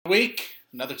Week,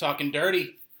 another Talking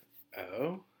Dirty.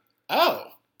 Oh.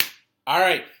 All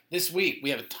right. This week, we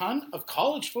have a ton of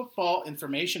college football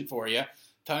information for you. A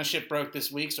ton of shit broke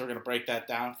this week, so we're going to break that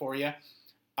down for you.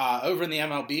 Over in the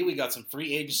MLB, we got some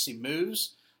free agency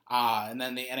moves. And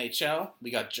then the NHL,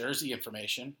 we got jersey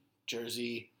information.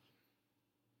 Jersey,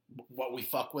 what we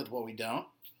fuck with, what we don't.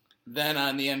 Then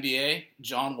in the NBA,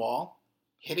 John Wall.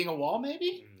 Hitting a wall,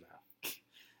 maybe?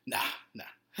 No. Nah.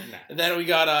 And then we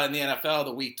got in the NFL,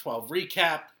 the Week 12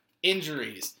 recap,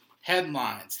 injuries,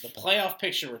 headlines, the playoff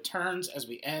picture returns as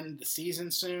we end the season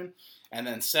soon, and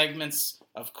then segments,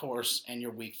 of course, and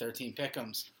your Week 13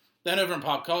 pick'ems. Then over in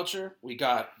pop culture, we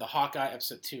got the Hawkeye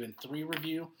episode 2 and 3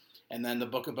 review, and then the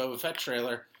Book of Boba Fett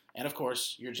trailer, and of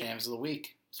course, your jams of the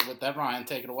week. So with that, Ryan,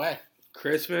 take it away.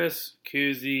 Christmas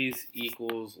koozies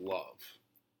equals love.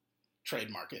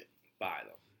 Trademark it. Buy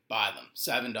them. Buy them.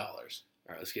 $7. All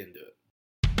right, let's get into it.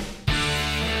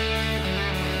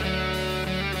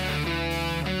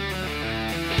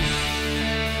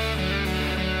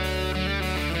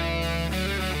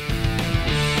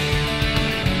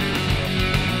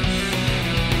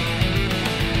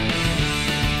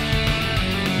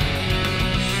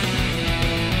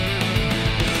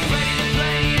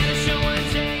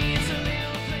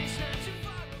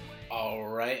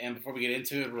 And before we get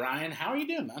into it, Ryan, how are you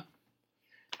doing,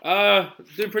 man?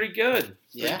 Doing pretty good.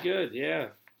 Yeah? Pretty good, yeah.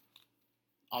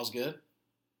 All's good?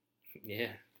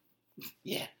 Yeah.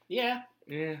 Yeah.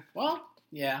 Yeah. Well,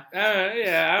 yeah.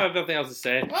 Yeah, I have nothing else to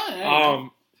say.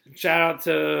 Well, yeah, Shout out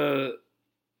to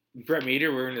Brett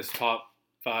Meter. We're in his top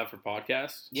 5 for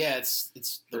podcasts. Yeah, it's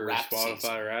the for rap Spotify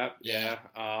season. rap. Yeah.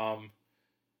 I'm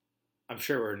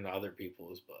sure we're in other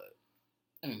people's, but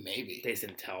I mean, maybe. they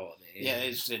didn't tell me. Yeah,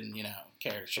 they just didn't,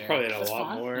 care to share. Probably had That's a lot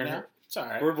fine, more. It's all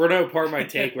right. We're no part of my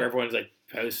take where everyone's like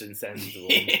posting sends to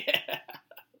them. Yeah.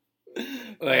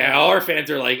 Like all our fans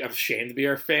are like ashamed to be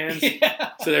our fans,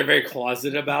 Yeah. so they're very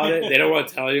closeted about it. They don't want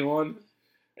to tell anyone.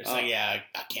 It's like, yeah,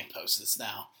 I can't post this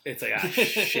now. It's like,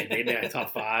 shit, they made a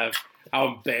top 5.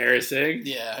 How embarrassing.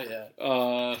 Yeah.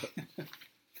 No,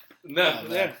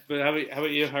 yeah. But how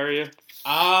about you? How are you?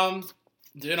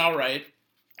 Doing all right.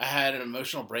 I had an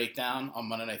emotional breakdown on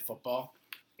Monday Night Football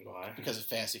Why? because of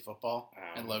fantasy football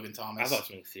and Logan Thomas. I thought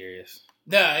something serious.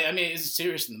 No, I mean, it's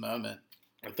serious in the moment.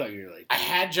 I thought you were like... I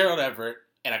had Gerald Everett,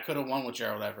 and I could have won with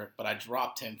Gerald Everett, but I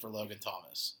dropped him for Logan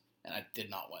Thomas, and I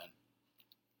did not win.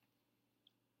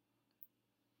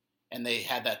 And they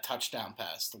had that touchdown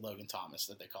pass to Logan Thomas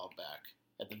that they called back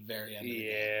at the very end of the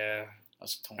game. Yeah. I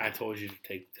was torn. I told you to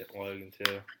take Logan,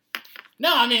 too.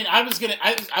 No, I mean, I was gonna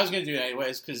do it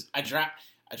anyways because I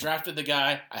drafted the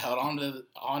guy. I held on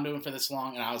to him for this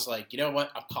long, and I was like, you know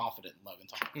what? I'm confident in Logan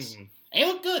Thomas. Mm-hmm. And he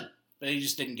looked good, but he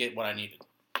just didn't get what I needed.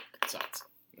 It sucked.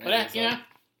 But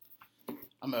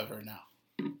I'm over it now.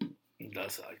 It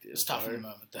does suck, dude. It's tough in the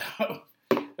moment, though.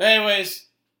 But anyways,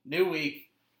 new week.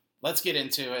 Let's get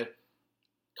into it.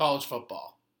 College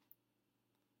football.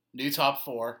 New top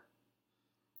 4.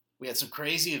 We had some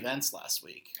crazy events last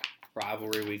week.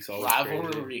 Rivalry week's always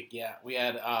Rivalry crazy. week, yeah. We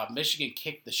had Michigan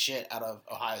kick the shit out of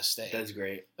Ohio State. That's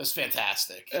great. That was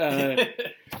fantastic.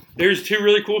 There's 2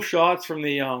 really cool shots from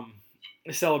the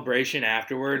celebration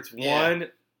afterwards. Yeah. One,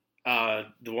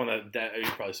 the one that you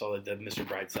probably saw, the Mr.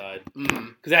 Brightside, Mm-hmm.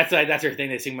 because that's their thing.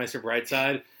 They sing Mr.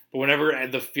 Brightside, but whenever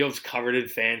the field's covered in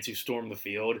fans who storm the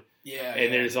field, Yeah.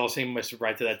 and there's also singing Mr.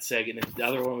 Brightside that second. And the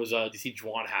other one was, do you see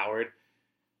Juwan Howard?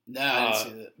 No, I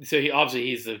didn't see that. So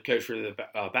he's the coach for the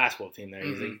basketball team there.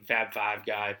 He's a Fab Five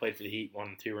guy. Played for the Heat,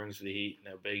 won 2 rings for the Heat.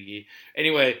 No biggie.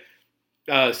 Anyway,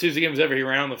 as soon as the game was over, he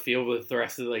ran on the field with the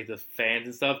rest of the fans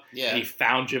and stuff. Yeah. And he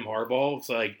found Jim Harbaugh.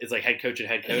 So it's like head coach and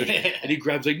head coach. And he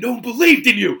grabs no one believed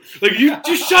in you. Like you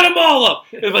just shut them all up.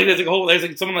 It's like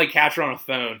there's someone captured on a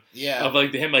phone. Yeah. Of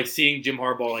him seeing Jim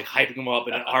Harbaugh hyping him up,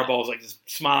 and Harbaugh was just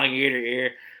smiling ear to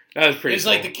ear. That was pretty. It's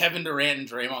cool. like the Kevin Durant and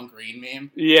Draymond Green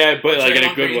meme. Yeah, but in a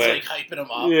Draymond good Green's way. hyping him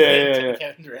up. Yeah.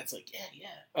 Kevin Durant's like,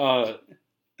 yeah.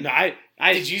 No,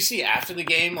 I Did you see after the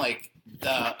game,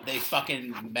 they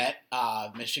fucking met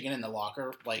Michigan in the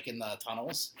locker, in the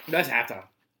tunnels? That's halftime.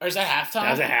 Or is that halftime?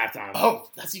 That was at halftime. Oh,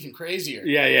 that's even crazier.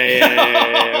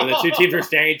 Yeah. The 2 teams were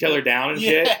staring each other down and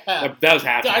shit. Yeah. That was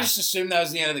halftime. I just assumed that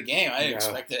was the end of the game. I didn't No.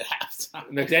 expect it at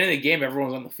halftime. At the end of the game,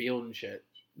 everyone was on the field and shit.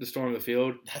 The storm of the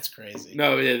field. That's crazy.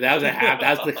 No, that was That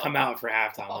was the come out for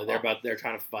halftime. They're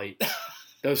trying to fight.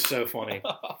 That was so funny.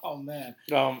 Oh man.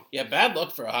 Yeah, bad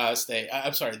luck for Ohio State.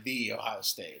 I'm sorry, the Ohio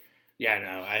State. Yeah,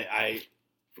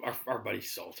 no, our buddy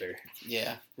Salter.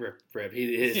 Yeah. Rip.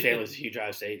 His family's a huge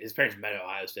Ohio State. His parents met at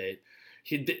Ohio State.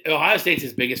 Ohio State's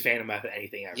his biggest fan of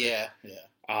anything ever. Yeah.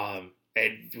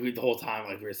 And the whole time,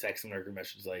 we were texting our group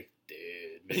messages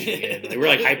dude, Michigan. Like, we're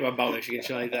like hype about Michigan,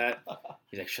 shit like that.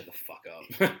 He's like, shut the fuck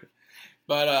up.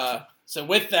 But so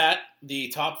with that, the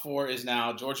top 4 is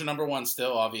now Georgia number 1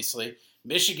 still, obviously.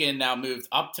 Michigan now moved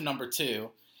up to number 2.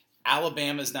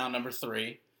 Alabama is now number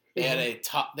 3. They had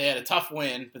a tough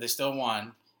win, but they still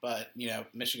won. But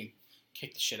Michigan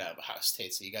kicked the shit out of Ohio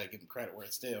State, so you got to give them credit where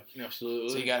it's due. Absolutely.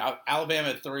 So you got Alabama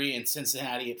at 3 and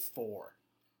Cincinnati at 4.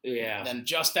 Yeah. And then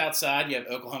just outside, you have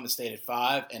Oklahoma State at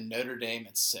 5 and Notre Dame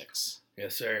at 6.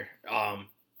 Yes, sir.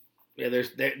 There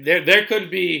could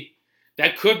be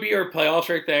our playoffs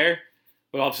right there,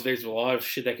 but obviously there's a lot of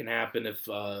shit that can happen if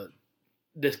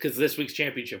this week's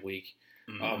championship week.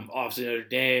 Mm-hmm. Obviously Notre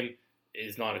Dame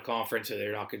is not a conference, so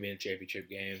they're not going to be in a championship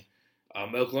game.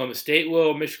 Oklahoma State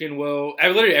will, Michigan will.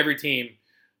 Literally every team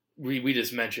we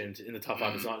just mentioned in the top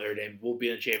 5 is not Notre Dame will be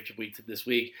in the championship week this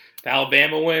week. If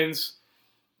Alabama wins,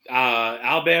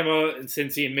 Alabama and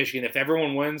Cincy and Michigan, if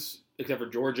everyone wins except for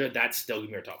Georgia, that's still going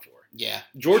to be our top 4. Yeah.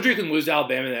 Georgia can lose to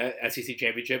Alabama in the SEC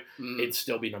championship. It'd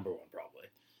still be number 1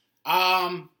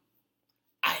 probably.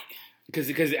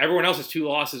 Because everyone else has 2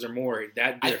 losses or more.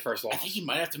 That'd be their first loss. I think you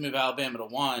might have to move Alabama to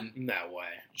 1. No way.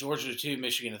 Georgia to 2,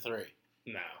 Michigan to 3.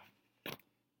 No.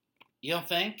 You don't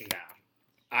think?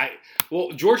 No.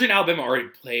 Georgia and Alabama already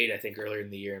played, I think, earlier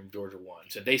in the year, and Georgia won.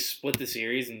 So they split the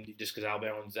series, and just because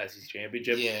Alabama won the SEC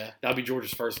championship, that'll be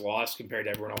Georgia's first loss compared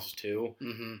to everyone else's 2.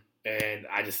 Mm-hmm. And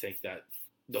I just think that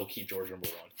they'll keep Georgia number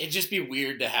 1. It'd just be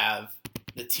weird to have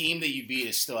the team that you beat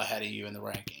is still ahead of you in the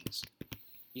rankings.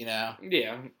 Yeah.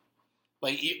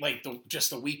 Just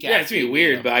the week after. Yeah, it's gonna be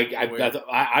weird, but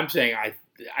I'm saying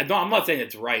I'm not saying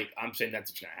it's right. I'm saying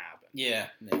that's what's gonna happen. Yeah.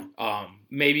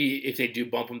 Maybe if they do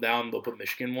bump them down, they'll put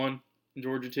Michigan 1 and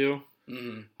Georgia 2.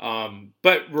 Mm-hmm.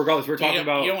 But regardless, we're talking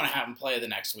about. You don't want to have them play the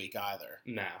next week either.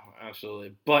 No,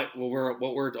 absolutely. But what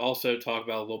we're also talking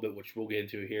about a little bit, which we'll get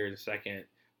into here in a second,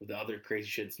 with the other crazy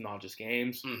shit, it's not just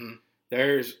games. Mm-hmm.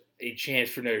 There's a chance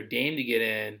for Notre Dame to get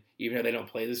in, even though they don't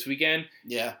play this weekend.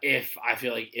 Yeah. I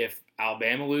feel like if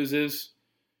Alabama loses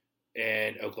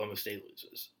and Oklahoma State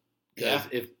loses. Because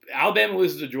if Alabama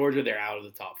loses to Georgia, they're out of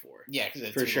the top 4. Yeah,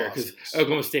 for sure. Because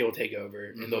Oklahoma State will take over,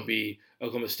 and they'll be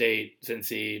Oklahoma State,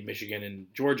 Cincy, Michigan, and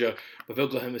Georgia. But if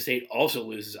Oklahoma State also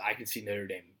loses, I can see Notre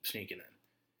Dame sneaking in.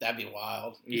 That'd be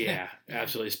wild. Yeah,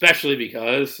 absolutely. Especially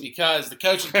because the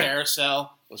coaching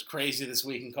carousel was crazy this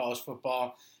week in college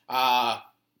football. Ton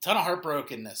of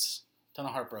heartbrokenness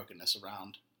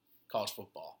around college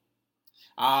football.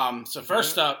 So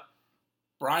first up,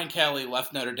 Brian Kelly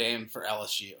left Notre Dame for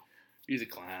LSU. He's a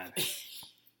clown.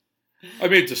 I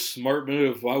mean, it's a smart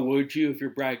move. Why would you if you're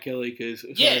Brian Kelly? Because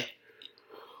he's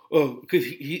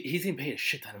getting paid a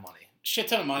shit ton of money.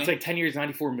 It's like 10 years,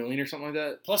 $94 million or something like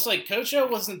that. Plus, Coach O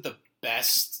wasn't the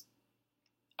best.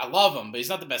 I love him, but he's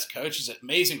not the best coach. He's an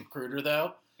amazing recruiter,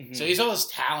 though. Mm-hmm. So he's all this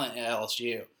talent at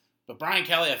LSU. But Brian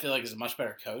Kelly, I feel like, is a much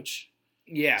better coach.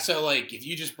 Yeah. So, if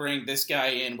you just bring this guy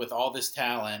in with all this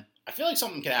talent, I feel like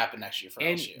something could happen next year for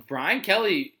LSU. Brian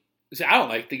Kelly, I don't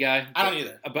like the guy. I don't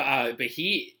either. But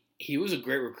he was a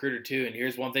great recruiter, too. And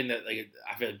here's one thing that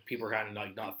I feel like people are kind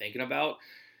of not thinking about.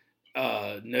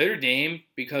 Notre Dame,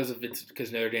 because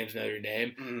Notre Dame's Notre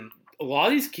Dame, mm-hmm. a lot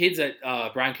of these kids that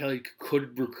Brian Kelly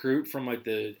could recruit from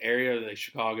the area,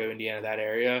 Chicago, Indiana, that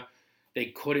area, they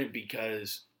couldn't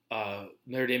because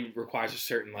Notre Dame requires a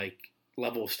certain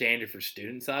level of standard for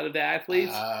students out of the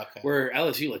athletes, okay. Where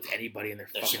LSU lets anybody and their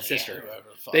fucking sister.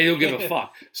 The they don't give a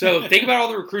fuck. So think about all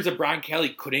the recruits that Brian Kelly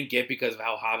couldn't get because of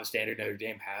how high of a standard Notre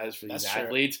Dame has for these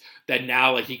athletes. True. That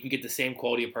now he can get the same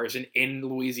quality of person in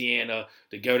Louisiana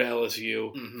to go to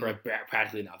LSU mm-hmm. for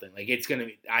practically nothing. It's gonna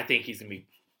be. I think he's gonna be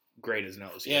great as an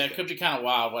LSU. Yeah, it could be kind of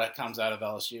wild what comes out of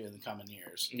LSU in the coming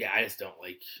years. Yeah, I just don't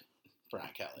like Brian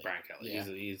Kelly. Yeah.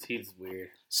 He's weird.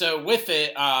 So with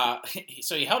it,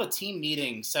 so he held a team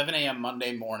meeting 7 a.m.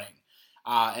 Monday morning,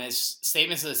 and his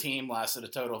statements to the team lasted a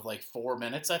total of 4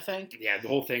 minutes, I think. Yeah, the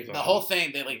whole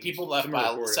thing. They people left by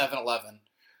 7-Eleven.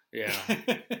 Yeah,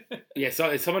 yeah.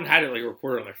 So someone had it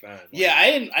recorded on their phone. Yeah,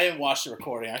 I didn't watch the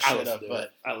recording. I should have,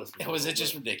 but I listened. Was it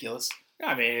just ridiculous?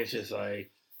 I mean, it's just hey,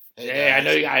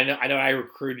 I know. I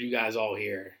recruited you guys all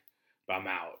here, but I'm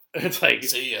out. It's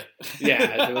see ya.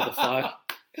 Yeah, what the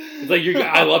fuck? It's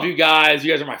I love you guys.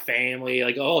 You guys are my family.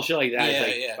 All shit like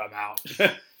that. Yeah, I'm out.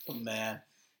 Oh, man.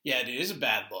 Yeah, dude, it's a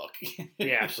bad look.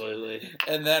 Yeah, absolutely.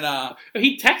 And then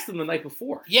he texted them the night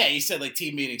before. Yeah, he said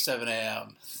team meeting 7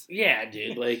 a.m. Yeah,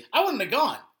 dude. I wouldn't have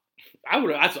gone. I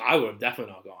would have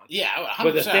definitely not gone. Yeah,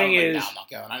 but the thing is, no, I'm not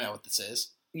going. I know what this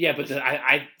is. Yeah, but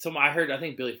I heard. I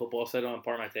think Billy Football said on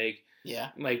Part of My Take.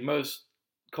 Yeah, most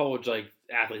college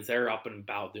athletes, they're up and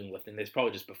about doing lifting. It's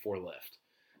probably just before lift,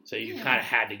 so you kind of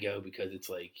had to go because it's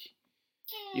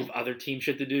You have other team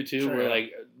shit to do too, True. where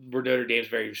Notre Dame's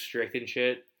very restricted and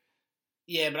shit.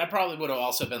 Yeah, but I probably would have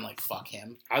also been like, fuck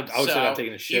him. I would say I'm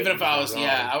taking a shit. Even if I was,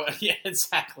 yeah,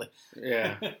 exactly.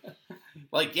 Yeah.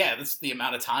 That's the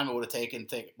amount of time it would have taken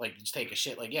to just take a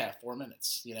shit. 4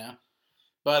 minutes,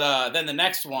 But then the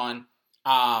next one,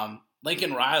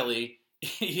 Lincoln Riley,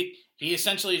 he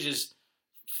essentially just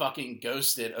fucking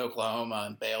ghosted Oklahoma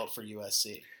and bailed for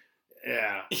USC.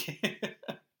 Yeah. He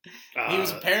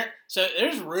was a parent. So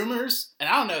there's rumors, and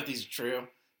I don't know if these are true.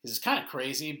 This is kind of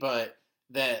crazy, but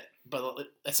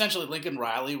essentially Lincoln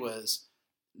Riley was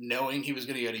knowing he was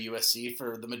going to go to USC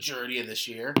for the majority of this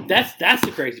year. That's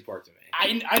the crazy part to me.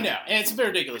 I know, and it's a bit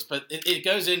ridiculous, but it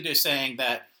goes into saying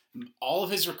that all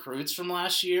of his recruits from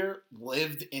last year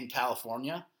lived in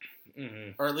California,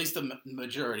 or at least the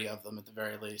majority of them at the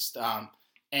very least,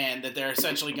 and that they're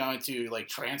essentially going to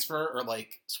transfer or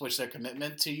switch their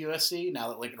commitment to USC now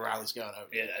that Lincoln Riley's going over.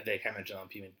 Yeah, they kind of mentioned on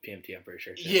PMT, I'm pretty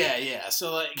sure. So. Yeah.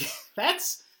 So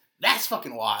that's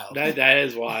fucking wild. That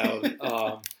is wild.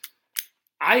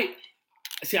 I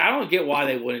don't get why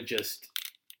they wouldn't just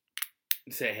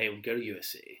say, "Hey, we'll go to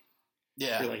USC."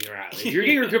 Yeah. If you're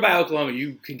getting recruited by Oklahoma,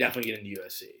 you can definitely get into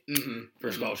USC for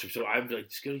a scholarship. So I'd be like,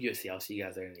 just go to USC. I'll see you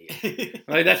guys there in the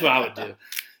year. That's what I would do.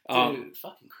 Dude,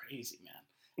 fucking crazy, man.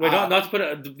 Not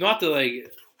to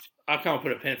I'll kind of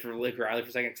put a pin for Lincoln Riley for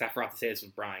a second because I forgot to say this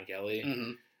with Brian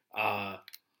Kelly.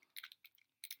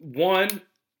 One,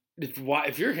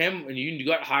 if you're him and you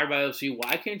got hired by OSU,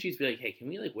 why can't you just be like, hey, can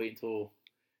we wait until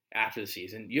after the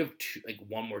season? You have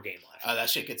one more game left. Oh, that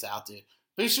shit gets out, dude.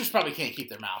 Boosters probably can't keep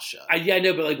their mouth shut. I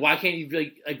know, but why can't you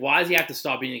be why does he have to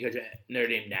stop being the coach at Notre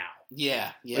Dame now?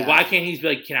 Yeah. Why can't he be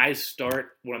like, can I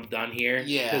start when I'm done here?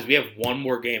 Yeah. Because we have one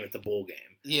more game at the bowl game.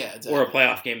 Yeah, exactly. Or a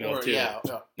playoff game too. Yeah.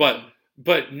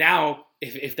 But now,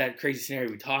 if that crazy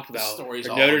scenario we talked about,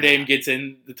 Notre Dame gets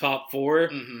in the top 4,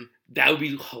 that would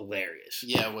be hilarious.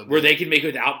 Yeah, it would be. Where they can make it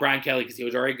without Brian Kelly because he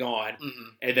was already gone.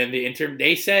 And then the interim,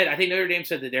 I think Notre Dame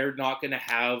said that they're not going to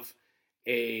have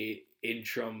a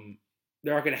interim.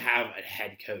 They're not going to have a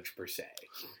head coach per se.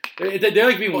 They're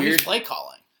being weird. Who's play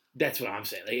calling? That's what I'm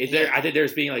saying. I think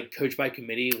there's being coached by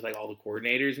committee with all the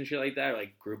coordinators and shit like that,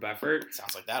 group effort.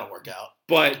 Sounds like that'll work out.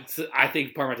 But I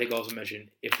think Parma also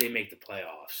mentioned if they make the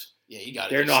playoffs, yeah, you got.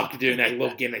 They're not doing that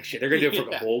little gimmick shit. They're gonna do it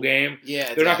for a bowl game. Yeah,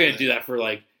 exactly. They're not gonna do that for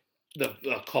the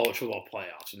college football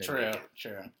playoffs.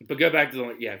 True. But go back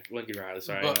to Lincoln Riley.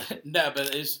 Sorry,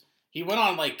 but he went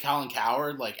on Colin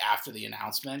Cowherd after the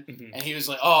announcement, and he was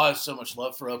like, "Oh, I have so much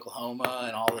love for Oklahoma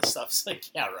and all this stuff."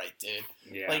 It's yeah, right, dude.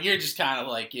 Yeah. You're just kind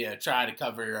of trying to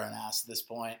cover your own ass at this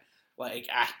point. I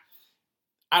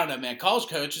don't know, man. College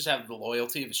coaches have the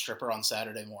loyalty of a stripper on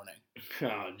Saturday morning.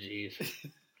 Oh, jeez.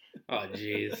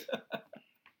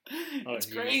 It's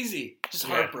crazy. Just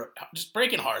just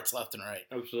breaking hearts left and right.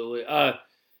 Absolutely.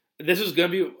 This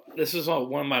is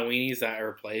one of my weenies that I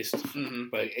replaced,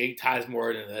 but it ties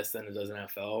more into this than it does in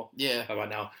NFL. Yeah. How about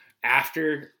now?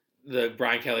 After the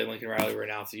Brian Kelly and Lincoln Riley were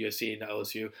announced at USC and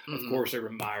LSU, of course,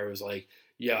 Urban Meyer was like,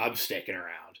 "Yeah, I'm sticking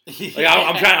around.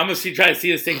 I'm trying to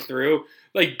see this thing through."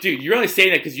 Dude, you're only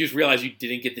saying that because you just realized you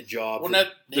didn't get the job.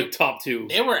 The top 2.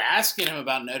 They were asking him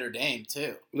about Notre Dame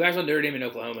too. We asked about Notre Dame and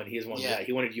Oklahoma, and he is one of that.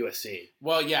 He wanted USC.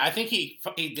 Well, yeah, I think he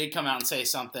did come out and say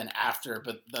something after,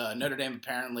 but the Notre Dame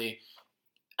apparently,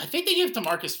 I think they gave it to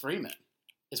Marcus Freeman,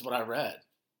 is what I read.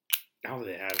 I don't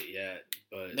think they have it yet,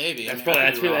 but maybe. I feel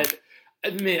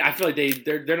like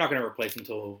they're not going to replace him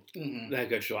until the head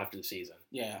coach show after the season.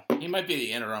 Yeah, he might be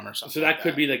the interim or something. So that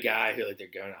could be the guy who they're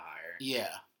going to hire. Yeah.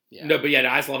 No, but I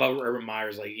just love how Urban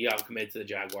Meyer's I'm committed to the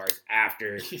Jaguars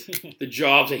after the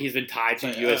jobs that he's been tied to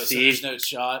USC. So there's no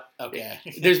shot? Okay.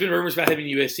 There's been rumors about him in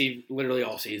USC literally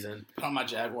all season. Put on my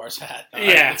Jaguars hat. All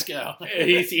right, let's go.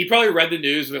 He probably read the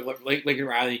news with Lincoln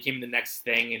Riley. He came in the next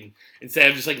thing, and instead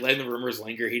of just letting the rumors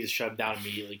linger, he just shut them down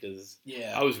immediately because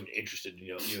I was interested in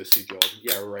USC job.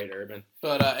 Yeah, right, Urban.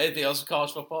 But anything else with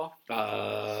college football?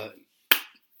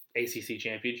 ACC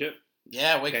championship.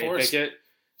 Yeah, Wake Forest. Pick it.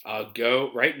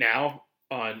 Go right now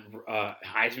on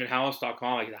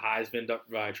HeismanHouse.com, the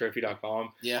Heisman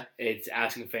Trophy.com. Yeah. It's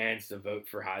asking fans to vote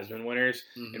for Heisman winners.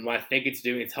 And what I think it's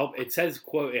doing, it says,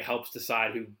 quote, it helps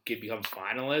decide who becomes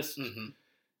finalists.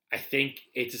 I think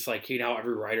it's just how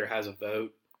every writer has a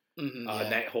vote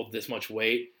that holds this much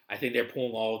weight. I think they're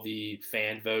pulling all of the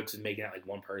fan votes and making it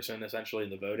one person, essentially,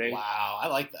 in the voting. Wow, I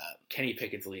like that. Kenny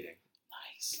Pickett's leading.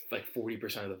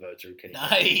 40% of the votes are Kenny.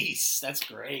 Nice, that's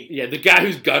great. Yeah, the guy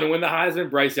who's gonna win the Heisman,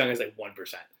 Bryce Young, is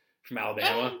 1% from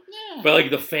Alabama. Yeah.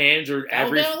 But the fans are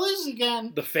Alabama loses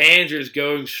again. The fans are just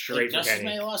going straight for Kenny.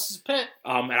 May lost his pick.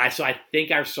 And I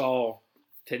think I saw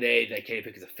today that Kenny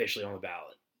Pickett is officially on the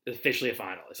ballot. officially a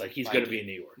finalist. Like he's going to be in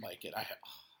New York. Like it. I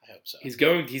hope so. He's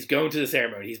going to the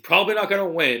ceremony. He's probably not going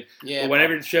to win. Yeah. But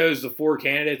whenever it shows the 4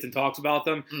 candidates and talks about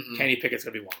them, Kenny Pickett's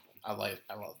going to be one of them.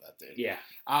 I love that dude. Yeah.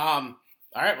 All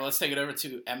right. Well, let's take it over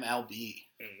to MLB.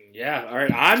 Yeah. All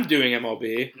right. I'm doing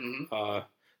MLB. Mm-hmm.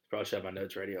 Probably should have my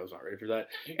notes ready. I was not ready for that.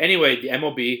 Anyway, the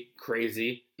MLB,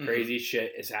 crazy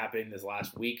shit is happening this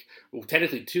last week. Well,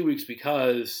 technically 2 weeks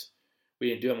because we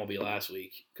didn't do MLB last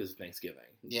week because of Thanksgiving.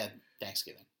 Yeah,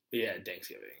 Thanksgiving. Yeah,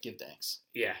 Thanksgiving. Give thanks.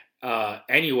 Yeah.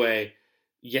 Anyway,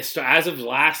 yes. So as of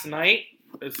last night,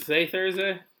 let's say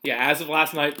Thursday. Yeah, as of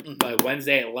last night,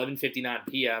 Wednesday at 11:59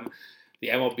 p.m., the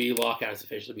MLB lockout has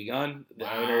officially begun.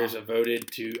 The owners have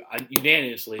voted to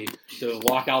unanimously to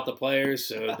lock out the players,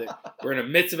 so that we're in the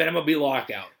midst of an MLB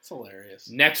lockout. It's hilarious.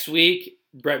 Next week,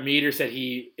 Brett Meter said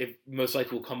he most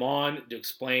likely will come on to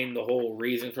explain the whole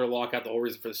reason for the lockout, the whole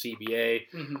reason for the CBA,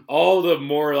 all the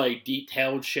more like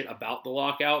detailed shit about the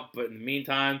lockout. But in the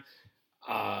meantime,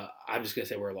 I'm just gonna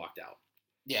say we're locked out.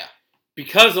 Yeah,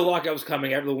 because the lockout was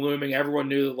coming, everyone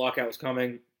knew the lockout was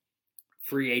coming.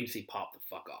 Free agency popped the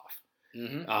fuck off.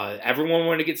 Everyone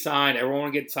wanted to get signed. Everyone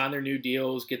wanted to sign their new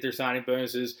deals, get their signing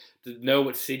bonuses, to know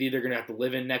what city they're going to have to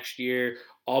live in next year,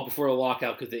 all before the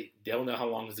lockout because they don't know how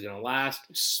long it's going to last.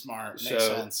 Smart. Makes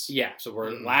sense. Yeah. So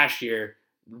last year,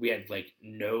 we had like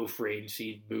no free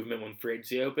agency movement when free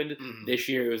agency opened. This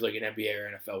year, it was like an NBA or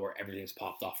NFL where everything's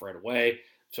popped off right away.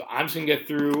 So I'm just going to get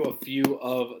through a few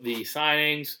of the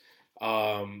signings.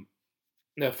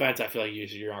 No offense, I feel like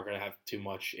usually you're not going to have too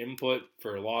much input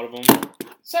for a lot of them.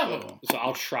 Some of them. So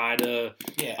I'll try to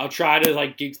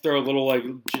like throw little like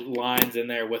lines in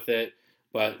there with it.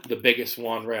 But the biggest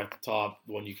one right off the top,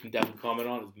 the one you can definitely comment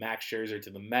on, is Max Scherzer to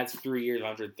the Mets, 3 years,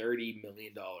 $130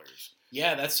 million.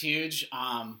 Yeah, that's huge.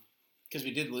 Because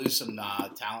we did lose some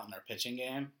talent in our pitching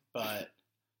game, but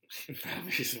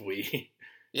we.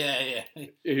 Yeah.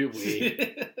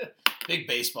 We. Big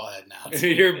baseball head now.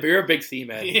 You're a big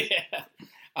C-man.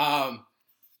 Yeah.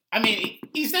 I mean,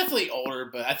 he's definitely older,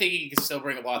 but I think he can still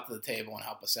bring a lot to the table and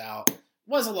help us out.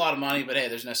 Was a lot of money, but hey,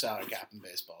 there's no salary cap in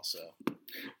baseball, so.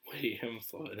 Wait, I'm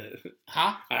floating it.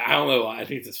 Huh? I don't know why. I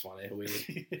think it's funny.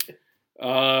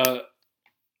 The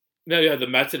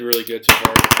Mets did really good so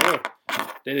far.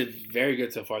 They did very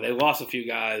good so far. They lost a few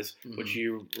guys, which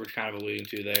you were kind of alluding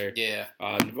to there. Yeah.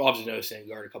 Obviously, no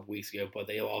Syndergaard a couple weeks ago, but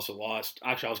they also lost.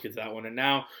 Actually, I'll get to that one. And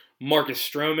now, pitcher Marcus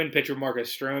Stroman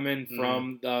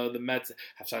from the Mets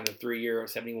have signed a 3-year,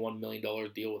 $71 million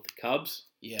deal with the Cubs.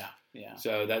 Yeah.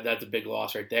 So that's a big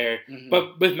loss right there.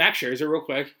 But with Max Scherzer, real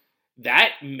quick,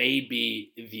 that may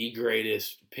be the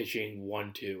greatest pitching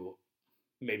 1-2,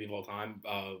 maybe of all time,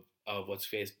 of what's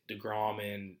faced DeGrom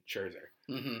and Scherzer.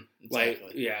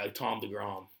 Exactly. Like Tom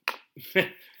DeGrom.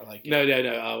 I like it. No.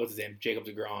 What's his name? Jacob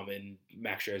DeGrom and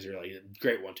Max Scherzer, like a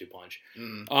great 1-2 punch.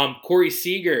 Corey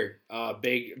Seager,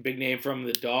 big name from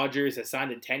the Dodgers, has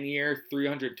signed a 10-year,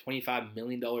 $325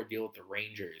 million deal with the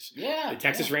Rangers. Yeah. The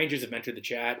Texas Rangers have entered the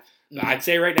chat. I'd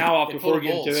say right now, before we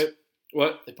get into it,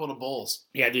 what they pulled a Bulls.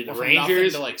 Yeah, dude. The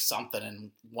Rangers to like something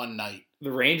in one night.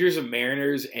 The Rangers and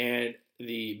Mariners and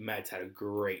the Mets had a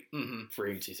great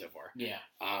free agency so far. Yeah.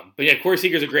 But yeah, Corey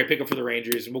Seager's a great pickup for the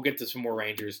Rangers, and we'll get to some more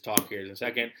Rangers talk here in a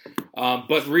second.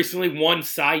 But recently, one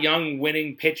Cy Young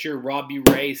winning pitcher, Robbie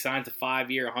Ray, signs a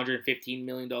 5-year, $115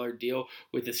 million deal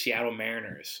with the Seattle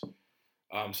Mariners.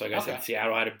 So like I said,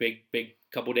 Seattle had a big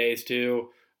couple days too.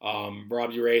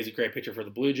 Robbie Ray is a great pitcher for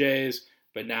the Blue Jays,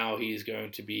 but now he's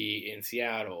going to be in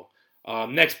Seattle.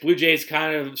 Next, Blue Jays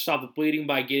kind of stopped the bleeding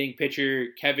by getting pitcher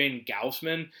Kevin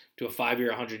Gausman to a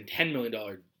 5-year, $110 million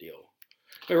deal.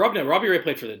 Wait, Robbie Ray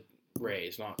played for the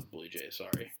Rays, not the Blue Jays,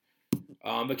 sorry.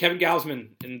 But Kevin Gausman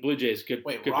in Blue Jays, good.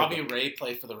 Wait, good Robbie pickup. Ray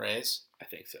played for the Rays? I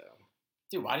think so.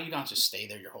 Dude, why do you not just stay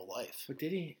there your whole life? But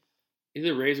did he?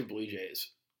 Either Rays or Blue Jays.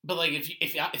 But like,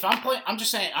 if I'm playing, I'm just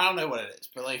saying, I don't know what it is.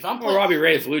 But like, if I'm playing, Robbie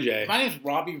Ray is Blue Jay. If my name's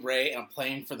Robbie Ray and I'm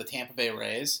playing for the Tampa Bay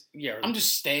Rays, I'm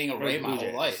just staying a Ray my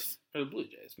whole life. Or the Blue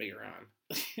Jays, make it rhyme.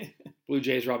 Blue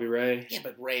Jays, Robbie Ray. Yeah,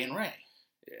 but Ray and Ray.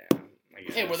 Yeah, I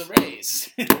guess. Hey, we're the Rays.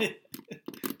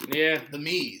 Yeah. The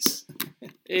me's.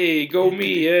 Hey, go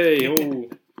me, hey.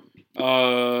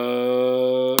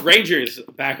 Oh. Rangers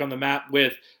back on the map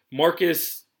with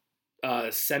Marcus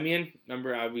Semien.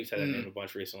 Remember, we said that name a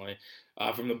bunch recently.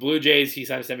 From the Blue Jays, he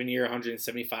signed a 7-year,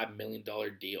 $175 million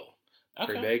deal. Okay.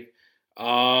 Pretty big.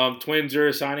 Twins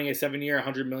are signing a 7-year,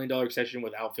 $100 million extension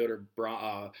with outfielder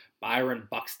Byron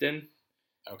Buxton.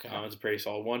 Okay. That's a pretty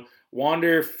solid one.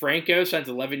 Wander Franco signs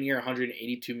an 11-year,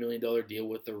 $182 million deal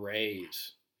with the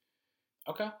Rays.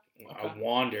 Okay. I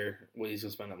wonder what he's going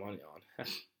to spend that money on.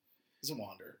 He's a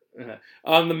Wander.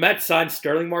 The Mets signed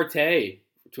Sterling Marte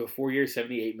to a 4-year,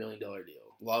 $78 million deal.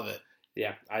 Love it.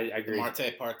 Yeah, I agree.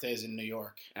 Marte Partey's in New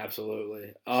York.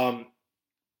 Absolutely.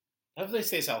 Hopefully he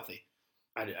stays healthy.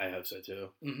 I hope so too.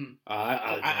 Mm-hmm.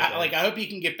 I I hope he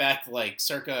can get back to like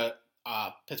circa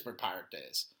Pittsburgh Pirate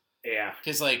days. Yeah,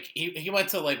 because like he went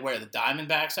to like where the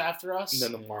Diamondbacks after us,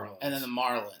 and then the Marlins,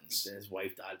 and his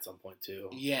wife died at some point too.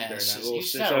 Yeah,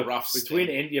 he's had a rough between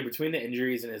the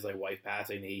injuries and his like wife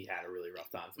passing, he had a really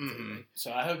rough time. Mm-hmm.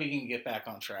 So I hope he can get back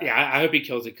on track. Yeah, I hope he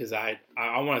kills it because I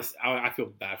feel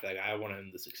bad for that guy. I want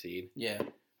him to succeed. Yeah.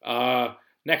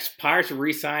 Next, Pirates are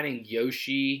re-signing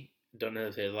Yoshi. Don't know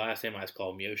his last name. I just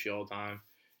call him Yoshi all the time.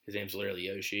 His name's literally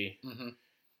Yoshi. Mm-hmm.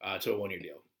 To a 1-year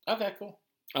deal. Okay, cool.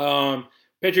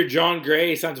 Pitcher John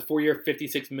Gray signs a 4-year,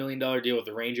 $56 million deal with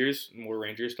the Rangers. More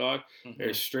Rangers talk. Mm-hmm.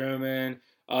 There's Stroman.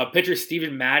 Pitcher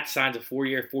Steven Matz signs a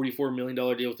 4-year, $44 million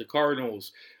deal with the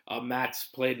Cardinals. Matz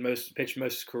pitched most of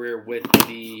his career with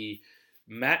the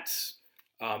Mets,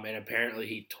 and apparently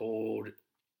he told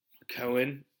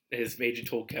Cohen, his agent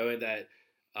told Cohen that,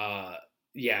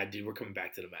 yeah, dude, we're coming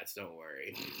back to the Mets, don't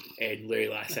worry. And literally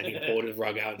last second he pulled his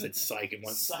rug out and said psych and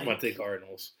went to the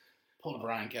Cardinals. Pulled a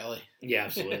Brian Kelly. Yeah,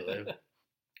 absolutely.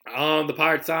 The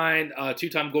Pirates signed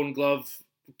 2-time Golden Glove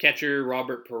catcher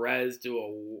Roberto Perez to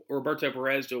a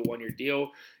 1-year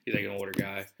deal. He's like an older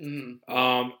guy.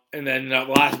 Mm-hmm. And then the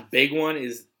last big one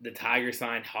is the Tigers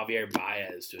signed Javier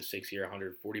Baez to a 6-year,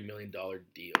 $140 million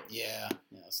deal. Yeah,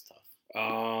 that's tough.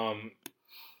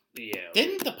 Yeah.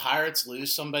 Didn't the Pirates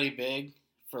lose somebody big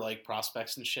for like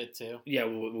prospects and shit too? Yeah,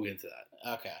 we'll get into that.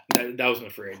 Okay. That was my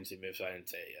free agency move, so I didn't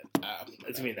say it yet.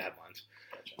 It's gonna be in the headlines.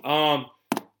 Gotcha.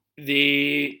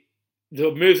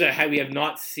 The moves that we have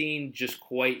not seen just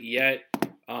quite yet.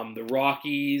 The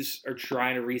Rockies are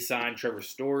trying to re-sign Trevor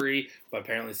Story, but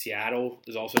apparently Seattle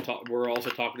is also we're also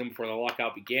talking to him before the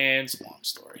lockout began. It's a long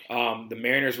story. The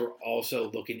Mariners were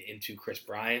also looking into Chris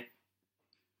Bryant.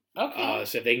 Okay.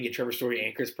 So if they can get Trevor Story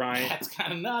and Chris Bryant, that's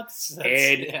kind of nuts.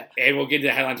 And we'll get into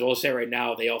the headlines. We'll say right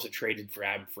now they also traded for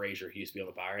Adam Frazier. He used to be on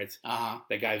the Pirates.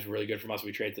 That guy's really good from us.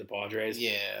 We traded to the Padres.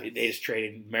 Yeah. They just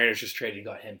traded. Mariners just traded and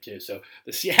got him too. So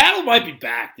the Seattle might be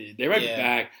back, dude. They might be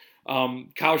back.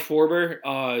 Kyle Schwarber,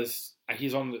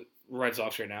 he's on the Red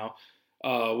Sox right now.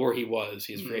 Where he was,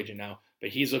 he's a free agent now,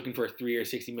 but he's looking for a 3-year,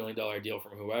 $60 million deal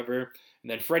from whoever.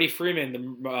 And then Freddie Freeman,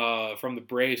 from the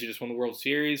Braves, who just won the World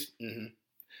Series. Mm-hmm.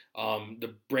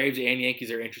 The Braves and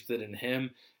Yankees are interested in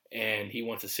him, and he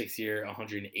wants a 6-year,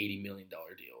 $180 million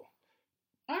deal.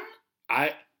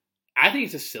 I think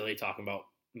it's just silly talking about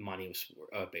money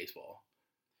with baseball.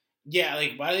 Yeah,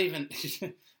 like why do they even?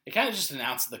 They kind of just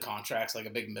announced the contracts like a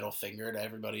big middle finger to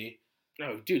everybody.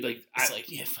 No, dude, like it's like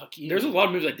yeah, fuck you. There's a lot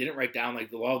of moves I didn't write down,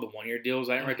 like a lot of the 1-year deals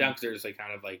I didn't write down because they're just like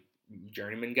kind of like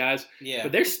journeyman guys. Yeah,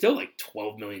 but they're still like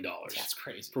 $12 million. That's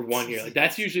crazy for 1 year. Like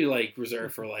that's usually like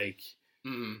reserved for like.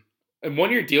 Mm-hmm. And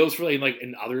 1-year deals for like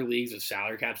in other leagues of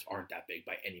salary caps aren't that big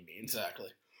by any means. Exactly.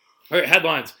 All right,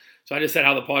 headlines. So I just said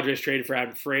how the Padres traded for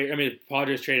Adam Frazier. The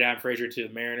Padres traded Adam Frazier to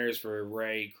the Mariners for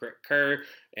Ray Kerr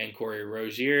and Corey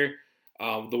Rozier.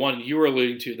 The one you were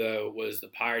alluding to though was the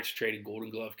Pirates traded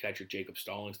Golden Glove catcher Jacob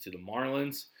Stallings to the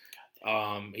Marlins.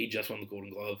 He just won the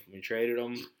Golden Glove when we traded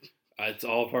him. It's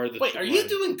all part of the. Wait, are you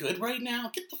doing good right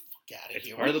now? Get the fuck out of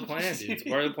here! It's part of the plan, dude. It's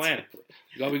part of the plan.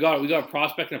 We got a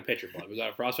prospect and a pitcher, bud. We got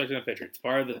a prospect and a pitcher. It's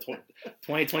part of the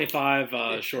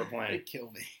 2025 short plan. They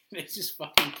kill me. They just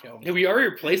fucking kill me. Yeah, we already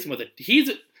replaced him with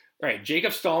it. Right.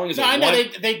 Jacob Stallings. No, I know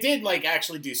they did like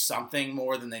actually do something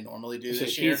more than they normally do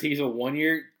this year. He's a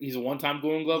 1-year. He's a one-time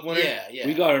Golden Glove winner. Yeah.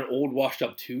 We got an old,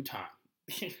 washed-up 2-time.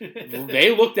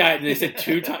 They looked at it and they said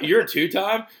 2-time. You're a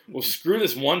 2-time. Well, screw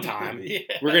this 1-time. Yeah.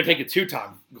 We're gonna take a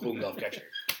 2-time Golden Glove catcher.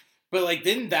 But like,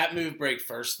 didn't that move break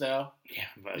first though?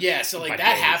 Yeah. So like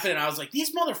that happened, and I was like,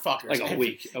 these motherfuckers. Like a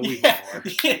week before.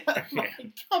 Yeah. Like,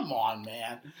 come on,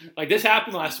 man. Like this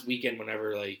happened last weekend.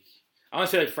 Whenever like I want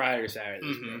to say like Friday or Saturday.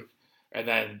 Mm-hmm. And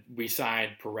then we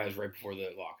signed Perez right before the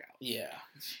lockout. Yeah.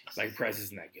 Like Perez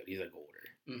isn't that good. He's like older.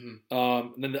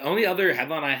 Mm-hmm. Then the only other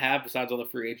headline I have besides all the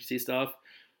free agency stuff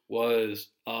was,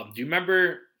 do you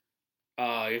remember?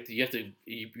 You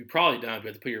probably don't. But you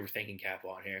have to put your thinking cap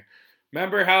on here.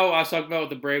 Remember how I was talking about with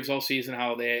the Braves all season,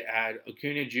 how they had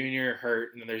Acuna Jr.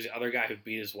 hurt, and then there's the other guy who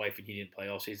beat his wife and he didn't play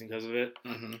all season because of it.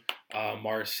 Mm-hmm.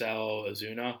 Marcell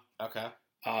Ozuna. Okay.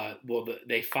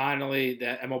 The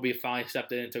MLB finally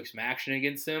stepped in and took some action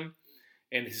against him,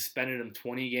 and they suspended him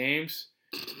 20 games.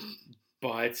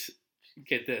 But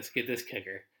get this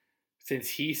kicker,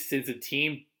 since the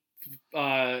team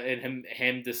and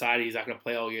him decided he's not going to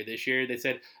play all year this year, they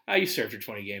said, you served your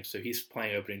 20 games, so he's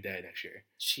playing opening day next year.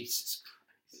 Jesus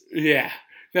Christ. Yeah.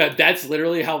 Yeah, that's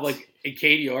literally how, like, in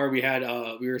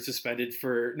KDR, we were suspended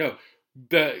for,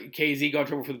 the KZ got in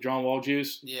trouble for the John Wall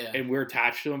juice. Yeah. And we're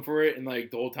attached to him for it. And, like,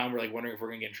 the whole time we're, like, wondering if we're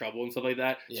going to get in trouble and stuff like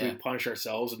that. So Yeah. we punish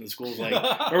ourselves. And the school's like,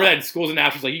 remember that in schools and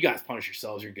nationals, like, you guys punish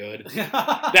yourselves, you're good.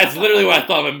 That's literally what I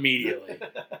thought of immediately.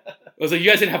 I was like, you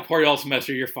guys didn't have party all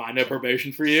semester, you're fine, no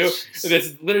probation for you. And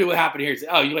that's literally what happened here. It's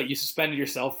like, oh, you suspended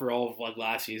yourself for all of, like,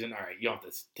 last season. All right, you don't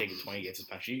have to take a 20-game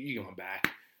suspension. You can come back.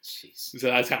 Jeez. So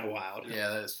that's kind of wild. Yeah,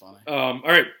 that is funny. All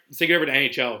right, let's take it over to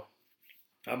NHL.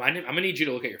 I'm going to need you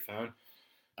to look at your phone.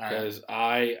 Because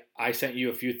I sent you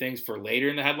a few things for later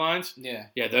in the headlines. Yeah.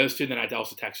 Yeah, those two, then I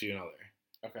also text you another.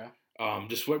 Okay.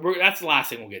 That's the last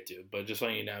thing we'll get to, but just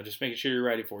letting you know, just making sure you're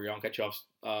ready for you. I'll catch you off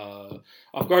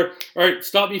guard. All right,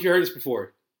 stop me if you heard this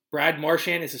before. Brad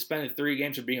Marchand is suspended 3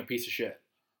 games for being a piece of shit.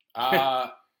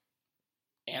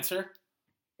 Answer?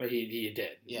 But he did.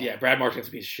 Yeah. Yeah, Brad Marchand's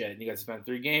a piece of shit, and he got suspended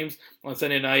 3 games. On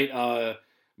Sunday night,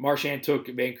 Marchand took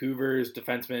Vancouver's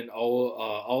defenseman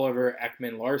Oliver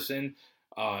Ekman-Larsson.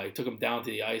 He took him down to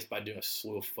the ice by doing a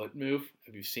slew foot move.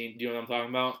 Do you know what I'm talking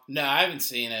about? No, I haven't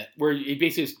seen it. Where he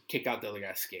basically just kicked out the other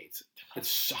guy's skates.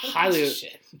 It's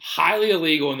highly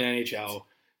illegal in the NHL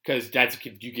because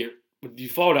you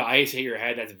fall to ice, hit your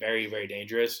head. That's very, very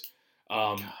dangerous.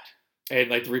 And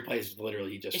like the replay is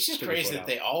literally it's just crazy that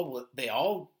they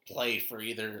all play for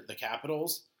either the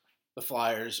Capitals, the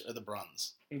Flyers, or the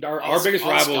Bruns. Our biggest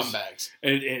rivals, scumbags.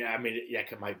 And I mean, yeah,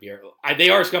 it might be. They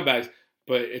are scumbags.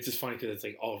 But it's just funny because it's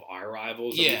like all of our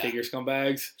rivals that we think are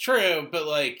scumbags. True, but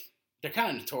like they're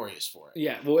kind of notorious for it.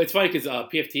 Yeah, well, it's funny because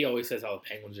PFT always says how the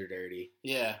Penguins are dirty.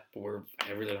 Yeah, but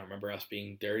I really don't remember us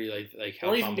being dirty, like how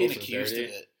or even being accused of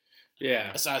it.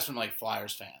 Yeah, aside from like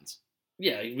Flyers fans.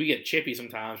 Yeah, we get chippy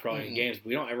sometimes, probably in games, but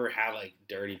we don't ever have like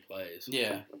dirty plays.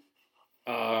 Yeah.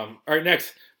 All right,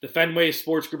 next, the Fenway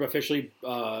Sports Group officially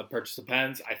purchased the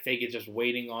Pens. I think it's just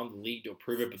waiting on the league to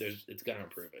approve it, but it's gonna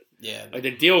approve it. Yeah, like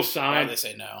the deal's signed. They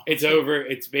say no. It's over.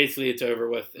 It's over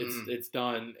with. It's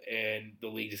done, and the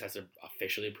league just has to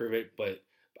officially approve it. But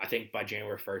I think by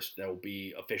January 1st, that will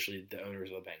be officially the owners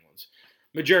of the Penguins,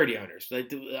 majority owners.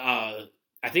 Like,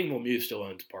 I think Lemieux still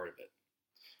owns part of it.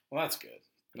 Well, that's good.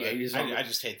 Yeah, I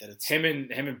just hate that it's him and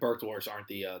Bertolers aren't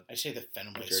the. I just hate that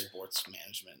Fenway Sports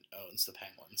Management owns the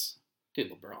Penguins.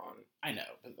 Dude, LeBron. I know,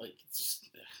 but like, it's just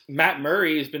Matt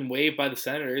Murray has been waived by the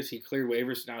Senators. He cleared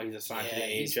waivers, now he's assigned to the AHL.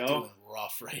 He's doing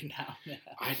rough right now. Man.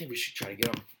 I think we should try to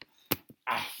get him.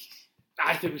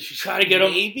 I think we should try to get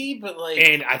him. Maybe, but like,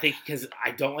 and I think because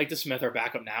I don't like the Smith our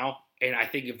backup now, and I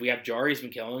think if we have Jari's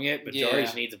been killing it, but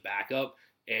Jari's needs a backup,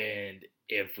 and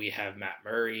if we have Matt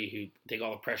Murray, who take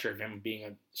all the pressure of him being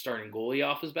a starting goalie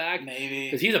off his back. Maybe.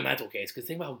 Because he's a mental case. Because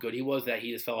think about how good he was that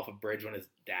he just fell off a bridge when his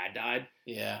dad died.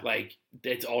 Yeah. Like,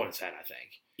 it's all in his head, I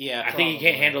think. Yeah, I think he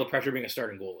can't handle the pressure of being a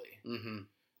starting goalie. Mm-hmm.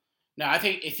 No, I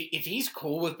think if he's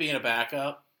cool with being a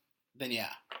backup, then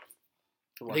yeah.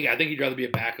 I think he'd rather be a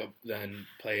backup than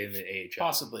play in the AHL.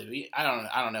 Possibly. I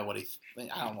don't know what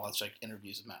I don't watch like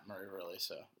interviews of Matt Murray really,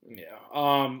 so.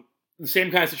 Yeah. The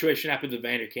same kind of situation happened to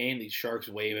Vander Kane. The Sharks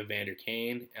waive Vander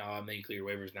Kane. They clear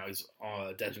waivers. Now he's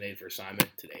designated for assignment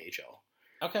to the AHL.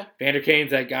 Okay. Vander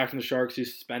Kane's that guy from the Sharks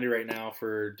who's suspended right now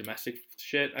for domestic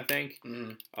shit, I think.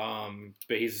 Mm-hmm.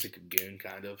 But he's just like a goon,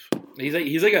 kind of.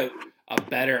 He's like a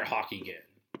better hockey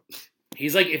goon.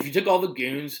 He's like, if you took all the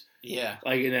goons,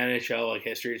 like in the NHL, like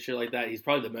history and shit like that, he's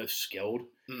probably the most skilled.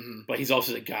 Mm-hmm. But he's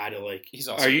also the guy to like. He's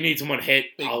also you need someone hit.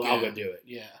 I'll go do it.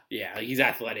 Yeah. Yeah. Like, he's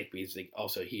athletic, but he's like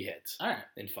also he hits. All right.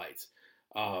 In fights.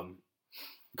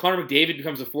 Connor McDavid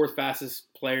becomes the 4th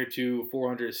fastest player to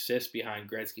 400 assists behind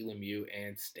Gretzky, Lemieux,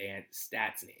 and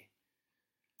Stastny.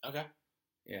 Okay.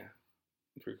 Yeah.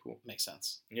 Pretty cool. Makes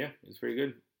sense. Yeah, it's pretty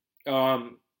good. All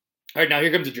right, now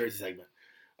here comes the jersey segment.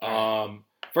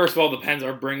 First of all, the Pens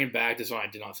are bringing back, this one I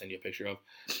did not send you a picture of.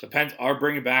 The Pens are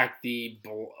bringing back the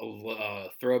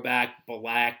throwback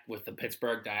black with the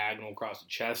Pittsburgh diagonal across the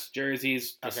chest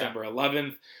jerseys, December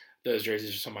 11th. Those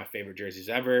jerseys are some of my favorite jerseys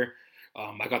ever.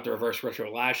 I got the reverse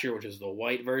retro last year, which is the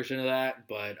white version of that,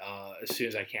 but as soon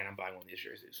as I can, I'm buying one of these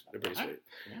jerseys. They're pretty sweet.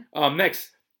 Yeah. Next,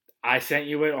 I sent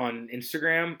you it on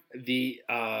Instagram. The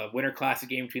Winter Classic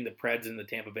game between the Preds and the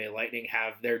Tampa Bay Lightning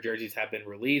their jerseys have been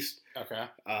released. Okay.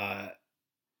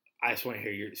 I just want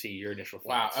to see your initial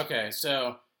thoughts. Wow. Okay.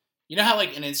 So, you know how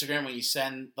like in Instagram when you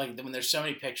send like when there's so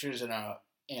many pictures in a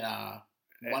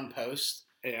one post,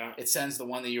 it sends the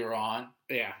one that you were on.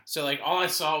 Yeah. So like all I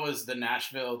saw was the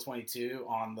Nashville 22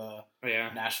 on the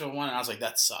Nashville one, and I was like,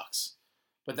 that sucks.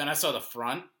 But then I saw the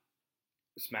front.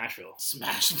 Smashville.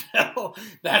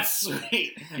 That's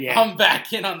sweet. Yeah. I'm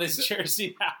back in on this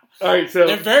jersey now. All right. So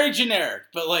they're very generic,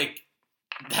 but like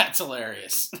That's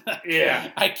hilarious.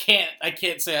 Yeah. I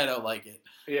can't say I don't like it.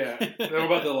 Yeah. What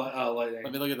about the lighting?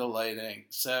 Let me look at the lighting.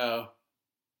 So,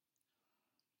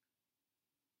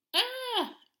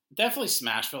 definitely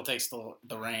Smashville takes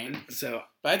the reign. So,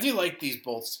 But I do like these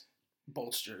Bolts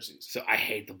jerseys. So I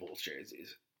hate the Bulls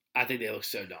jerseys. I think they look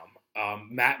so dumb.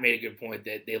 Matt made a good point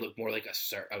that they look more like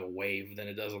a wave than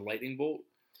it does a lightning bolt.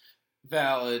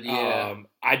 Valid, yeah.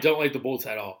 I don't like the Bolts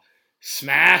at all.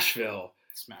 Smashville.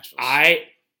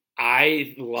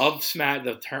 I love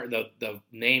the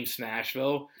name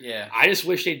Smashville. Yeah. I just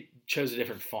wish they chose a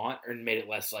different font or made it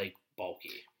less like bulky.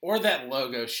 Or that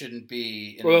logo shouldn't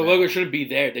be. Or the logo shouldn't be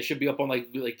there. They should be up on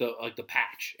like the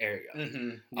patch area.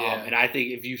 Mm-hmm. Yeah. And I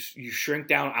think if you shrink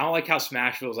down, I don't like how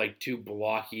Smashville is like too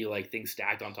blocky, like things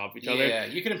stacked on top of each other. Yeah,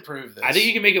 you can improve this. I think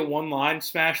you can make it one line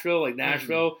Smashville, like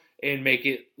Nashville, and make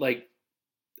it like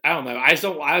I don't know. I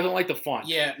don't like the font.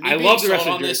 Yeah, I love the rest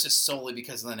of the this is solely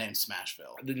because of the name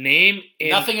Smashville. The name.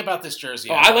 Nothing about this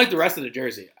jersey. I like the rest of the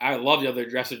jersey. I love the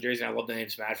rest of the jersey. And I love the name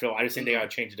Smashville. I just think they gotta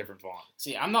change a different font.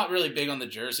 See, I'm not really big on the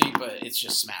jersey, but it's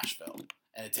just Smashville,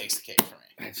 and it takes the cake for me.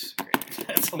 That's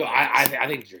great. No, I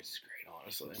think the jersey's great,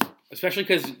 honestly. Especially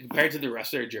because compared to the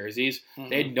rest of their jerseys,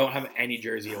 they don't have any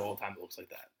jersey of all time that looks like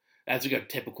that. That's like a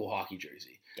typical hockey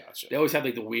jersey. Gotcha. They always have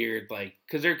like the weird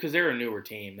because they're a newer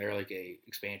team. They're like a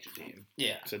expansion team.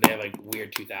 Yeah. So they have like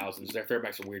weird 2000s. Their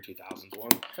throwback's a weird 2000s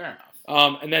one. Fair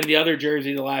enough. And then the other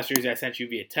jersey, the last jersey I sent you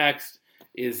via text,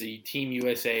 is the Team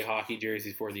USA hockey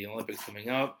jersey for the Olympics coming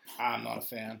up. I'm not a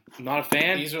fan. Not a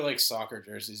fan? These are like soccer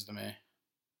jerseys to me.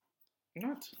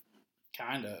 What?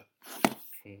 Kinda.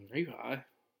 Are you high?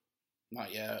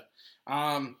 Not yet.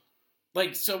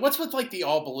 So what's with like the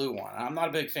all blue one? I'm not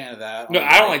a big fan of that. No,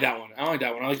 I don't like that one. I like the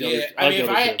other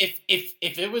two.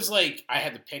 If it was like I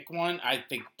had to pick one, I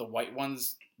think the white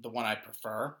one's the one I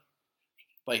prefer.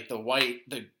 Like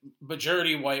the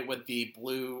majority white with the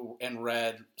blue and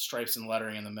red stripes and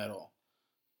lettering in the middle.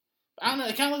 I don't know.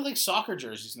 They kind of look like soccer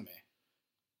jerseys to me.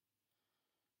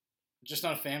 Just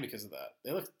not a fan because of that.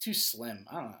 They look too slim.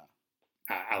 I don't know.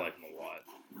 I like them a lot.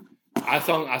 I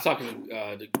was talking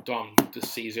to Dom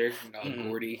Caesar,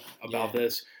 Gordy, about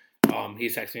this.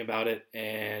 He's texting me about it,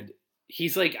 and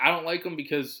he's like, I don't like them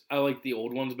because I like the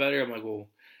old ones better. I'm like, well,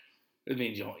 it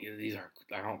means these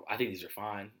aren't. I think these are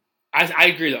fine. I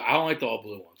agree though. I don't like the all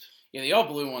blue ones. Yeah, the all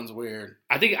blue one's weird.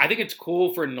 I think it's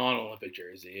cool for a non-Olympic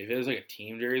jersey. If it was like a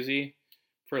team jersey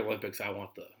for Olympics, I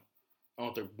want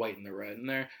the white and the red in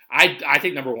there. I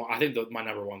think number one. I think my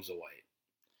number one's the white.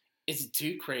 Is it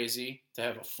too crazy to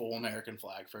have a full American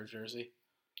flag for a jersey?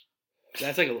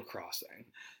 That's like a lacrosse thing.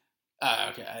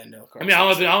 Okay, I didn't know lacrosse. I mean, I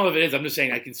don't know if it is. I'm just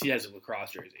saying I can see that as a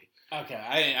lacrosse jersey. Okay,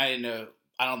 I didn't know.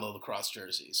 I don't know lacrosse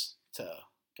jerseys to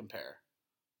compare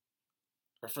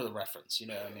or for the reference. You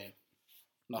know what I mean?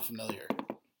 I'm not familiar.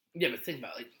 Yeah, but think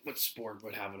about what sport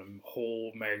would have a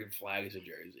whole American flag as a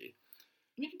jersey?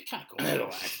 I mean, it'd be kind of cool.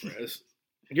 Lax, bros.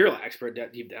 You're lax, bro.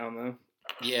 Deep down though.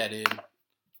 Yeah, dude.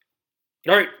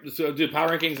 All right, so do power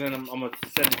rankings, and I'm gonna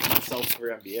send it to myself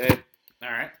for NBA. All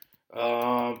right.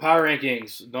 Power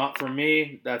rankings, not for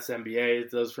me. That's NBA. It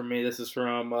does for me. This is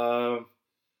from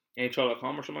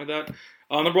NHL.com or something like that.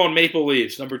 Number 1, Maple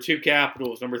Leafs. Number 2,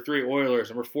 Capitals. Number 3, Oilers.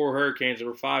 Number 4, Hurricanes.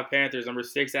 Number 5, Panthers. Number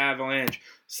 6, Avalanche.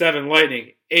 7,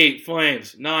 Lightning. 8,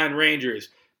 Flames. 9, Rangers.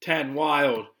 10,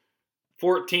 Wild.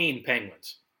 14,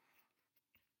 Penguins.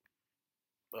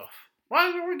 Ugh.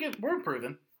 Well, we're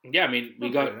improving. Yeah, I mean,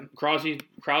 we got Crosby.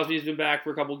 Crosby's been back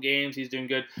for a couple games. He's doing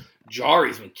good.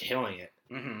 Jari's been killing it.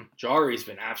 Mm-hmm. Jari's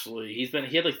been absolutely. He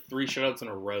had like 3 shutouts in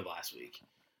a row last week.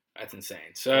 That's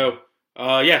insane. So,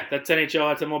 yeah, that's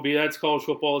NHL. That's MLB. That's college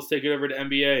football. Let's take it over to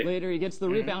NBA. Later, he gets the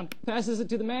rebound, passes it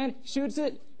to the man, shoots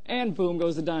it, and boom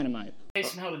goes the dynamite.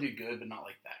 Jason how to do good, but not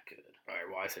like that good. All right.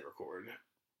 Well, I say record.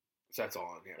 So that's all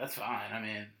on here. That's fine. I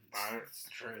mean, it's the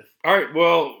truth. All right.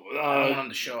 Well, I don't want him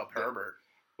to show up Herbert.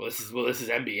 Well, this is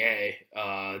NBA,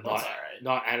 That's all right.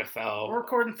 Not NFL. We're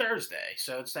recording Thursday,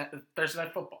 so it's Thursday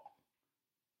Night Football.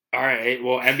 All right,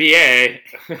 well, NBA.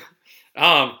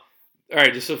 All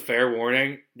right, just a fair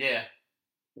warning. Yeah,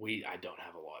 I don't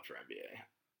have a lot for NBA.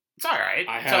 It's all right.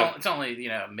 It's only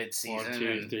mid-season. 1,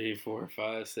 2, 3, 4,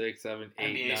 5, 6, 7,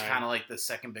 8, NBA is kind of like the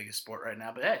second biggest sport right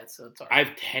now, but hey, it's all right. I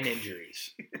have 10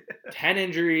 injuries. 10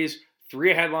 injuries.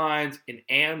 3 headlines, an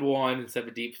and 1 instead of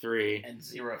a deep 3. And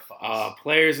 0 fucks.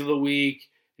 Players of the week,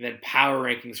 and then power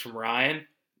rankings from Ryan.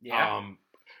 Yeah.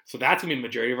 So that's going to be the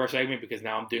majority of our segment because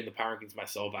now I'm doing the power rankings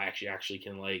myself. I actually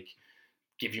can,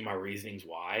 give you my reasonings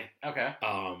why. Okay.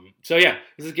 So, yeah,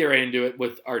 let's just get right into it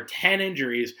with our 10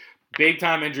 injuries.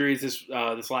 Big-time injuries this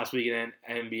last week in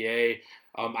NBA.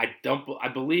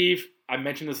 I I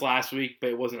mentioned this last week, but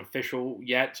it wasn't official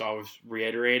yet, so I'll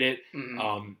reiterate it.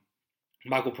 Mhm.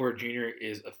 Michael Porter Jr.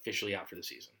 is officially out for the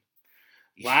season.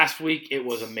 Last week, it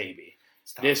was a maybe.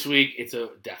 Stop. This week, it's a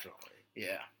definitely.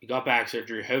 Yeah. He got back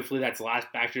surgery. Hopefully, that's the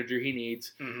last back surgery he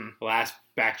needs. Mhm. The last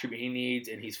back treatment he needs,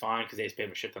 and he's fine because they just paid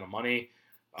him a shit ton of money.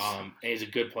 And he's a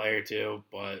good player, too,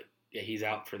 but yeah, he's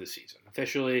out for the season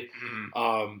officially.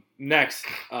 Mhm. Next,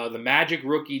 the Magic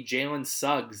rookie Jalen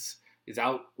Suggs is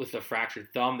out with a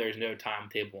fractured thumb. There's no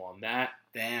timetable on that.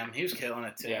 Damn, he was killing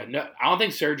it too. Yeah, no, I don't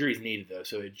think surgery is needed though,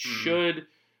 so it should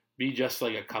be just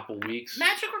like a couple weeks.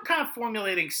 Magic were kind of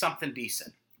formulating something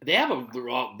decent. They have a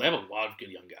lot of good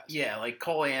young guys. Yeah, like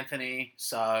Cole Anthony,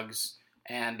 Suggs,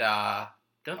 and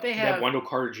don't they They have? have Wendell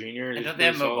Carter Jr. And don't they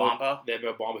have Mo Bamba? They have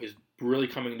Mo Bamba, who's really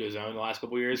coming into his own the last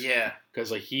couple of years. Yeah.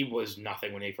 Because like he was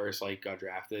nothing when he first like got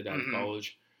drafted out of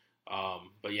college.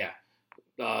 But yeah.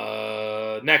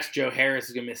 Next, Joe Harris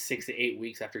is gonna miss 6 to 8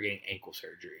 weeks after getting ankle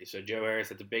surgery. So Joe Harris,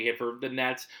 that's a big hit for the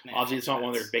Nets. Man, Obviously, it's not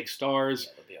one of their big stars,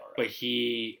 Yeah, they'll be all right. but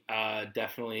he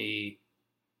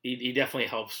definitely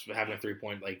helps having a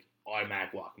 3-point like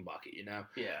automatic walking bucket. You know.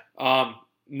 Yeah.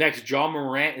 Next, John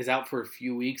Morant is out for a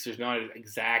few weeks. There's not an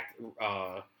exact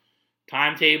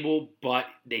timetable, but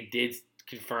they did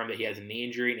confirm that he has a knee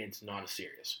injury and it's not a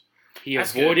serious. He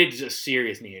That's avoided a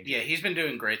serious knee injury. Yeah, he's been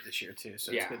doing great this year too,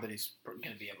 so it's Yeah. good that he's going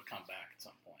to be able to come back at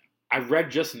some point. I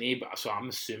read just knee, so I'm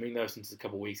assuming though since it's a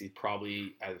couple weeks, he's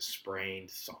probably has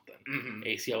sprained something, Mhm.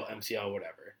 ACL, MCL,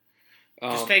 whatever.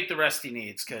 Just take the rest he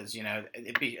needs because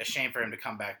it'd be a shame for him to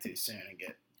come back too soon and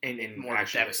get and more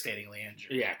actually, devastatingly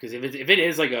injured. Yeah, because if it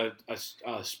is like a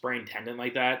sprained tendon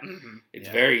like that, it's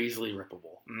very easily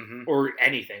rippable, or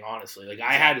anything. Honestly, like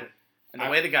and the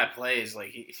way the guy plays, like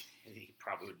he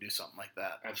probably would do something like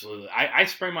that. Absolutely. I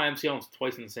sprained my MCL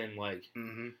twice in the same leg.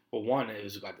 Mm-hmm. Well, one,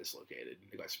 it got dislocated.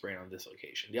 It got sprained on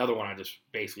dislocation. The other one, I just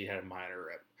basically had a minor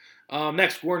rip.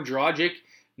 Next, Goran Dragic.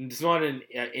 It's not an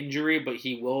injury, but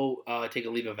he will take a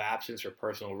leave of absence for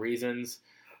personal reasons.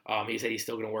 He said he's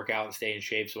still going to work out and stay in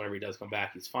shape, so whenever he does come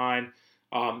back, he's fine.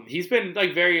 He's been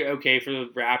like very okay for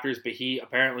the Raptors, but he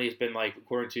apparently has been like,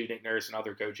 according to Nick Nurse and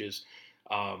other coaches,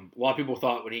 a lot of people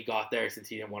thought when he got there, since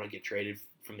he didn't want to get traded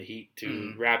from the Heat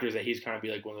to Raptors, that he's kind of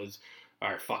be like one of those, all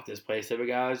right, fuck this place type of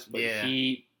guys. But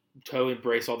he totally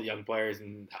embraced all the young players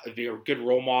and be a good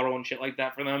role model and shit like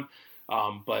that for them.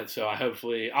 But so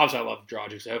obviously I love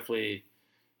Dragic, so hopefully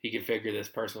he can figure this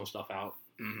personal stuff out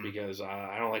because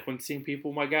I don't like when seeing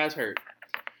my guys hurt.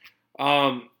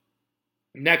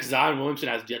 Next, Zion Williamson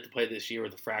has yet to play this year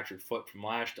with a fractured foot from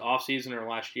last offseason or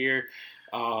last year.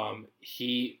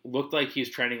 He looked like he was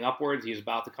trending upwards. He was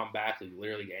about to come back, like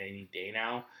literally any day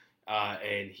now,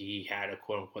 and he had a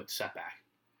quote unquote setback,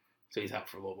 so he's out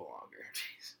for a little bit longer.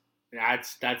 Jeez.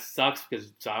 That sucks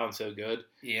because Zion's so good.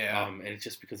 Yeah, and it's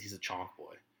just because he's a chonk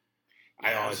boy.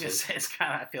 Yeah,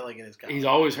 I feel like it is kind of. He's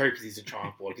always hurt because he's a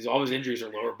chonk boy. Because all his injuries are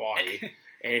lower body,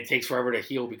 and it takes forever to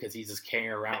heal because he's just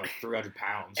carrying around like 300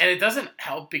 pounds. And it doesn't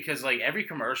help because like every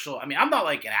commercial. I mean, I'm not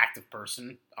like an active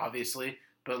person, obviously,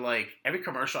 but like every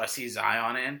commercial I see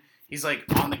Zion in, he's like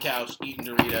on the couch eating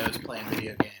Doritos, playing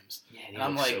video games. Yeah, and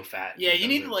I'm like, so fat. Yeah, you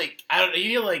need to like, you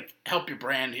need to like help your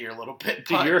brand here a little bit.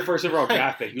 Dude, you're a first overall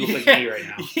draft pick. You look like me right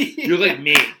now. You look like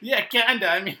me. Yeah, kinda.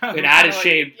 I mean, and out of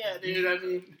shape. Yeah, dude. I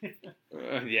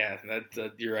mean, yeah, that's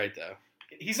you're right though.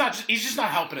 He's just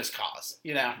not helping his cause.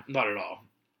 Not at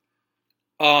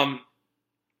all.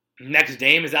 Next,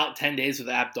 Dame is out 10 days with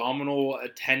abdominal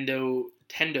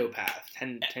tendinopath.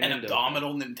 An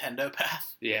abdominal Nintendo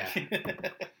path. Yeah.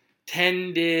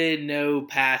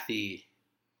 Tendinopathy.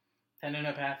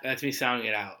 Tendinopath. That's me sounding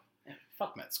it out. Yeah,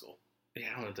 fuck med school. Yeah,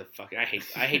 I don't know what the fuck. I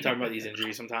hate talking about these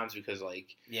injuries sometimes because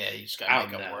like. Yeah, you just gotta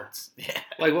make up words. Yeah.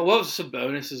 Like what was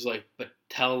Sabonis is like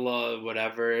patella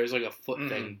whatever. It was like a foot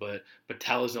thing, but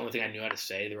patella's the only thing I knew how to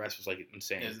say. The rest was like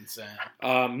insane. It was insane.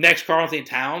 Next, Karl-Anthony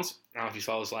Towns. I don't know if you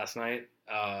saw this last night.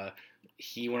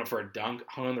 He went up for a dunk,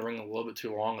 hung on the ring a little bit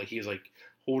too long. Like he was like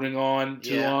holding on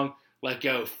too long. Let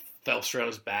go, fell straight on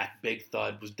his back. Big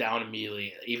thud. Was down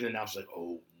immediately. Even the announcer was like,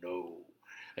 "Oh no."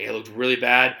 Like, it looked really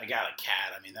bad. I got a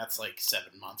cat. I mean, that's like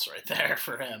 7 months right there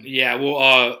for him. Yeah,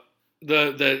 well,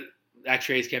 the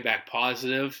X-rays came back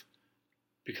positive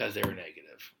because they were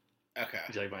negative. Okay.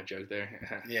 Did you like my joke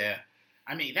there? Yeah.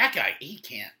 I mean, that guy, he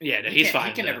can't. Yeah, no, he's fine.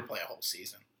 He can never play a whole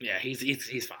season. Yeah, he's fine.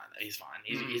 He's fine.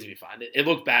 He's going to be fine. It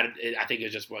looked bad. I think it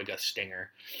was just like a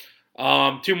stinger.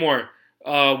 2 more.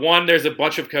 One, there's a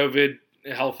bunch of COVID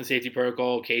health and safety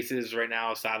protocol cases right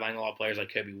now, sidelining a lot of players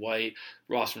like Kobe White,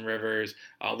 Rawson Rivers.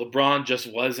 LeBron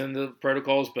just was in the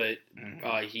protocols, but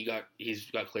he's got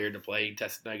cleared to play. He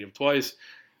tested negative twice.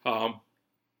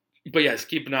 But yes,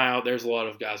 keep an eye out. There's a lot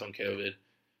of guys on COVID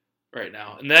right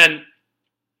now. And then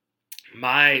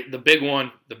the big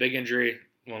injury,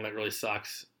 one that really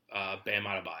sucks, Bam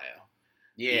Adebayo.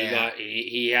 Yeah.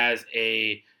 He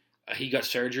got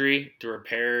surgery to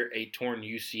repair a torn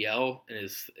UCL in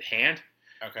his hand.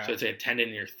 Okay. So it's a tendon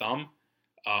in your thumb.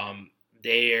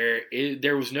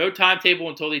 There was no timetable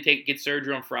until they get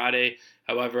surgery on Friday.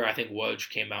 However, I think Woj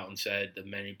came out and said that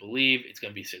many believe it's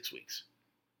going to be 6 weeks.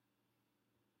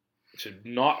 So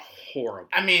not horrible.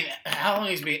 I mean, how long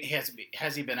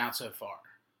has he been out so far?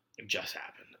 It just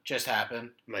happened. Just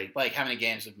happened. Like how many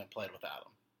games have been played without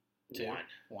him? 2.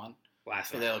 One.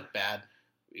 Last Did night they look bad?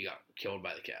 we got killed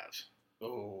by the Cavs.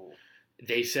 Oh.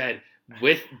 They said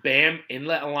with Bam in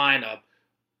that lineup,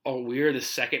 we're the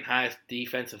second highest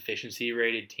defense efficiency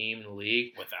rated team in the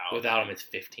league. Without him, it's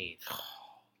 15th.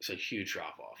 It's a huge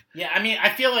drop off. Yeah, I mean, I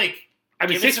feel like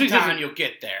give 6 it weeks some time, you'll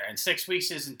get there, and 6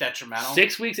 weeks isn't detrimental.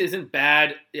 6 weeks isn't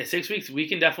bad. Yeah, 6 weeks we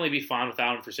can definitely be fine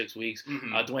without him for 6 weeks.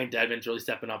 Mm-hmm. Dwayne Dedmon's really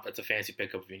stepping up. That's a fancy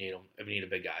pickup if you need him. If you need a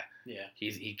big guy, Yeah.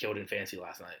 he killed in fantasy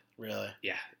last night. Really?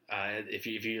 Yeah. If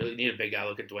you need a big guy,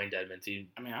 look at Dwayne Dedmon.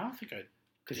 I mean, I don't think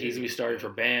because he's gonna be starting for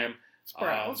Bam.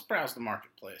 Let's browse the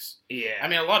marketplace. Yeah. I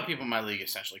mean, a lot of people in my league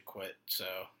essentially quit, so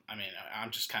I mean, I'm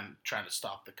just kind of trying to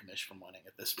stop the commish from winning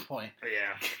at this point.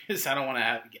 Yeah. Because I don't want to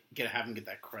have him get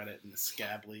that credit in the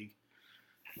scab league.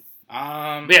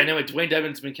 But yeah, anyway, Dwayne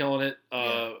Dedmon's been killing it.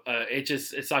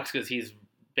 It sucks because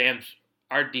Bam's.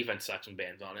 Our defense sucks when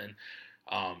Bam's on in.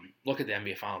 Look at the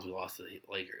NBA Finals. We lost to the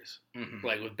Lakers. Mm-hmm.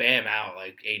 Like with Bam out,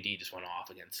 like AD just went off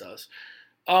against us.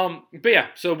 But yeah,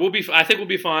 so I think we'll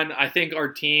be fine. I think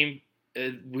our team.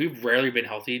 We've rarely been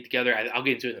healthy together. I'll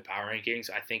get into it in the power rankings.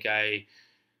 I think I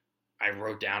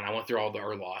wrote down. I went through all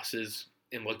our losses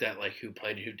and looked at like who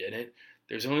played and who didn't.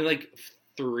 There's only like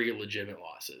 3 legitimate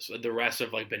losses. The rest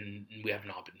have we have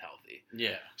not been healthy.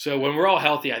 Yeah. So when we're all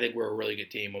healthy, I think we're a really good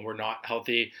team. When we're not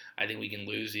healthy, I think we can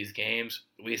lose these games.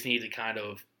 We just need to kind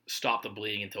of stop the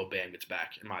bleeding until Bam gets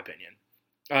back, in my opinion.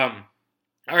 All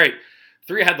right,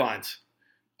 3 headlines.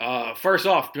 First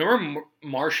off, remember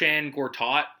Marcin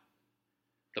Gortat,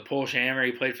 the Polish hammer?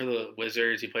 He played for the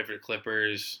Wizards. He played for the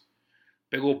Clippers.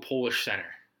 Big old Polish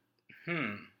center.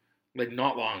 Like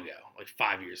not long ago, like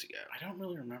 5 years ago. I don't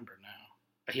really remember now.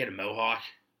 He had a mohawk.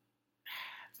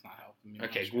 It's not helping me.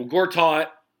 Okay, well, Gortat,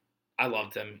 I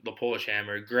loved him. The Polish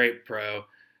hammer, great pro.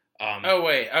 Oh,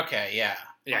 wait. Okay, yeah.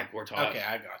 Yeah, Gortat. Okay,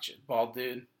 I got you. Bald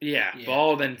dude. Yeah,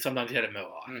 bald, and sometimes he had a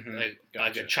mohawk. Mm-hmm.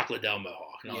 Like a Chuck Liddell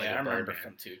mohawk. Yeah, like I remember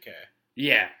from 2K.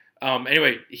 Yeah.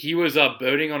 Anyway, he was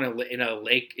boating in a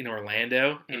lake in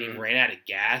Orlando, and he ran out of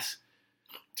gas.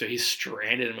 So he's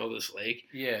stranded in the middle of this lake.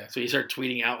 Yeah. So he started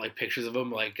tweeting out like pictures of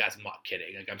him, like, guys, I'm not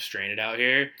kidding. Like, I'm stranded out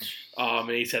here. And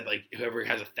he said, like, whoever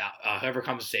comes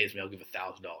and saves me, I'll give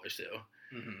 $1,000 to.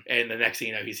 Mm-hmm. And the next thing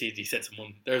you know, he said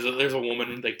someone, there's a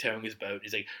woman like towing his boat.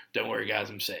 He's like, don't worry, guys,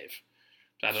 I'm safe.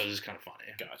 So I thought it was just kind of funny.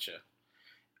 Gotcha.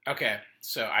 Okay,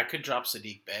 so I could drop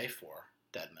Sadiq Bey for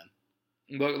Dedmon.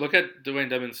 Look at Dwayne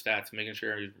Dedmon's stats, making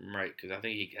sure I'm right, because I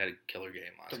think he had a killer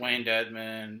game last Dwayne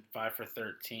Dedmon, 5 for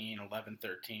 13, 11,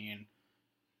 13.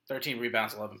 13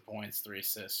 rebounds, 11 points, 3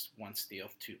 assists, 1 steal,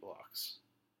 2 blocks.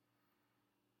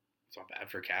 It's not bad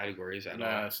for categories at all.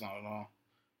 No, it's not at all.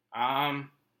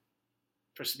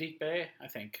 For Sadiq Bey, I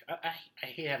think I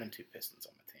hate having 2 Pistons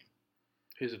on my team.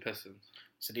 Who's the Pistons?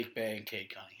 Sadiq Bey and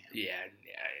Cade Cunningham. Yeah,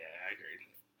 I agree.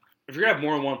 If you're going to have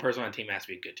more than one person on a team, it has to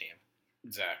be a good team.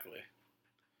 Exactly.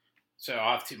 So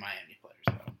I'll have 2 Miami players,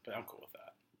 though, but I'm cool with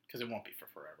that, because it won't be for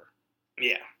forever.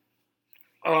 Yeah.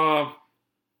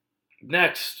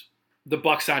 Next, the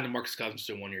Bucks signed DeMarcus Cousins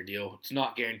to a 1-year deal. It's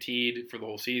not guaranteed for the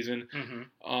whole season.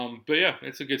 Mm-hmm. But yeah,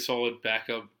 it's a good, solid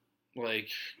backup, like,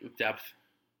 with depth.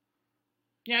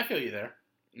 Yeah, I feel you there.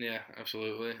 Yeah,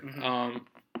 absolutely. Mm-hmm. All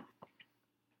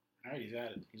right, he's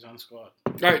at it. He's on the squad.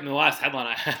 All right, and the last headline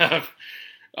I have,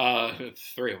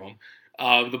 3 of them.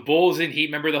 The Bulls and Heat,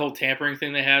 remember the whole tampering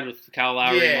thing they had with Kyle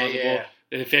Lowry and Lonzo Ball?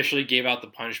 They officially gave out the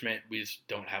punishment. We just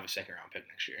don't have a second-round pick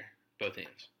next year. Both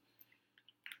teams.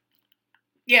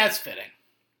 Yeah, it's fitting.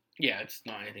 Yeah, it's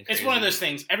not anything crazy. It's one of those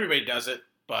things. Everybody does it,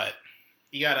 but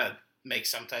you got to make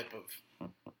some type of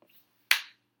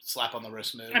slap on the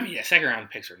wrist move. I mean, yeah, second-round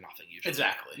picks are nothing usually.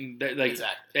 Exactly.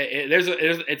 Exactly.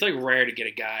 It's like rare to get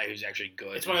a guy who's actually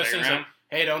good. It's one of those things like,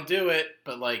 hey, don't do it,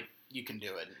 but, like, you can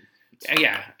do it.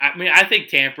 Yeah, I mean, I think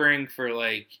tampering for,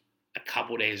 like, a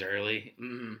couple days early,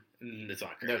 it's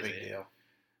not crazy. No big deal.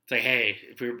 It's like, hey,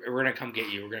 if we're going to come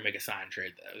get you, we're going to make a sign and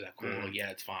trade that. Is that cool? Like,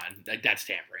 yeah, it's fine. Like, that's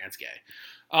tampering. That's gay.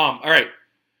 All right.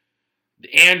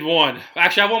 And one.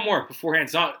 Actually, I have one more beforehand.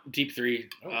 It's not deep 3,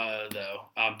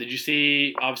 though. Did you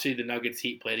see, obviously, the Nuggets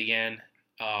Heat played again?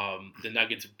 The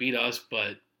Nuggets beat us,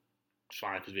 but it's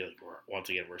fine because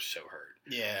we're so hurt.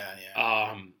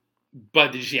 Yeah.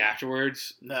 But did you see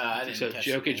afterwards? No, I didn't. So catch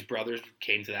Jokic brothers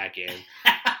came to that game.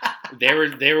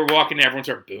 They were walking. Everyone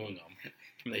started booing them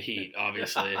from the Heat,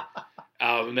 obviously.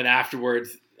 And then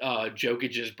afterwards,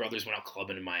 Jokic's brothers went out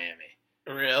clubbing in Miami.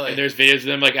 Really? And there's videos of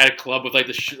them like at a club with like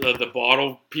the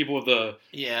bottle people with the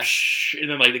and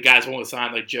then like the guys want to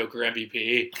sign like Joker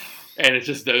MVP, and it's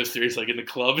just those three like in the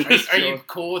club. Are you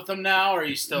cool with them now, or are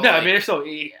you still? No, like, I mean they're still.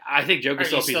 I think Joker's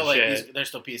still a piece of shit. They're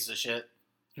still pieces of shit.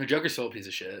 No, Joker's still a piece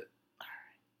of shit.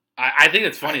 I think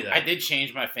it's funny though. I did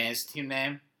change my fantasy team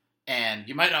name, and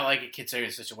you might not like it considering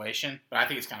the situation, but I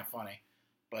think it's kind of funny.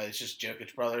 But it's just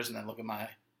Jokic brothers, and then look at my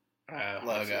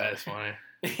logo. That's funny.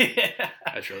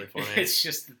 That's really funny. It's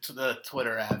just the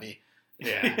Twitter Abby.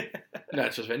 Yeah. No,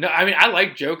 it's just no. I mean, I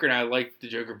like Joker, and I like the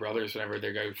Joker brothers whenever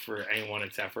they go for anyone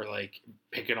except for like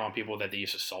picking on people that they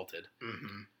just assaulted.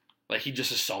 Mm-hmm. Like he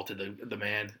just assaulted the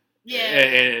man.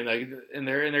 Yeah. And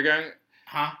they're going,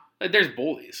 huh? Like there's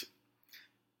bullies.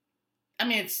 I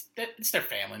mean, it's their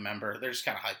family member. They're just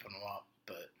kind of hyping them up,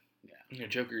 but yeah.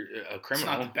 Joker, a criminal.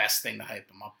 It's not the best thing to hype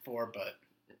them up for, but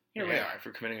here we are for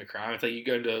committing a crime. It's like you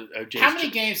go into OJ's. How many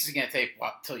games is it gonna take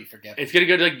till you forget? It's gonna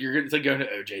go to it's like going to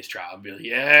OJ's trial and be like,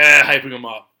 yeah, hyping him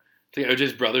up. It's like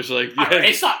OJ's brothers are like, yeah. Right,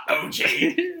 it's not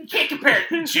OJ. You can't compare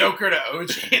Joker to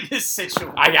OJ in this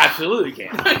situation. I absolutely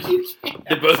can. You can't.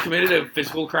 They both committed a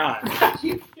physical crime.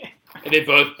 You can't. And they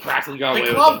both practically got away with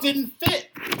it. The glove didn't fit.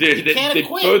 Dude, they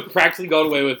quit. both practically got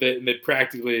away with it, and they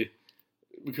practically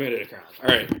committed a crime. All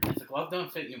right. If the glove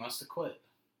don't fit, you must have quit.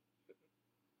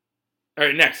 All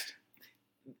right, next.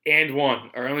 And one.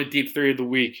 Our only deep three of the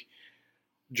week.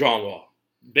 John Wall.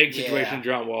 Big situation,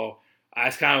 John Wall. I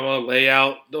just kind of want to lay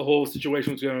out the whole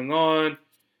situation what's going on.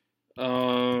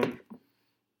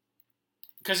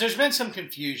 Because there's been some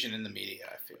confusion in the media,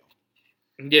 I feel.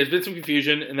 Yeah, there's been some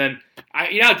confusion. And then,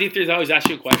 how deep three is always ask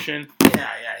you a question. Yeah.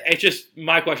 It's just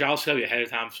my question. I'll tell you ahead of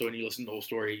time, so when you listen to the whole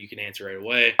story, you can answer right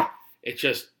away. It's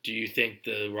just, do you think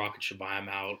the Rockets should buy him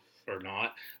out or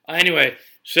not? Anyway,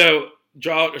 so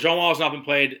John Wall has not been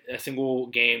played a single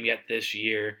game yet this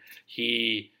year.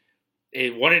 In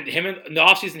the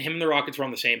offseason, him and the Rockets were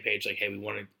on the same page. Like, hey, we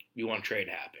want a trade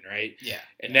to happen, right? Yeah.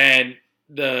 And then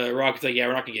the Rockets like, yeah,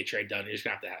 we're not gonna get a trade done. You're just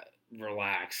gonna have to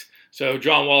relax. So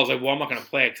John Wall is like, well, I'm not gonna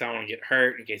play because I don't want to get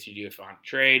hurt in case you do find a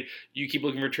trade. You keep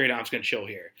looking for a trade. I'm just gonna chill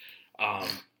here.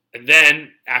 And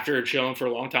then after chilling for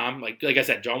a long time, like I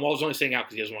said, John Wall is only sitting out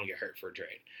because he doesn't want to get hurt for a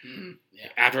trade. Mm-hmm. Yeah.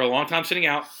 After a long time sitting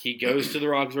out, he goes to the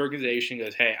Rockets organization and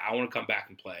goes, hey, I want to come back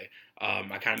and play. I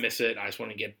kind of miss it. I just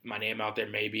want to get my name out there.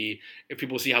 Maybe if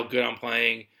people see how good I'm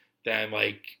playing, then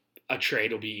like a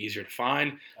trade will be easier to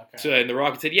find. Okay. So then the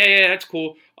Rockets said, yeah, that's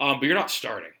cool. But you're not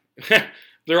starting.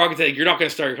 The Rockets said, you're not going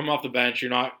to start. You're coming off the bench.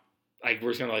 You're not like,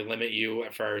 we're just going to like limit you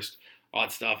at first. All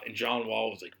that stuff. And John Wall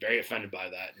was like very offended by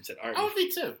that and said, all right. I would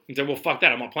be too. He said, well, fuck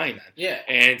that. I'm not playing then. Yeah.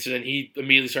 And so then he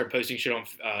immediately started posting shit on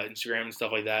Instagram and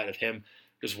stuff like that of him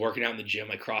just working out in the gym,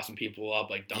 like crossing people up,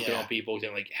 like dunking on people,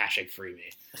 doing like #free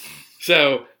me.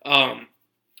 So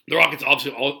the Rockets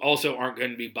obviously also aren't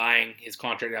going to be buying his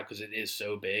contract out because it is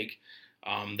so big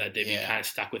that they'd be kind of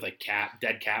stuck with like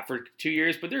dead cap for 2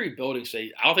 years. But they're rebuilding, so I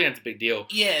don't think that's a big deal.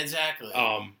 Yeah, exactly.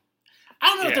 I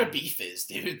don't know what their beef is,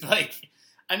 dude. Like,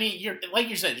 I mean, you're like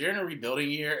you said, you're in a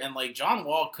rebuilding year, and like John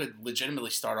Wall could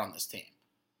legitimately start on this team.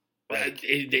 Like,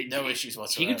 no issues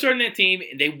whatsoever. He can start on that team,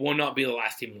 and they will not be the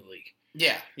last team in the league.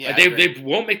 Yeah. They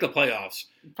won't make the playoffs.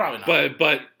 Probably not.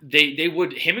 But they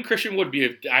would. Him and Christian would be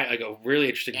a really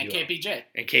interesting and duo.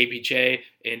 And KPJ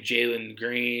and Jalen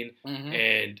Green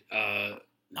and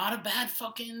not a bad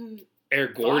fucking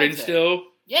Eric Gordon still.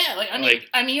 Yeah,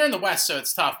 I mean you're in the West, so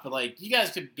it's tough. But like you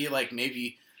guys could be like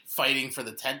maybe fighting for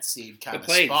the 10th seed kind of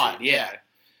spot. Seed, yeah.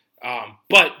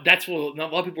 But that's what a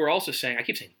lot of people are also saying. I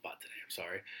keep saying "but" today. I'm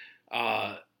sorry.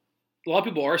 A lot of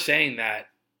people are saying that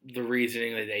the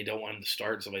reasoning that they don't want him to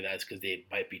start and stuff like that is because they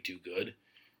might be too good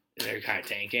and they're kind of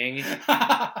tanking.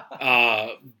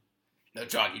 No,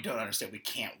 John, you don't understand. We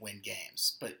can't win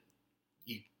games, but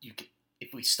you can,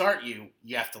 if we start you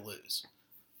have to lose.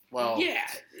 Well, yeah.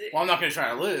 Well, I'm not going to try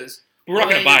to lose. We're not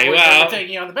going to buy you out. We're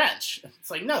taking you on the bench.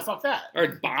 It's like, no, fuck that.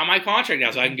 Or buy my contract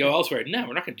now so I can go elsewhere. No,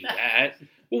 we're not going to do that.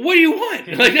 Well, what do you want?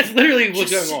 Like that's literally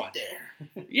what's going on. There.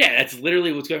 Yeah, that's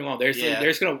literally what's going on. They're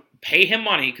just going to pay him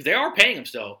money because they are paying him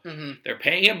still. Mm-hmm. They're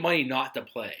paying him money not to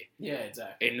play. Yeah,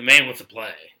 exactly. And the man wants to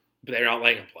play, but they're not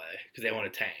letting him play because they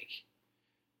want to tank.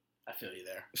 I feel you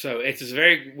there. So it's a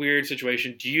very weird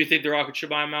situation. Do you think the Rockets should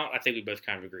buy him out? I think we both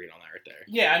kind of agreed on that right there.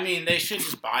 Yeah, I mean, they should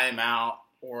just buy him out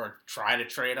or try to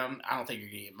trade him. I don't think you're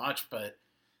going to get much, but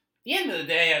the end of the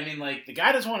day, I mean, like, the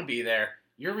guy doesn't want to be there.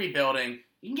 You're rebuilding.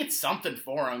 You can get something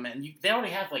for him, and they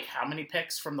already have, like, how many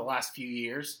picks from the last few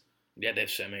years? Yeah, they have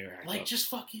so many racked Like, up. just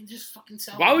fucking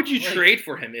sell Why him. would you Like, trade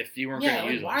for him if you weren't going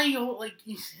to use him? Why are you, like...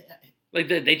 Like,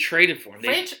 they traded for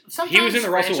him. Sometimes he was in the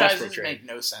Russell Westbrook franchises trade. make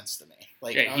no sense to me.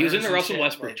 Like, Yeah, he was in the owners and Russell shit,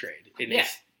 Westbrook like, trade. Yeah.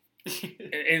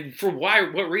 And for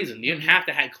what reason? You didn't have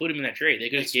to include him in that trade. They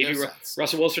could Makes just gave no you sense.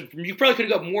 Russell Wilson. You probably could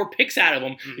have got more picks out of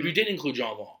him if Mhm. you didn't include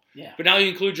John Wall. Yeah. But now you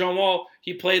include John Wall.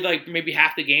 He played like maybe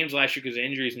half the games last year because of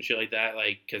injuries and shit like that.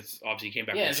 Like because obviously he came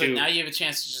back. Yeah, from it's two. like now you have a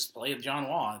chance to just play John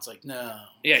Wall. It's like, no.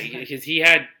 Yeah, because he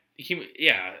had.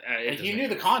 Yeah. Like, you knew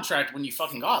the contract when you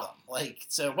fucking got him. Like,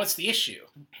 so what's the issue?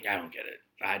 I don't get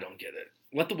it.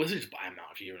 Let the Wizards buy him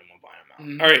out if you really want to buy him out.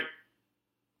 Mhm. All right.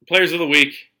 Players of the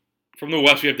week. From the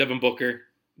West, we have Devin Booker.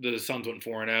 The Suns went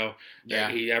 4-0. Yeah.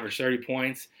 He averaged 30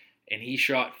 points, and he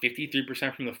shot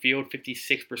 53% from the field,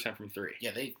 56% from three.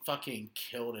 Yeah, they fucking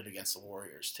killed it against the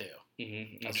Warriors, too.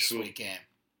 Mm-hmm. That's a sweet game.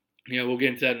 Yeah, we'll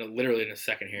get into that literally in a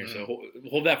second here. Mhm. So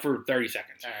hold that for 30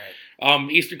 seconds. All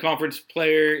right. Eastern Conference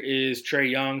player is Trae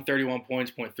Young, 31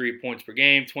 points, 0.3 points per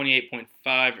game,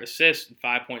 28.5 assists, and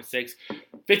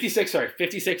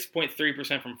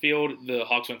 56.3% from field. The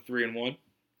Hawks went 3-1.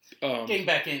 Getting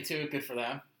back into it, good for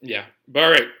them. Yeah. But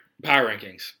all right, power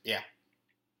rankings. Yeah.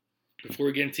 Before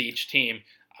we get into each team,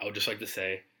 I would just like to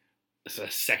say it's the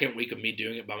second week of me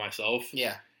doing it by myself.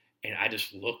 Yeah. And I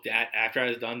just looked at, after I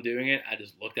was done doing it, I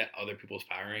just looked at other people's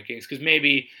power rankings. Because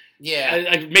maybe,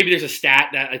 Yeah. maybe there's a stat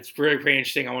that it's pretty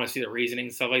interesting. I want to see the reasoning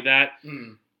and stuff like that.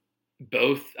 Mm.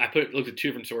 Both, looked at two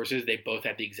different sources. They both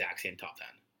had the exact same top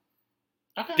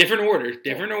 10. Okay. Different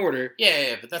order.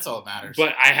 Yeah, but that's all that matters.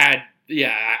 But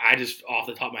I just, off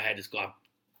the top of my head, just got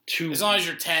two. As long as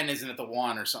your 10 isn't at the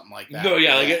 1 or something like that. No,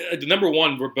 the number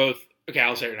one, we're both, okay,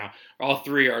 I'll say it now. All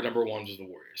three are number ones was the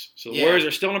Warriors. So the Yeah. Warriors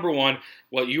are still number one.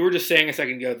 What you were just saying a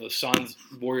second ago, the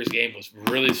Suns-Warriors game was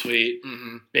really sweet.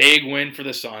 Mm-hmm. Big win for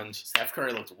the Suns. Steph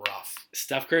Curry looked rough.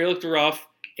 Steph Curry looked rough,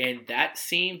 and that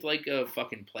seemed like a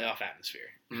fucking playoff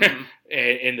atmosphere Mhm.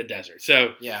 in the desert.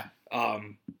 So, Yeah.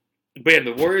 but yeah,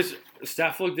 the Warriors,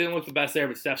 didn't look the best there,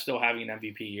 but Steph's still having an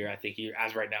MVP year. I think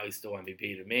as right now, he's still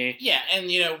MVP to me. Yeah,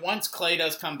 and, once Clay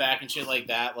does come back and shit like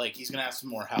that, like, he's going to have some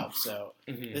more help. So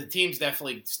Mhm. the team's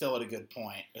definitely still at a good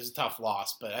point. It was a tough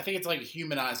loss, but I think it's like a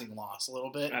humanizing loss a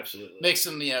little bit. Absolutely. Makes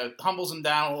them, humbles them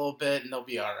down a little bit, and they'll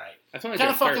be all right. That's only Kind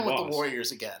their of fucking third with loss. the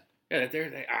Warriors again. Yeah,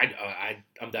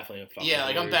 I'm definitely a fucking Yeah,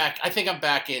 like, I'm Warriors. back. I think I'm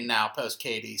back in now post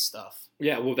KD stuff.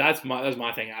 Yeah, well, that's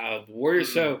my thing. The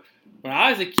Warriors. So when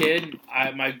I was a kid,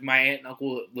 my aunt and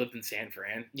uncle lived in San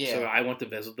Fran. Yeah. So I went to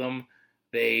visit them.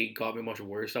 They got me a bunch of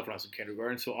Warriors stuff when I was in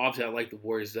kindergarten. So obviously I liked the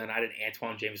Warriors then. I had an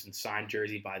Antoine Jameson signed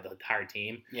jersey by the entire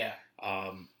team. Yeah.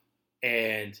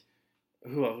 And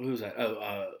who was that?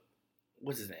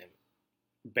 What's his name?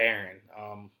 Baron.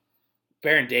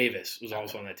 Baron Davis was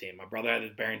also on that team. My brother had the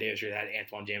Baron Davis jersey, had an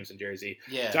Antoine Jameson jersey.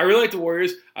 Yeah. So I really like the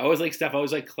Warriors. I always like Steph. I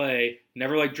always like Clay.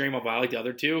 Never liked Draymond, but I like the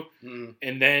other two. Mhm.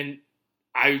 And then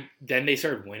they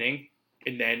started winning,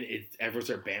 and then everyone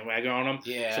started bandwagon on them.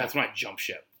 Yeah. So that's when I jump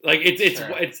ship. Like it's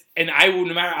Sure. and I will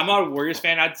no matter. I'm not a Warriors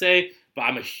fan, I'd say, but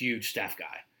I'm a huge Steph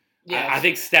guy. Yeah. I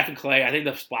think Steph and Clay. I think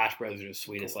the Splash Brothers are the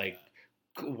sweetest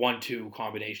 1-2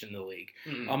 combination in the league.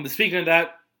 Mhm. But speaking of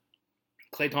that,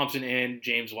 Klay Thompson and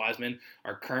James Wiseman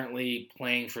are currently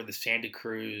playing for the Santa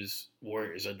Cruz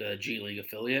Warriors, the G League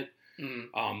affiliate.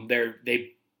 Mhm.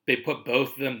 They put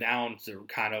both of them down to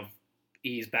kind of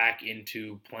ease back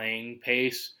into playing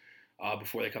pace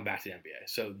before they come back to the NBA.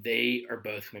 So they are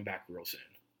both coming back real soon.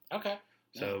 Okay.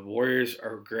 So the Warriors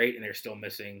are great, and they're still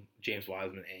missing James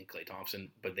Wiseman and Klay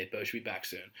Thompson, but they both should be back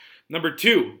soon. Number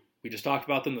 2, we just talked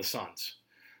about them, the Suns.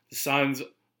 The Suns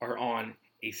are on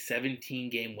a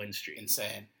 17-game win streak.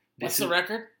 Insane. This What's the is-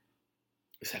 record?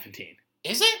 17.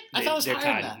 Is it? I thought it was They're higher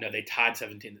tied. than that. No, they tied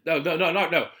 17.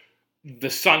 No. The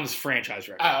Suns franchise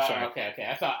record. Oh, sorry,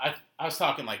 okay. I was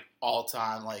talking like all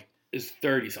time. Like, is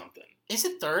 30 something. is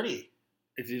it 30?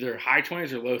 It's either high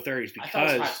 20s or low 30s I thought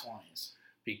it was because high 20s.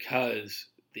 because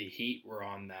the Heat were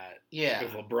on that Yeah.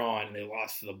 with LeBron and they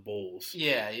lost to the Bulls.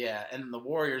 Yeah, and the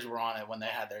Warriors were on it when they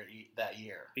had that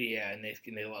year. Yeah, and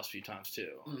they lost a few times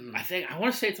too. Mhm. I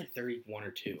want to say it's like 31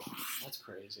 or 2. That's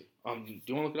crazy. Do you want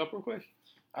to look it up real quick?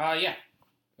 Yeah.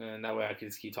 And that way I can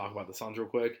just keep talking about the Suns real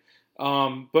quick.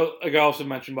 But like I also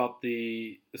mentioned about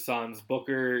the Suns,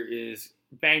 Booker is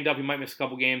banged up. He might miss a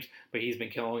couple games, but he's been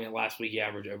killing it. Last week he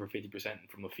averaged over 50%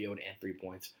 from the field and 3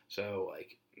 points. So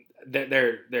like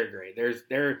they're great.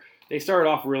 They started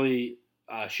off really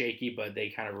shaky, but they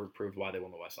kind of proved why they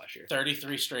won the West last year.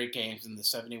 33 straight games in the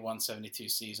 71-72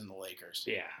 season, the Lakers.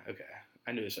 Yeah, okay.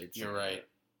 I knew this. You're right.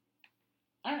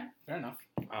 All right.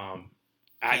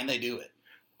 Can they do it?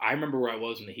 I remember where I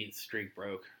was when the Heat streak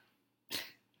broke.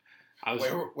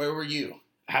 Where were you?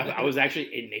 I was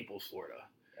actually in Naples, Florida.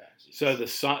 Yeah,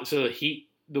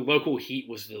 the local Heat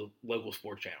was the local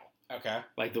sports channel. Okay.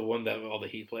 Like the one that all the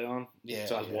Heat played on. Yeah.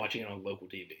 So I was watching it on local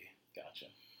TV. Gotcha.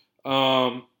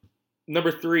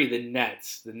 Number 3, the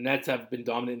Nets. The Nets have been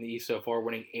dominant in the East so far,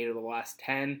 winning 8 of the last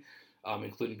 10,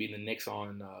 including beating the Knicks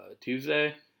on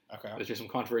Tuesday. Okay. There's some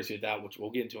controversy with that, which we'll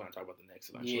get into when I talk about the Knicks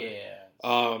eventually.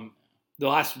 Yeah. The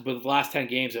last 10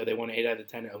 games, though, they won 8 out of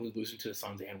 10, only losing to the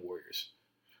Suns and Warriors.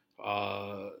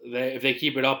 If they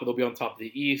keep it up, they'll be on top of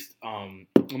the East.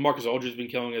 Marcus Aldridge's been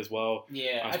killing as well.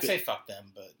 Yeah, I'd say fuck them,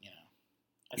 but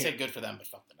I'd say good for them, but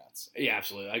fuck the Nets. Yeah,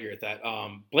 absolutely, I agree with that.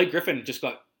 Blake Griffin just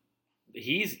got.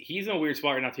 He's in a weird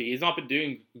spot right now too. He's not been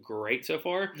doing great so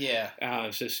far. Yeah.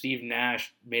 So Steve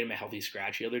Nash made him a healthy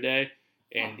scratch the other day,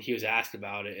 and he was asked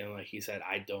about it, and he said,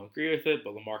 "I don't agree with it,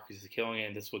 but LaMarcus is killing it,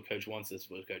 and this is what coach wants. This is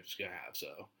what coach is gonna have."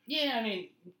 So. Yeah, I mean,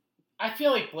 I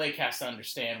feel like Blake has to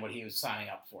understand what he was signing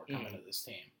up for coming to this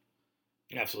team.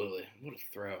 Absolutely. What a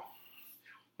throw.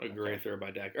 What a great throw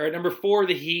by Dak. All right, number 4,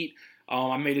 the Heat.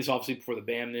 I made this obviously before the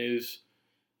Bam news.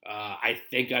 I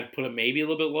think I'd put it maybe a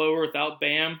little bit lower without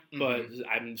Bam, but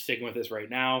I'm sticking with this right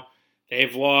now.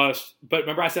 They've lost. But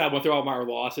remember I said I went through all my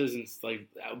losses and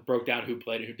I broke down who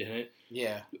played and who didn't?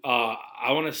 Yeah.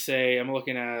 I want to say, let me look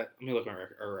at our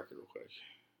record real quick.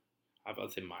 I'm about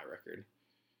to say my record.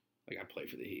 I played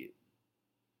for the Heat.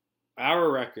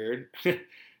 Our record,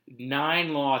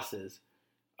 9 losses.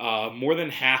 More than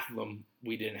half of them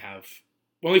we didn't have.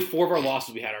 Only 4 of our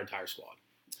losses we had our entire squad.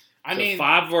 I mean,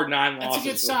 5 of our 9 losses. That's a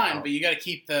good sign, but you got to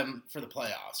keep them for the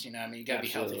playoffs. You know, you got to be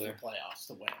healthy for the playoffs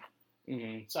to win.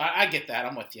 Mm-hmm. So I get that.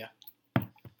 I'm with you.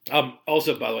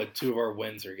 Also, by the way, 2 of our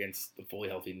wins are against the fully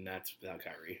healthy Nets without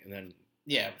Kyrie, and then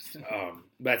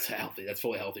that's healthy. That's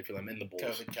fully healthy for them in the Bulls.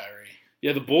 COVID Kyrie.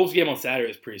 Yeah, the Bulls game on Saturday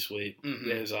was pretty sweet. Mm-hmm.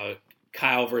 There's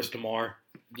Kyle versus DeMar.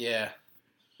 Yeah.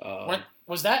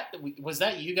 Was that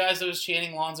you guys that was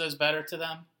chanting Lonzo's better to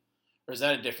them, or is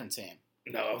that a different team?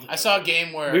 No, I saw a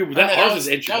game where ours was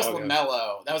that was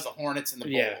LaMelo. That was the Hornets and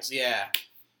the Bulls. Yeah.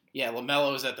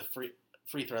 LaMelo was at the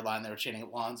free throw line. They were chanting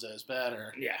Lonzo's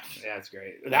better. Yeah, that's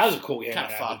great. That was a cool game.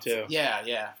 Kind of fucked too.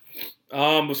 Yeah.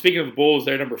 But speaking of the Bulls,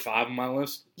 they're number 5 on my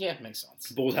list. Yeah, makes sense.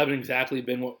 The Bulls haven't exactly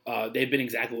been they've been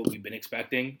exactly what we've been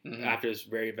expecting after this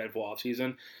very eventful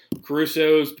offseason.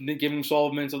 Caruso's been giving them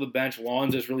solid minutes on the bench.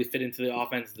 Lonzo's really fit into the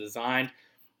offense design.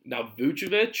 Now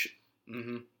Vucevic,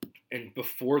 and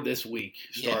before this week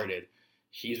started,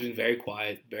 he's been very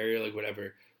quiet, very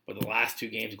whatever. But the last 2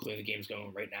 games, including the games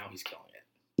going right now, he's killing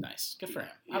it. Nice, good for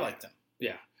him. I liked him.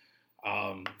 Yeah.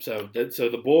 So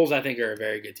the Bulls, I think, are a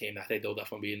very good team. I think they'll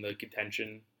definitely be in the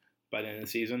contention by the end of the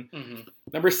season. Mm-hmm.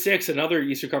 Number 6, another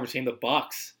Eastern Conference team, the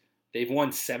Bucks. They've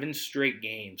won 7 straight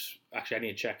games. Actually, I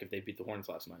need to check if they beat the Hornets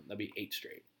last night. That'd be 8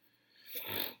 straight.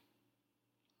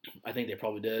 I think they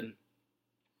probably did.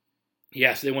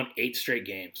 Yeah, so they won 8 straight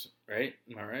games, right?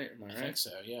 Am I right? I think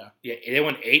so, yeah. Yeah, they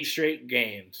won 8 straight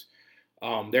games.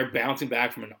 They're bouncing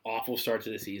back from an awful start to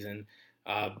the season.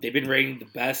 They've been rated the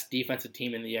best defensive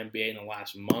team in the NBA in the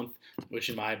last month, which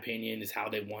in my opinion is how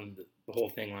they won the whole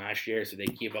thing last year. So they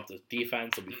keep up the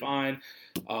defense, they'll be fine.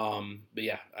 But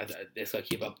yeah, they still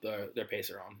keep up their pace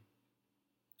they're on.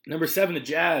 Number 7, the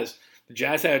Jazz. The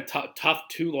Jazz had a tough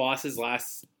 2 losses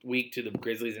last week to the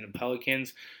Grizzlies and the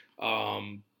Pelicans.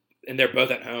 And they're both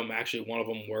at home. Actually, one of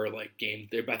them were games.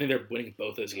 I think they're winning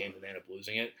both those games, and they ended up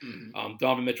losing it. Mm-hmm.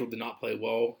 Donovan Mitchell did not play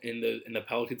well in the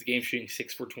Pelicans game, shooting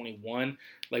 6 for 21,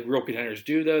 like real contenders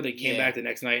do. Though they came back the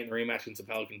next night in the rematch against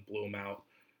the Pelicans, blew them out.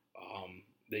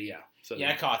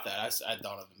 I caught that. I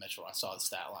Donovan Mitchell. I saw the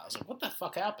stat line. I was like, "What the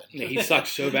fuck happened?" Yeah, he sucked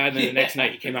so bad. And then the next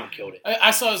night, he came out and killed it.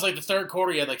 I saw it was the third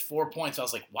quarter. He had 4 points. I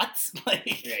was like, "What?"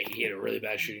 Yeah, he had a really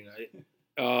bad shooting night.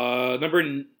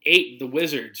 Number 8, the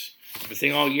Wizards. The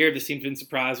thing all year, this team's been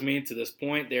surprising me to this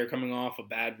point. They're coming off a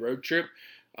bad road trip,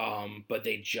 but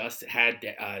they just had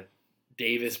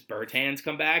Davis Bertans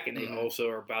come back, and they also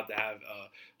are about to have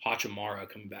Hachimura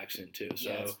coming back soon too. So,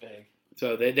 that's big.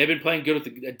 So they've been playing good with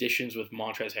the additions with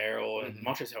Montrezl Harrell, and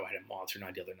Montrezl Harrell had a monster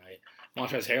night the other night.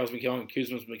 Montrezl Harrell's been killing it,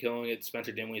 Kuzma's been killing it,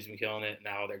 Spencer Dinwiddie's been killing it.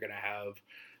 Now they're going to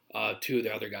have 2 of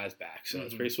the other guys back, so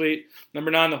it's pretty sweet.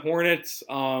 Number 9, the Hornets.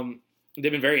 They've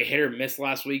been very hit or miss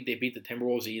last week. They beat the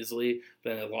Timberwolves easily, but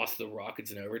then they lost to the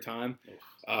Rockets in overtime.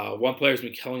 One player's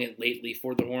been killing it lately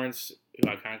for the Hornets, who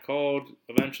I kind of called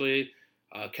eventually,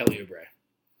 Kelly Oubre.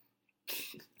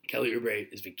 Kelly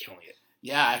Oubre has been killing it.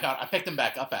 Yeah, I picked him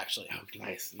back up actually. Oh,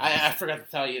 nice. I forgot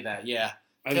to tell you that. Yeah,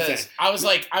 because I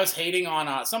was hating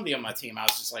on somebody on my team. I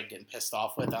was just getting pissed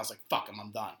off with. I was like, "Fuck him,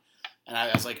 I'm done." And I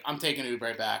was like, "I'm taking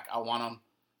Oubre back. I want him."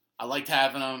 I liked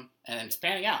having him, and it's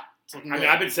panning out. It's looking good.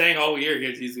 I've been saying all year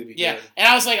he's going to be yeah, good. and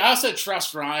I was like, I also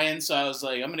trust Ryan, so I was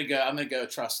like, I'm gonna go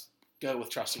with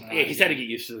trusting Ryan. Yeah, he's had to get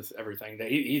used to this everything.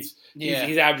 He's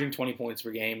averaging 20 points per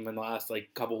game in the last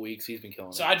couple weeks. He's been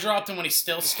killing it. So I dropped him when he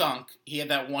still stunk. He had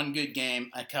that one good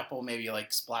game, a couple maybe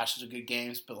splashes of good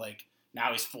games, but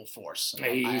now he's full force. Yeah,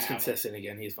 he's consistent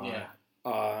again. He's fine. Yeah.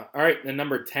 All right, then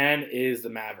number 10 is the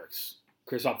Mavericks.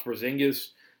 Kristaps Porzingis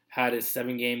had his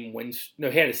 7-game he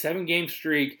had a 7-game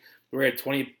streak where he had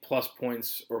 20 plus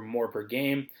points or more per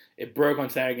game. It broke on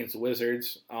Saturday against the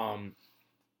Wizards.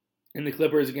 In the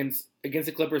Clippers against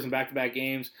the Clippers in back-to-back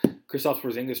games, Kristaps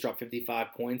Porzingis dropped 55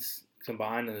 points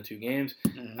combined in the 2 games.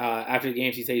 Mm-hmm. After the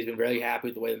games, he said he's been really happy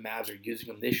with the way the Mavs are using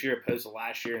him this year opposed to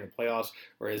last year in the playoffs,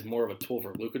 where he's more of a tool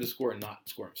for Luka to score and not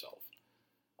score himself.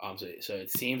 So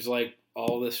it seems like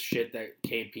all this shit that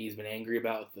KP's been angry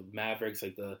about with the Mavericks,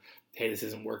 hey, this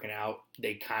isn't working out,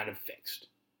 they kind of fixed.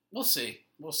 We'll see.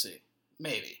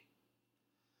 Maybe.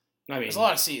 I mean, there's a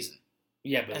lot of season.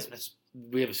 Yeah, but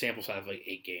we have a sample size of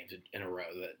 8 games in a row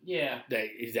that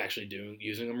he's actually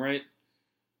using them right.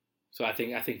 So I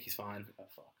think he's fine. Oh,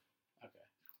 fuck.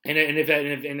 Okay. And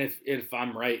if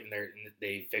I'm right and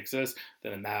they fix this,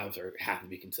 then the Mavs have to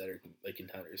be considered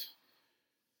contenders.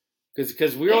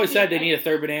 Because we always said they need a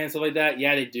third banana and stuff like that.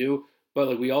 Yeah, they do.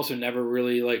 But we also never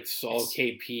really saw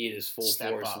KP in his full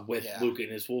force with Luka in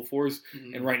his full force.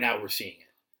 Mm-hmm. And right now we're seeing it.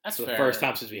 That's for fair. the first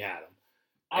time since we had him.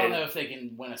 I don't know if they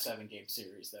can win a 7-game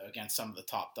series though against some of the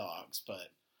top dogs, but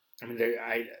I mean they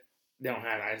don't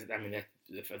have. I mean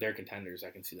if they're contenders, I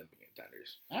can see them being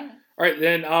contenders. All right.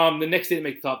 Then the next day to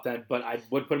make the top 10, but I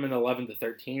would put them in the 11 to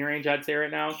 13 range. I'd say right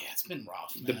now. Yeah, it's been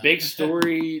rough. The big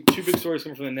story, 2 big stories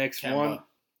coming from the Knicks. Kemba. One,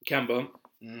 Kemba,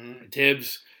 mm-hmm.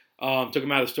 Tibbs. Took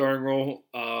him out of the starting role.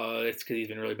 It's because he's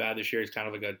been really bad this year. It's kind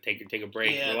of a take a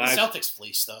break, relax. The Celtics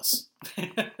fleeced us.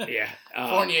 Yeah.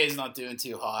 Fournier's not doing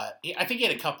too hot. I think he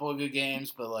had a couple of good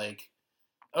games, but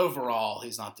overall,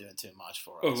 he's not doing too much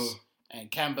for us. Uh-huh. And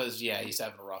Kemba's, he's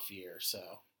having a rough year. So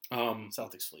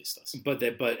Celtics fleeced us. But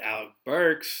Alec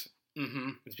Burks. Mm-hmm.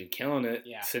 He's been killing it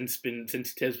since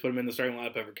Tibbs put him in the starting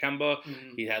lineup over Kemba.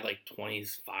 Mm-hmm. He had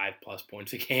 25 plus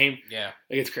points a game. Yeah,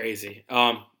 it's crazy.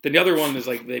 Then the other one is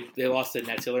they lost to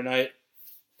Nets the other night,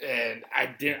 and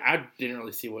I didn't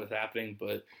really see what was happening,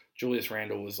 but Julius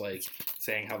Randle was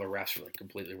saying how the refs were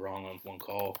completely wrong on one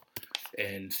call,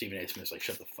 and Stephen A. Smith's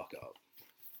shut the fuck up.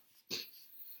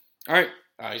 All right,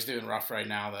 he's doing rough right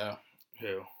now though.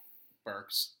 Who?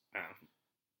 Burks.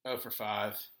 0 for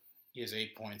 5. He has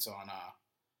 8 points on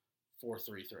 4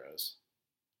 free throws.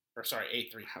 Or sorry,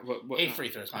 8 free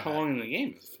throws. How long in the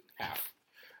game is it? Half.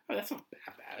 Oh, that's not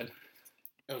that bad.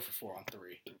 0 for 4 on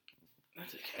 3.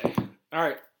 That's okay. All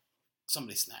right.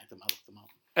 Somebody snagged them. I looked them up.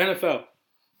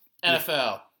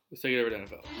 NFL. Let's take it over to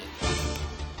NFL. Yeah.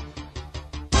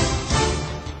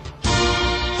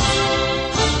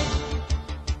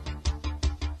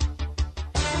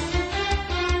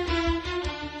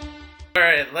 All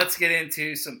right, let's get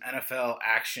into some NFL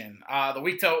action. The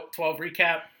Week 12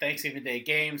 recap, Thanksgiving Day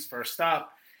games. First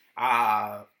up,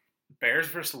 Bears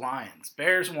versus Lions.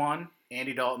 Bears won.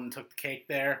 Andy Dalton took the cake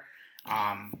there.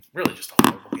 Really just a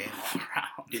horrible game all around.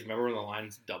 Do you remember when the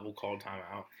Lions double called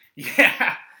timeout?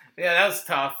 Yeah, that was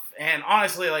tough. And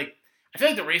honestly, I feel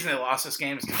like the reason they lost this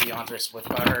game is because DeAndre Swift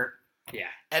got hurt. Yeah.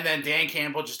 And then Dan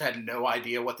Campbell just had no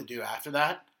idea what to do after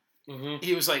that. Mm-hmm.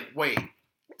 He was like, wait.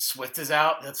 Swift is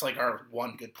out. That's our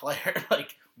one good player.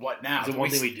 What now? The one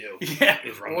thing we do. Yeah.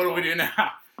 What do we do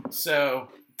now? So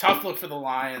tough look for the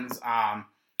Lions. I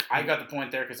got the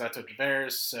point there because I took the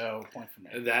Bears. So point for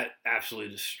me. That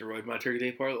absolutely destroyed my Turkey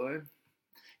Day parlay.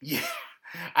 Yeah.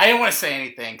 I didn't want to say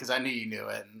anything because I knew you knew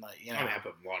it, and I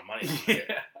put a lot of money.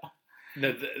 Yeah.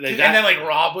 And then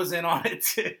Rob was in on it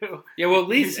too. Yeah, well, at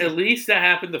least that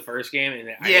happened the first game, and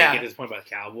I didn't get this point about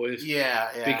the Cowboys. Yeah.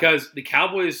 Because the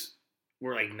Cowboys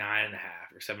were 9.5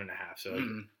 or 7.5, so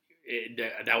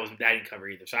that didn't cover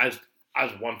either. So I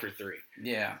was 1 for 3.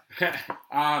 Yeah.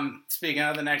 Speaking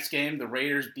of the next game, the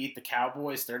Raiders beat the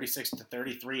Cowboys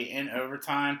 36-33 in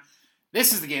overtime.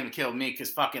 This is the game that killed me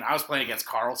because I was playing against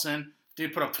Carlson.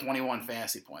 Dude put up 21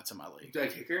 fantasy points in my league. Is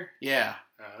that kicker? Yeah.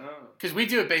 Oh. Because we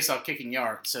do it based off kicking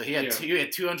yards. So he had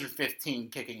 215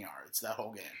 kicking yards that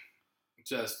whole game.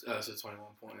 Just 21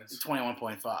 points.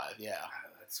 21.5. Yeah.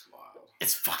 That's wild.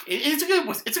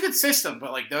 It's a good system,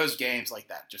 but those games like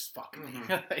that just fucking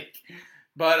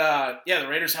But the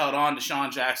Raiders held on.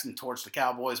 Deshaun Jackson torched the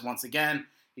Cowboys once again.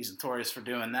 He's notorious for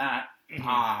doing that.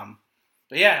 Mm-hmm.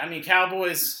 But yeah,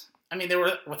 Cowboys. They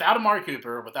were without Amari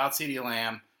Cooper, without CeeDee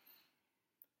Lamb.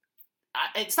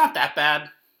 It's not that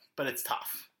bad, but it's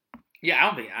tough. Yeah,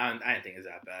 I don't think it's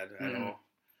that bad at all.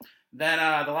 Then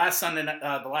the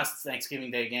last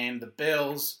Thanksgiving Day game, the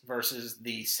Bills versus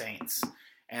the Saints,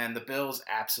 and the Bills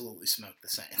absolutely smoked the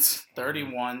Saints,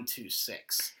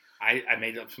 31-6. I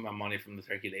made up some of my money from the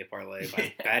Turkey Day parlay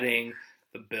by betting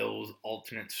the Bills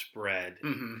alternate spread.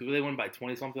 Who they won by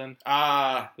 20 something?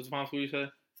 What's the final score you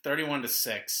said?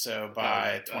 31-6. So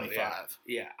by 25.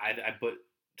 Yeah, I put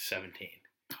 17.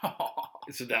 Oh.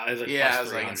 So that is like yeah, plus it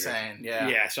was like 300. insane. Yeah,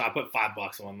 yeah. So I put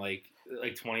 $5 on like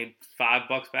 $25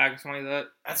 back or something like that.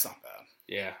 That's not bad.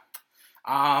 Yeah.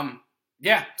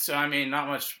 Yeah. So I mean, not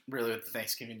much really with the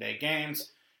Thanksgiving Day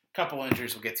games. A couple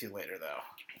injuries we'll get to later though.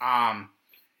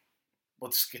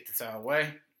 Let's get this out of the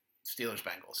way. Steelers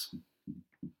Bengals.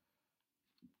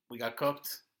 We got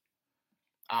cooked.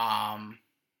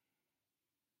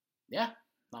 Yeah,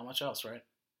 not much else, right?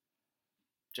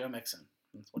 Joe Mixon.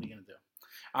 What are you gonna do?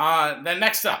 Then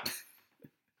next up,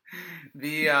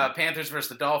 the Panthers versus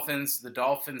the Dolphins. The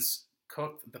Dolphins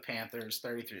cooked the Panthers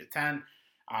 33-10.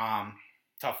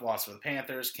 Tough loss for the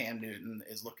Panthers. Cam Newton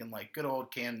is looking like good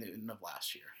old Cam Newton of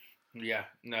last year. Yeah,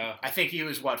 no. I think he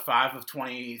was, 5 of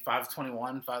 20, 5 of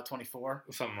 21, 5 of 24?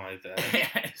 Something like that.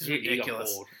 It's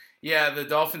ridiculous. Yeah, the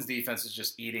Dolphins defense is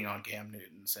just eating on Cam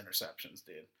Newton's interceptions,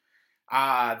 dude.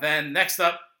 Then next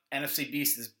up, NFC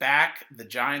Beast is back. The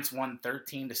Giants won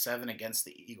 13-7 against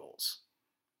the Eagles.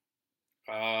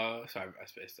 Sorry, I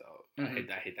spaced out. I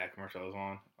hate that commercial I was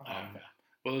on. Okay.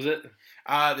 What was it?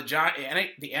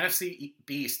 The NFC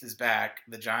Beast is back.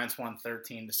 The Giants won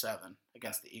 13-7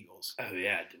 against the Eagles. Oh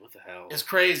yeah, dude, what the hell? It's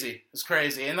crazy.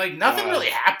 And like nothing really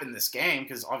happened this game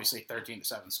because obviously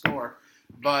 13-7 score.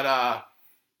 But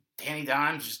Danny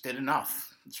Dimes just did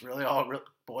enough. It's really all it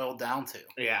boiled down to.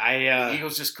 Yeah, the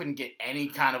Eagles just couldn't get any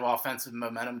kind of offensive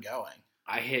momentum going.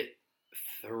 I hit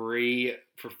 3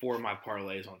 for 4 of my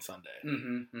parlays on Sunday.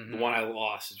 The one I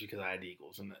lost is because I had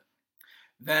Eagles in it.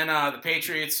 Then the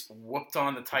Patriots whooped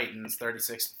on the Titans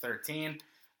 36-13,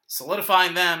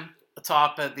 solidifying them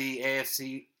atop of the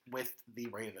AFC with the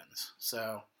Ravens.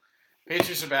 So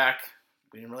Patriots are back.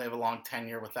 We didn't really have a long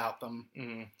tenure without them,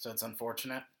 so it's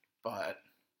unfortunate. But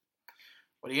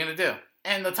what are you going to do?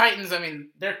 And the Titans, I mean,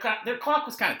 their clock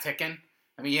was kind of ticking.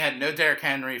 I mean, you had no Derrick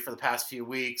Henry for the past few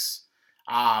weeks.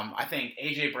 I think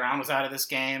A.J. Brown was out of this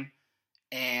game.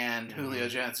 And Julio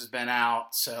Jones has been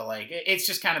out. So, like, it's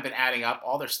just kind of been adding up.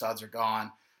 All their studs are gone.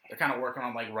 They're kind of working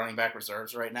on, like, running back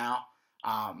reserves right now.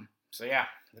 So, yeah,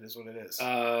 it is what it is.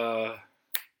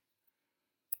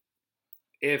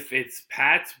 If it's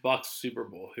Pats Bucks Super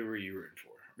Bowl, who are you rooting for?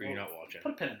 Or are you not watching?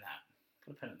 Put a pin in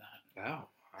that. Oh,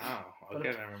 wow. Okay,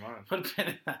 never mind. Put a pin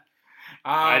in that.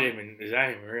 I didn't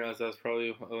even realize that was probably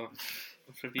a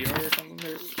 50-yard or something.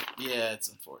 Yeah, it's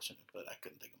unfortunate, but I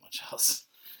couldn't think of much else.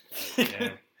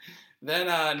 Yeah. Then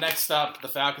next up, the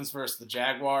Falcons versus the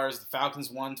Jaguars. The Falcons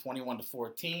won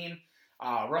 21-14.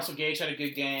 Russell Gage had a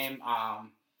good game.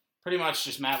 Pretty much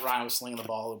just Matt Ryan was slinging the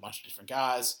ball to a bunch of different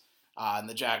guys. And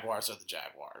the Jaguars are the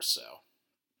Jaguars, so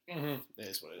it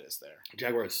is what it is there.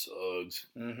 Jaguars sucks.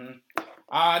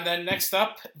 Then next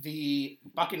up, the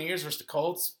Buccaneers versus the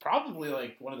Colts. Probably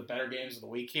like one of the better games of the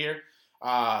week here.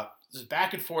 It was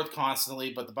back and forth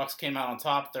constantly, but the Bucs came out on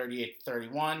top,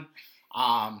 38-31.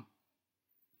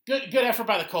 Good effort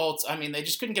by the Colts. I mean, they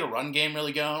just couldn't get a run game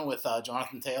really going with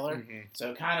Jonathan Taylor.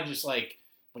 So kind of just like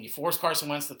when you force Carson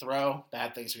Wentz to throw,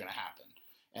 bad things are going to happen.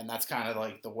 And that's kind of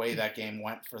like the way that game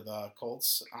went for the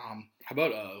Colts. How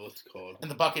about, what's it called?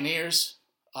 And the Buccaneers,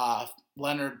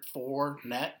 Leonard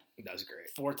Fournette. That was great.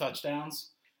 4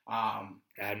 touchdowns. I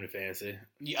had him in fantasy.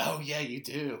 Oh, yeah, you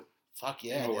do. Fuck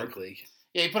yeah. In a work league.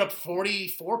 Yeah, he put up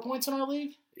 44 points in our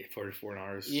league? Yeah, 44 in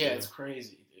ours. Yeah, it's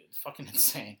crazy, dude. It's fucking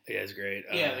insane. Yeah, it's great.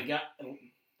 Yeah, they got,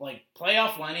 like,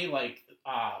 playoff Lenny, OG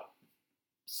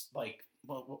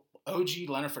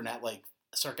Leonard Fournette, like,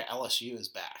 circa LSU is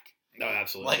back. No,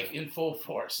 absolutely. Like, in full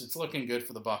force. It's looking good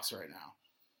for the Bucs right now.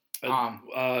 How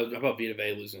about Vita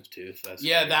Vea losing his tooth?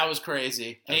 That was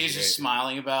crazy. And he was just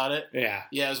smiling about it. Yeah.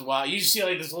 Yeah, it was wild. You just see,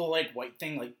 like, this little, like, white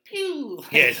thing, like, pew.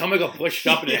 Yeah, his helmet got pushed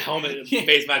up and the helmet,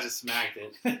 face mask just smacked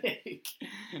it.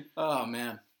 Oh,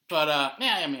 man. But,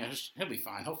 yeah, I mean, he'll be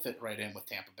fine. He'll fit right in with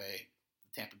the Tampa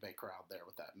Bay crowd there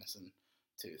with that missing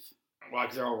tooth. Why,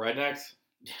 because they're all rednecks?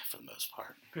 Yeah, for the most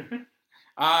part.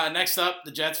 Next up,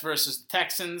 the Jets versus the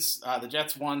Texans. The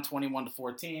Jets won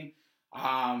 21-14.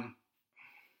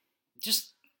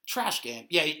 Just trash game.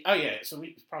 Yeah. Oh, yeah. So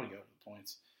we probably go to the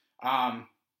points. I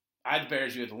had the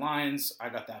Bears. You had the Lions. I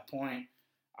got that point.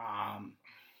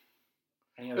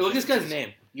 Look at this guy's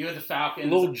name. You had the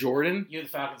Falcons. Lil Jordan. You had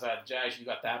the Falcons. I had the Jags. You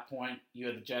got that point. You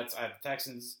had the Jets. I had the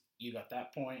Texans. You got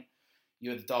that point. You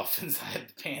had the Dolphins. I had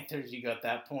the Panthers. You got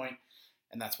that point,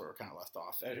 and that's where we're kind of left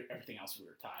off. Everything else we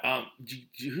were tied. Do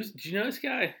you know this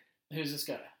guy? Who's this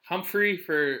guy? Humphrey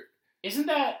for. Isn't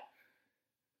that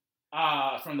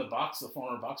from the Bucks, the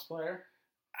former Bucks player?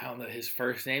 I don't know. His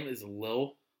first name is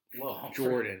Lil Humphrey.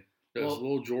 Jordan. It was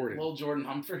Lil Jordan. Lil Jordan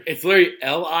Humphrey. It's literally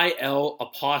LIL'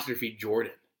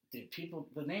 Jordan. Dude,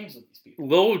 the names of these people.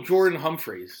 Lil Jordan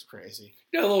Humphreys. It's crazy.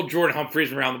 You know, Lil Jordan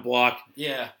Humphreys around the block.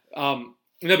 Yeah. No,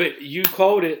 but you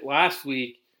called it last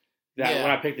week that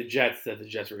when I picked the Jets, that the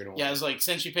Jets were going to win. Yeah, I was like,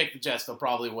 since you picked the Jets, they'll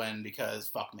probably win because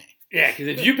fuck me. Yeah, because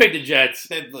if you picked the Jets,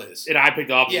 they'd lose. And I picked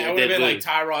the opposite. Yeah, it would have been like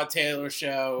Tyrod Taylor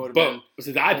show. But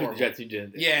since I picked the Jets, you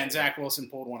didn't. Yeah, and Zach Wilson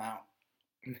pulled one out.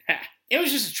 It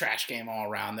was just a trash game all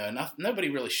around, though. Nobody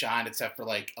really shined except for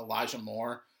like Elijah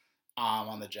Moore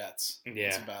on the Jets. Yeah.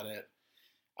 That's about it.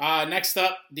 Next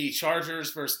up, the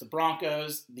Chargers versus the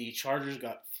Broncos. The Chargers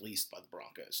got fleeced by the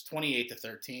Broncos,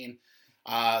 28-13.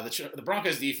 The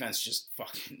Broncos defense just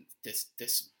fucking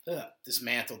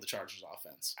dismantled the Chargers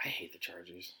offense. I hate the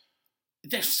Chargers.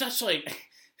 They're such like,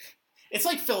 it's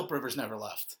like Phillip Rivers never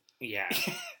left. Yeah,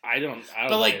 I don't.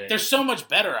 But like, they're so much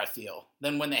better, I feel,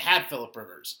 than when they had Phillip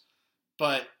Rivers.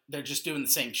 But they're just doing the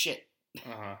same shit.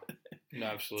 No,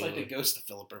 absolutely. It's like the ghost of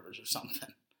Phillip Rivers or something.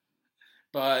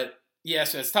 But yeah,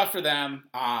 so it's tough for them.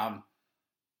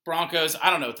 Broncos, I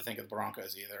don't know what to think of the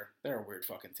Broncos either. They're a weird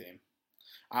fucking team.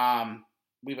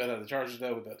 We both have the Chargers,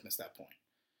 though. We both missed that point.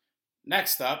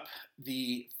 Next up,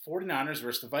 the 49ers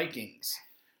versus the Vikings.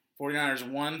 49ers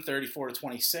won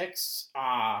 34-26.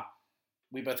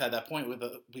 We both had that point.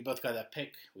 We both got that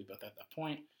pick. We both had that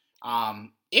point.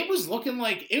 It was looking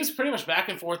like it was pretty much back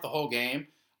and forth the whole game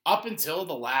up until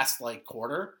the last like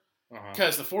quarter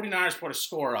because the 49ers put a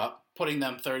score up, putting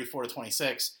them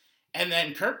 34-26. And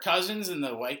then Kirk Cousins and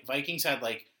the Vikings had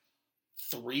like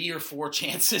 3 or 4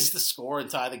 chances to score and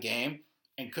tie the game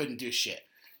and couldn't do shit.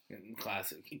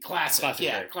 Classic.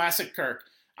 Yeah, Kirk. Classic Kirk.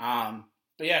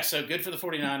 But yeah, so good for the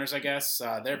 49ers, I guess.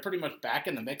 They're pretty much back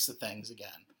in the mix of things again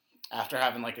after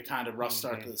having like a kind of rough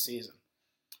start to the season.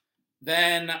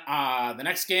 Then the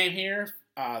next game here,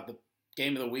 the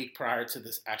game of the week prior to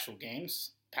this actual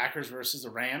games, Packers versus the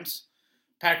Rams.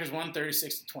 Packers won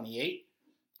 36-28.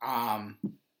 I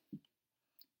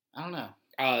don't know.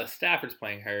 Stafford's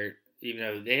playing hurt, even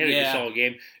though they had a good solid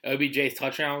game. OBJ's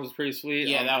touchdown was pretty sweet.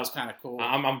 Yeah, that was kind of cool.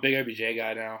 I'm a big OBJ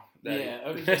guy now.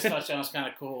 OBJ's touchdown was kind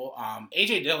of cool.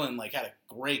 AJ Dillon like had a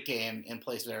great game in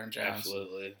place of Aaron Jones.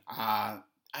 Absolutely. I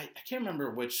can't remember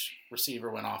which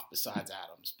receiver went off besides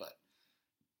Adams, but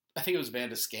I think it was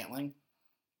Valdez Scantling.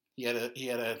 He had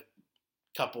a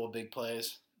couple of big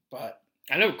plays, but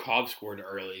I know Cobb scored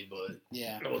early, but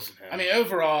yeah, it wasn't him. I mean,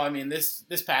 overall,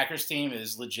 this Packers team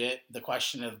is legit. The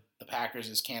question of the Packers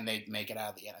is, can they make it out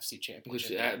of the NFC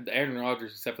Championship? Aaron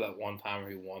Rodgers, except for that one time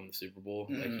where he won the Super Bowl,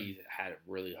 like he had a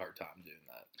really hard time doing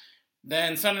that.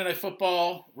 Then Sunday Night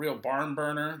Football, real barn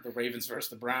burner, the Ravens versus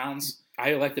the Browns. I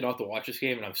elected not to watch this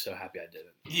game, and I'm so happy I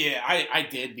didn't. Yeah, I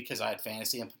did because I had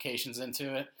fantasy implications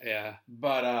into it. Yeah.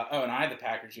 But, and I had the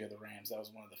Packers, you had the Rams. That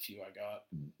was one of the few I got.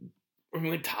 We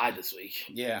went tied this week.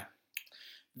 Yeah.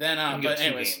 Then, but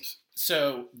anyways, games.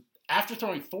 So after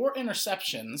throwing 4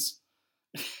 interceptions,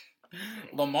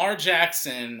 Lamar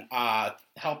Jackson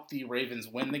helped the Ravens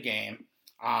win the game.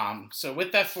 So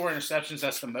with that 4 interceptions,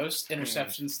 that's the most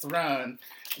interceptions thrown.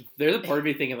 There's a part of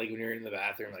me thinking, like, when you're in the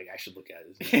bathroom, like, I should look at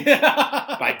it.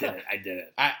 But I didn't.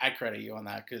 I credit you on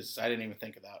that because I didn't even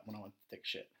think of that when I went to take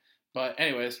shit. But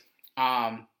anyways,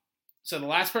 so the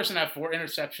last person to have 4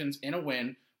 interceptions in a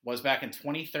win was back in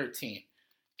 2013.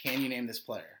 Can you name this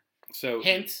player? So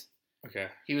hint. Okay.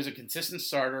 He was a consistent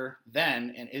starter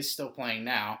then and is still playing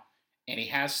now, and he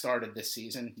has started this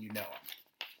season. You know him.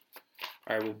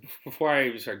 All right. Well, before I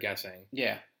even start guessing,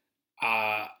 yeah.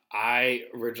 I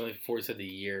originally, before you said the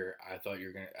year, I thought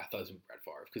it was Brett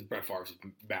Favre because Brett Favre's a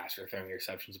master of throwing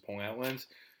interceptions and pulling out wins.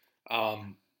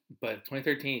 But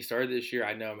 2013, he started this year.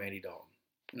 I know him, Andy Dalton.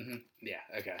 Mm-hmm.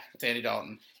 Yeah. Okay. It's Andy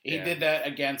Dalton. He did that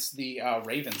against the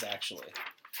Ravens, actually.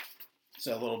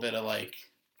 So a little bit of like.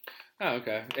 Oh,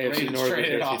 okay. AFC North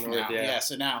traded it off now. Yeah.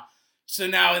 So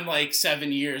now in like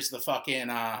 7 years, the fucking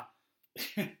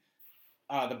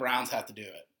the Browns have to do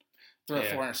it. Throw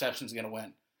 4 interceptions, gonna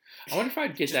win. I wonder if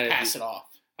I'd get just that. Pass it off.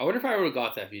 I wonder if I would have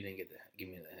got that if you didn't give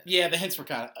me the hint. Yeah, the hints were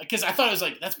kind of because I thought it was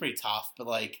like that's pretty tough, but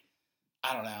like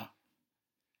I don't know.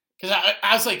 Because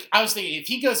I was thinking if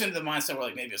he goes into the mindset where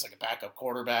like maybe it's like a backup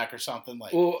quarterback or something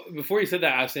like. Well, before you said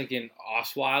that, I was thinking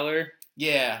Osweiler.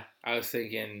 Yeah. I was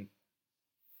thinking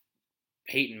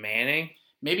Peyton Manning.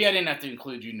 Maybe I didn't have to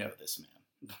include you know this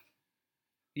man.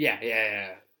 Yeah.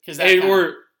 Because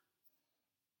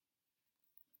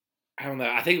I don't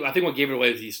know. I think what gave it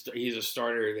away is he's a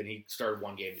starter. Then he started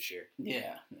one game this year.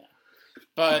 Yeah.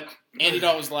 But Andy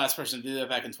Dalton was the last person to do that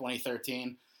back in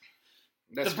 2013.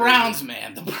 The Browns,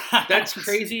 man. The Browns. That's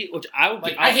crazy. Which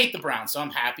I hate the Browns, so I'm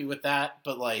happy with that.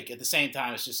 But like at the same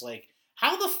time, it's just like,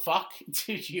 how the fuck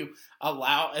did you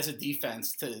allow as a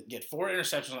defense to get 4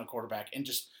 interceptions on a quarterback and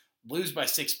just lose by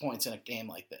 6 points in a game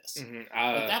like this? Mm-hmm.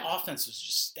 That offense was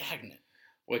just stagnant.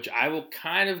 Which I will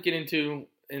kind of get into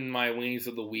in my wings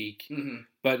of the week. Mm-hmm.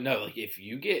 But no, like if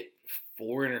you get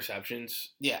 4 interceptions,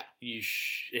 yeah,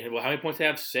 how many points did they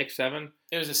have? 6, 7?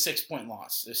 It was a 6-point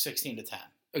loss. It was 16-10.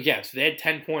 Yeah, so they had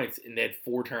 10 points and they had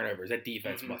 4 turnovers. That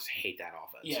defense must hate that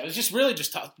offense. Yeah, it was just really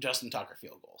just Justin Tucker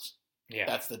field goals. Yeah,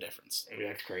 that's the difference. Yeah,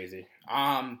 that's crazy.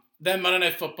 Then Monday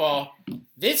Night Football.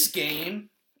 This game,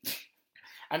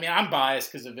 I mean, I'm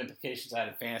biased because of implications I had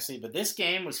in fantasy, but this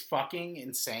game was fucking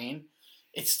insane.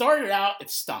 It started out, it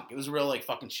stunk. It was a real like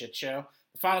fucking shit show.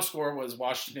 The final score was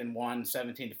Washington won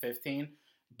 17-15,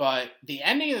 but the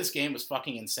ending of this game was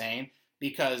fucking insane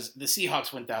because the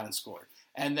Seahawks went down and scored,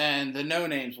 and then the No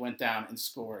Names went down and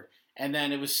scored, and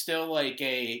then it was still like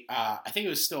I think it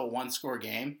was still a 1-score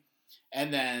game.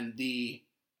 And then the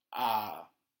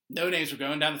No Names were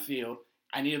going down the field.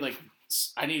 I needed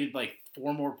like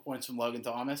 4 more points from Logan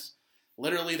Thomas.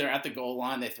 Literally, they're at the goal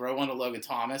line. They throw one to Logan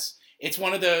Thomas. It's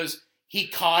one of those, he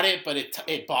caught it, but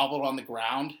it bobbled on the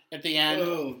ground at the end.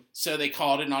 Whoa. So they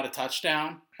called it not a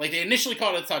touchdown. Like, they initially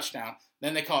called it a touchdown.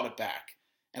 Then they called it back.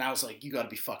 And I was like, you got to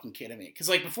be fucking kidding me. Because,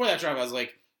 like, before that drive, I was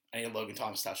like, I need a Logan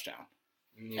Thomas touchdown.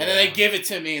 Yeah. And then they give it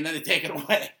to me, and then they take it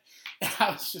away. And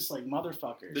I was just like,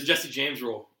 motherfuckers. The Jesse James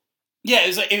rule. Yeah, it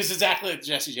was exactly like the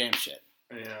Jesse James shit.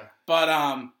 Yeah.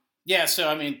 But yeah. So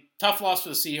I mean, tough loss for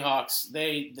the Seahawks.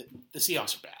 The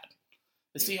Seahawks are bad.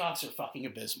 The Seahawks are fucking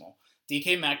abysmal.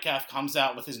 DK Metcalf comes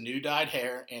out with his new dyed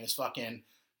hair and his fucking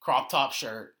crop top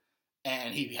shirt,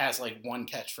 and he has like 1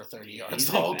 catch for 30 yards.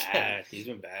 He's been bad. He's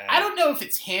been bad. I don't know if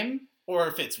it's him or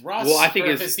if it's Russ. Well, I think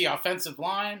if it's the offensive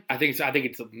line. I think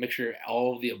it's a mixture of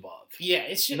all of the above. Yeah,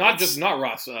 it's just not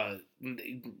Russ.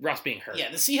 Russ being hurt. Yeah,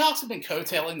 the Seahawks have been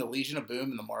coattailing the Legion of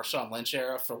Boom and the Marshawn Lynch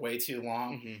era for way too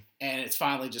long, and it's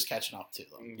finally just catching up to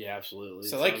them. Yeah, absolutely.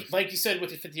 So like you said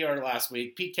with the 50-yarder last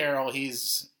week, Pete Carroll,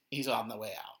 he's on the way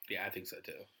out. Yeah, I think so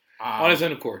too. On his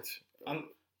own accord.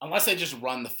 Unless they just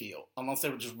run the field. Unless they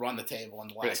would just run the table in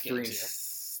the last game. 3-7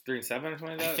 or something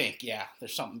like that? I think, yeah.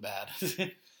 There's something bad.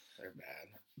 They're bad.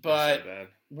 But so bad.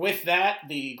 With that,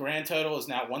 the grand total is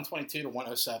now 122 to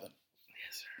 107. Yes,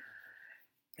 sir.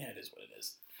 Yeah, it is what it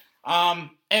is.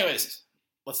 Anyways,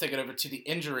 let's take it over to the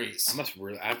injuries.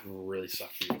 I'd really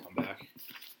suck for you to come back.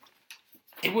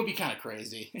 It would be kind of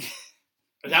crazy.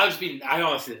 That would just be, I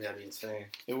honestly think that'd be insane.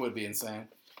 It would be insane.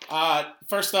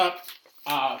 First up,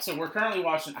 so we're currently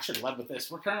watching, I should have led with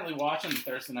this. We're currently watching the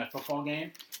Thursday Night Football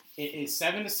game. It is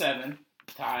 7-7,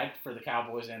 tied for the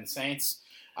Cowboys and the Saints.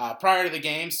 Prior to the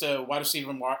game, so wide receiver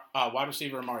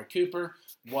Amari Cooper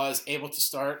was able to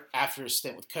start after his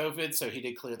stint with COVID, so he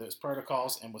did clear those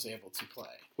protocols and was able to play.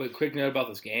 Wait, quick note about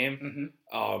this game.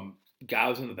 Guy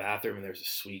was in the bathroom and there's a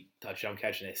sweet touchdown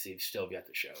catch, and they still got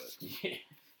to show it. Yeah.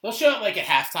 They'll show it like at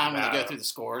halftime when they go through the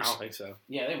scores. I don't think so.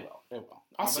 Yeah, they will. They will.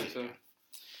 I'll see. So.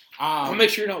 I'll make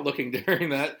sure you're not looking during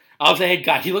that. I'll say, hey,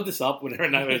 God, you look this up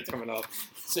whenever it's coming up.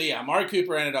 So, yeah, Amari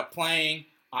Cooper ended up playing.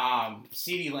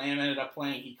 CeeDee Lamb ended up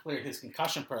playing. He cleared his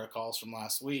concussion protocols from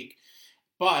last week.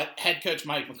 But head coach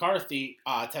Mike McCarthy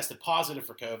tested positive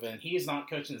for COVID, and he is not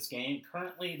coaching this game.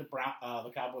 Currently,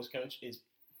 the Cowboys coach is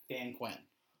Dan Quinn.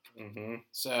 Mm-hmm.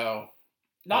 So,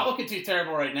 not looking too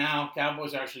terrible right now.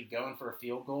 Cowboys are actually going for a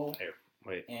field goal. Here,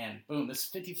 wait. And boom, this is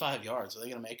 55 yards. Are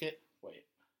they going to make it? Wait.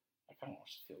 I kind of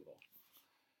watched the field goal.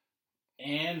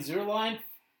 And Zierlein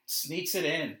sneaks it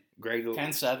in.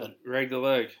 10-7. Greg the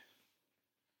leg.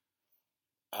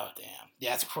 Oh, damn.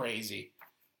 Yeah, that's crazy.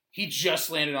 He just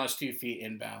landed on his 2 feet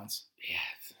inbounds. Yeah.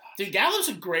 Dude, Gallup's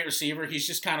a great receiver. He's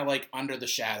just kind of like under the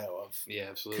shadow of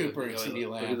absolutely. Cooper and CeeDee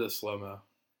Lamb. Look at the slow-mo.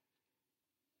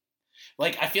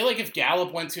 Like, I feel like if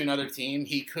Gallup went to another team,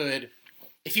 he could...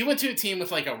 If he went to a team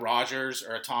with, like, a Rodgers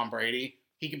or a Tom Brady,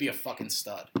 he could be a fucking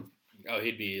stud. Oh,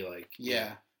 he'd be, like...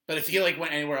 Yeah. But if he, like,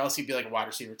 went anywhere else, he'd be, like, a wide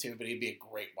receiver, too. But he'd be a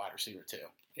great wide receiver, too.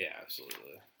 Yeah,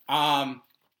 absolutely.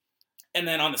 And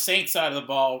then on the Saints side of the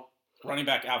ball, running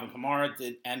back Alvin Kamara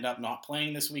did end up not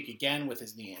playing this week again with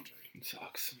his knee injury. It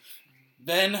sucks.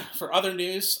 Then, for other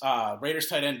news, Raiders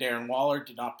tight end Darren Waller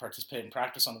did not participate in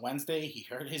practice on Wednesday. He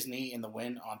hurt his knee in the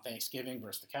win on Thanksgiving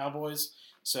versus the Cowboys.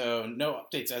 So, no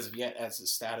updates as of yet as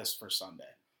his status for Sunday.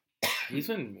 He's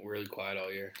been really quiet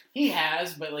all year. He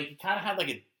has, but like he kind of had like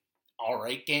an all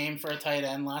right game for a tight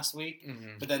end last week.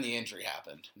 Mm-hmm. But then the injury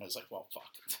happened, and I was like, well, fuck.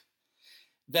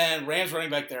 Then Rams running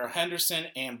back Darrell Henderson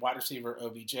and wide receiver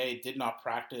OBJ did not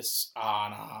practice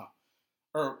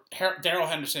Darrell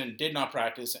Henderson did not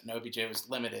practice and OBJ was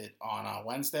limited on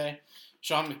Wednesday.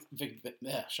 Sean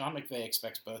McVay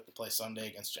expects both to play Sunday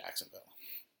against Jacksonville.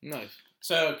 Nice.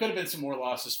 So it could have been some more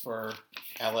losses for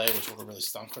LA, which would have really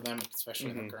stunk for them,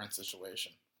 especially in the current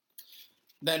situation.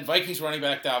 Then Vikings running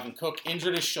back Dalvin Cook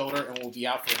injured his shoulder and will be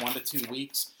out for 1 to 2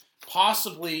 weeks.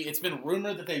 Possibly, it's been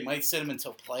rumored that they might sit him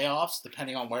until playoffs,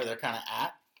 depending on where they're kind of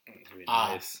at. That'd be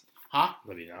nice.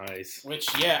 That'd be nice. Which,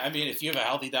 yeah, I mean, if you have a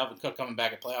healthy Dalvin Cook coming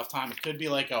back at playoff time, it could be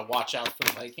like a watch out for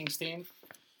the Vikings team.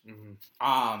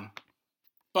 Mm-hmm.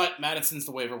 But Madison's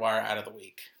the waiver wire out of the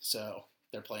week, so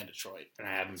they're playing Detroit. And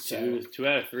I have him two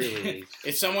out of 3 leagues.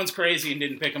 If someone's crazy and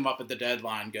didn't pick him up at the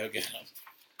deadline, go get him.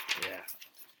 Yeah.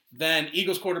 Then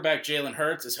Eagles quarterback Jalen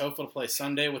Hurts is hopeful to play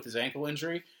Sunday with his ankle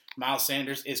injury. Miles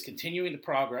Sanders is continuing to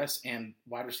progress, and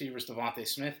wide receivers Devontae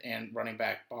Smith and running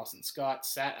back Boston Scott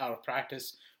sat out of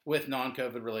practice with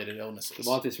non-COVID related illnesses.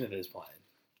 Devontae Smith is playing.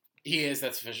 He is.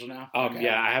 That's official now? Okay.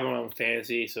 Yeah, I have him on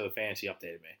fantasy, so fantasy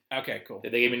updated me. Okay, cool. They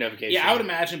gave me notification. Yeah, I would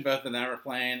imagine both of them are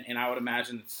playing, and I would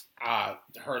imagine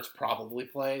Hurts probably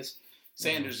plays.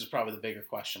 Sanders is probably the bigger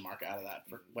question mark out of that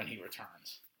for when he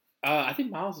returns. I think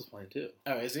Miles is playing too.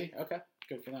 Oh, is he? Okay,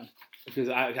 good for them. Because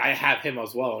I have him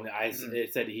as well, and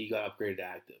it said he got upgraded to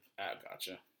active. Oh,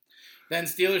 gotcha. Then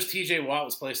Steelers' T.J. Watt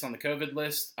was placed on the COVID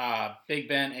list. Big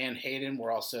Ben and Hayden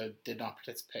did not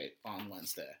participate on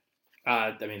Wednesday.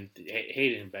 I mean,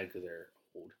 Hayden and Ben because they're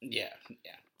old. Yeah.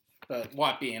 But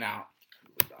Watt being out,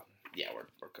 we're done. Yeah,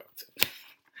 we're cooked.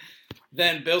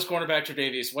 Then Bills cornerback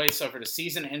Tre'Davious White suffered a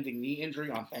season-ending knee injury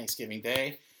on Thanksgiving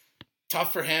Day.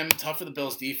 Tough for him. Tough for the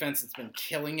Bills defense. It's been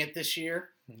killing it this year.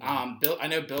 I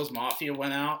know Bills Mafia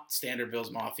went out. Standard Bills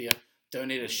Mafia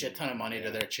donated a shit ton of money to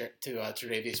their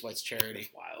Tre'Davious White's charity.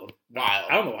 Wild. I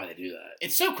don't know why they do that.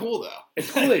 It's so cool though.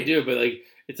 It's cool they do, but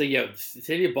it's like the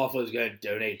city of Buffalo is going to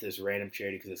donate this random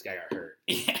charity because this guy got hurt.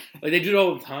 Yeah. Like they do it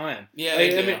all the time. Yeah,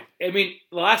 like, they do. I mean,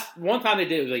 the last one time they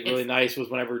did it was really nice was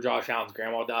whenever Josh Allen's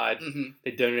grandma died. Mm-hmm.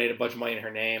 They donated a bunch of money in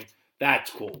her name.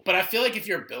 That's cool. But I feel like if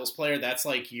you're a Bills player, that's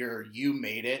like you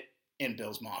made it in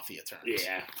Bills Mafia terms.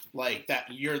 Yeah. Like that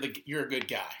you're a good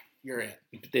guy. You're in.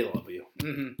 They love you.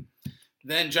 Mm-hmm.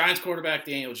 Then Giants quarterback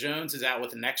Daniel Jones is out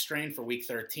with a neck strain for Week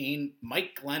 13.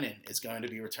 Mike Glennon is going to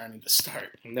be returning to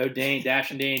start. No Danny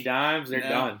Dimes. They're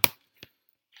done.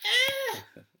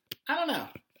 I don't know.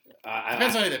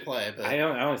 Depends on who they play. But I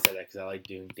only said that because I like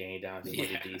doing Danny Dimes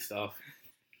and D stuff.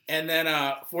 And then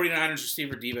 49ers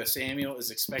receiver Deebo Samuel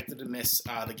is expected to miss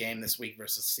the game this week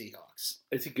versus Seahawks.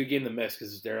 It's a good game to miss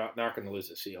because they're not going to lose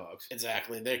the Seahawks.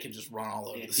 Exactly. They can just run all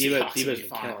over the Seahawks. Seahawks. Deebo's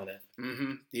been killing it.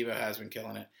 Mm-hmm. Deebo has been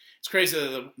killing it. It's crazy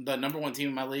that the number one team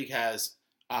in my league has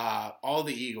all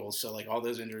the Eagles, so like all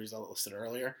those injuries I listed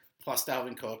earlier, plus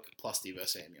Dalvin Cook, plus Deebo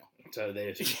Samuel. So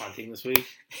they just punting this week?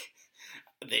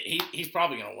 He's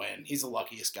probably going to win. He's the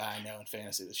luckiest guy I know in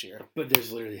fantasy this year. But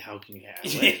there's literally how can you have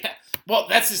yeah. Well,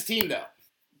 that's his team, though.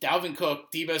 Dalvin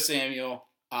Cook, Deebo Samuel.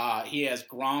 He has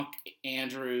Gronk,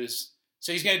 Andrews.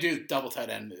 So he's going to do the double tight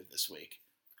end move this week.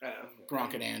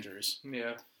 Gronk and Andrews.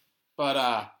 Yeah.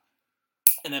 But,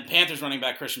 and then Panthers running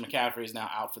back Christian McCaffrey is now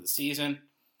out for the season.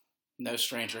 No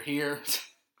stranger here.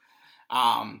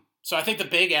 So I think the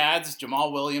big ads,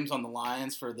 Jamal Williams on the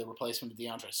Lions for the replacement of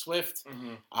DeAndre Swift.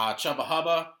 Mm-hmm. Chubba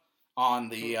Hubba on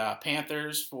the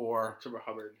Panthers for Chubba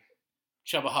Hubbard.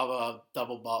 Chubba Hubba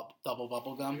double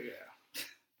bubble gum.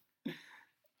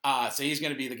 Yeah. So he's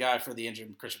going to be the guy for the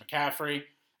injured Christian McCaffrey.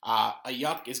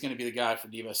 Ayuk is going to be the guy for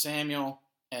Deebo Samuel.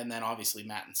 And then obviously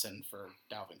Mattinson for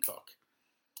Dalvin Cook.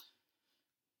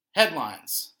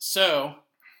 Headlines. So,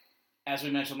 as we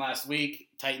mentioned last week,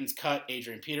 Titans cut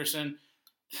Adrian Peterson.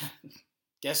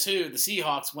 Guess who? The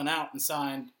Seahawks went out and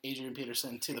signed Adrian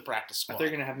Peterson to the practice squad. I thought you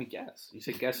were going to have me guess. You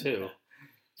said guess who?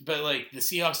 But, like, the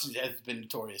Seahawks have been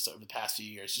notorious over the past few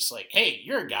years. Just like, hey,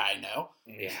 you're a guy I know.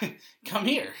 Yeah. Come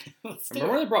here. Let's do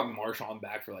Remember it. when they brought Marshawn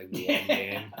back for, like, one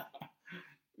game?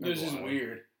 It was just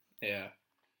weird. Yeah.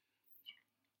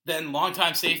 Then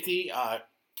longtime safety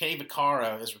Kenny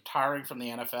Vaccaro is retiring from the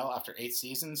NFL after 8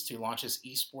 seasons to launch his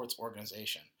esports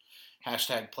organization.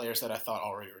 # players that I thought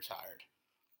already retired.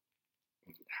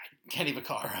 Kenny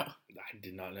Vaccaro. I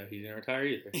did not know he didn't retire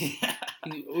either. Yeah.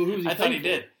 Who's he I thought he for?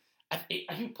 did.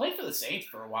 He played for the Saints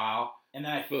for a while, and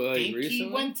then I But, think recently? he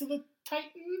went to the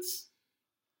Titans.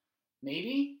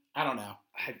 Maybe? I don't know.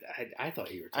 I thought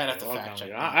he retired. I'd have to a long fact time check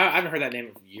ago. that. I haven't heard that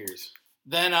name in years.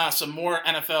 Then some more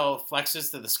NFL flexes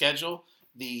to the schedule.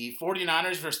 The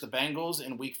 49ers versus the Bengals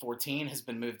in Week 14 has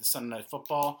been moved to Sunday Night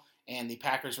Football, and the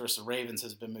Packers versus the Ravens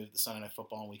has been moved to Sunday Night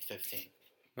Football in Week 15.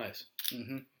 Nice.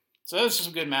 Mm-hmm. So those are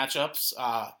some good matchups.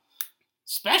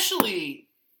 Especially,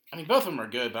 I mean, both of them are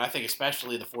good, but I think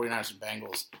especially the 49ers and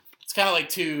Bengals. It's kind of like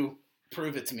two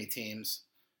prove-it-to-me teams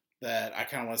that I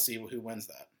kind of want to see who wins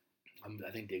that.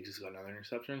 I think Diggs has got another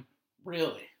interception.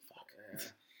 Really? Fuck. Yeah.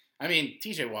 I mean,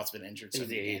 TJ Watt's been injured. So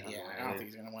Yeah, I don't think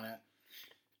he's going to win it.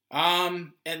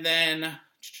 And then,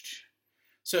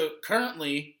 so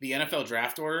currently the NFL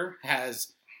draft order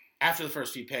has, after the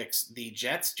first few picks, the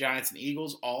Jets, Giants, and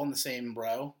Eagles all in the same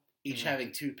row, each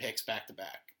having 2 picks back to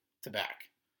back.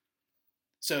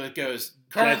 So it goes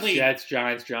currently Jets,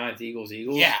 Giants, Eagles.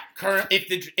 Yeah,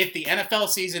 if the NFL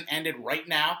season ended right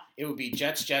now, it would be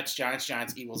Jets, Giants,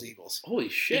 Eagles. Holy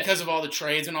shit! Because of all the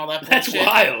trades and all that. That's bullshit.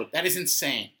 wild. That is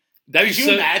insane. Could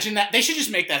you imagine that? They should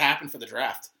just make that happen for the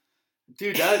draft.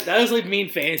 Dude, that was like mean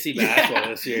fantasy basketball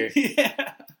this year. Yeah.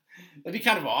 That'd be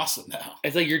kind of awesome, though.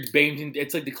 It's like you're debating.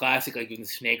 It's like the classic, like when the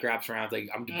snake wraps around.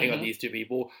 Like I'm debating on these 2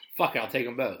 people. Fuck it, I'll take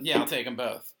them both. Yeah, I'll take them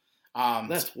both.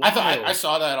 That's wild. I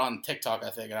saw that on TikTok, I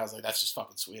think, and I was like, that's just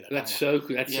fucking sweet. That's so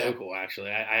cool. That's so cool,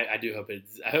 actually. I do hope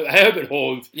I hope it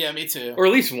holds. Yeah, me too. Or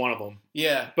at least one of them.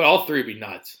 Yeah. But all 3 would be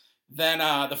nuts. Then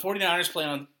the 49ers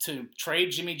plan to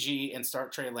trade Jimmy G and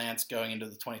start Trey Lance going into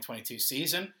the 2022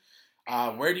 season.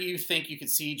 Where do you think you could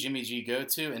see Jimmy G go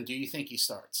to, and do you think he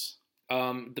starts?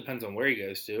 Depends on where he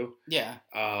goes to. Yeah.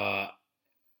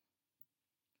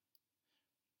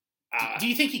 Do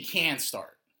you think he can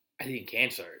start? I think he can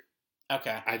start.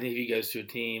 Okay. I think if he goes to a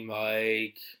team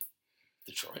like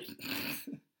Detroit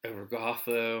over Goff,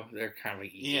 though, they're kind of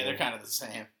like equal. Yeah, they're kind of the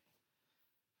same.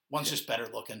 One's just better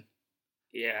looking.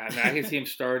 Yeah, I mean, I can see him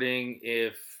starting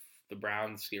if the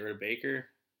Browns get rid of Baker.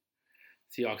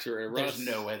 Seahawks get rid of Russ. There's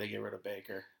no way they get rid of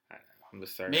Baker. I know. I'm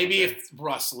just starting. Maybe if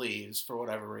Russ leaves for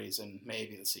whatever reason,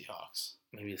 maybe the Seahawks.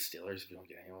 Maybe the Steelers if you don't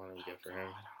get anyone we get for him. I don't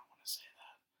want to say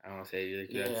that. I don't want to say it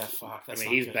either. Yeah, fuck. I mean,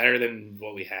 he's better than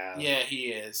what we have. Yeah, he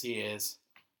is.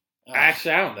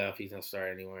 Actually, I don't know if he's going to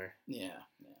start anywhere. Yeah.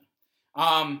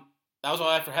 That was all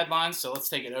I had for headlines, so let's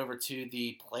take it over to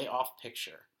the playoff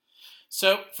picture.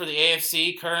 So, for the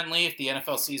AFC, currently, if the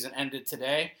NFL season ended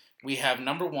today, we have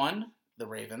number 1, the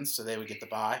Ravens, so they would get the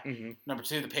bye. Mm-hmm. Number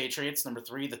 2, the Patriots. Number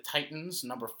 3, the Titans.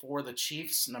 Number 4, the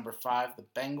Chiefs. Number 5, the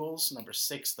Bengals. Number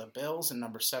 6, the Bills. And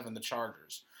number 7, the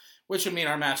Chargers. Which would mean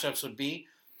our matchups would be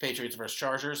Patriots versus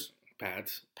Chargers.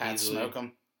 Pats smoke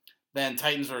them. Then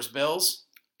Titans versus Bills.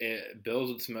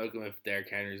 Bills would smoke them if Derrick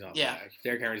Henry's not back. If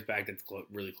Derrick Henry's back, that's a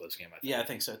really close game, I think. Yeah, I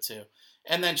think so, too.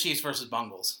 And then Chiefs versus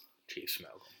Bengals. Chiefs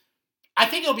smoke them. I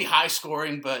think it'll be high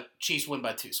scoring, but Chiefs win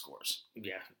by 2 scores.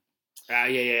 Yeah.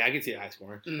 I can see it high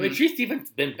scoring. Mm-hmm. I mean, Chiefs defense has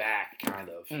been back, kind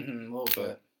of. Mm-hmm, a little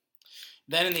bit.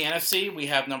 Then in the NFC, we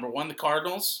have number 1, the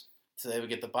Cardinals. So they would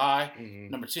get the bye. Mm-hmm.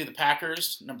 Number 2, the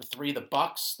Packers. Number 3, the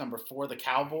Bucks. Number 4, the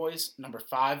Cowboys. Number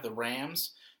 5, the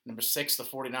Rams. Number 6, the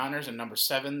 49ers. And number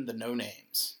 7, the No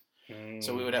Names.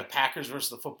 So we would have Packers versus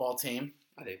the football team.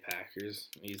 I think Packers,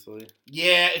 easily.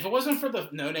 Yeah, if it wasn't for the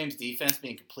No Names defense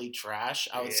being complete trash,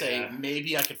 I would say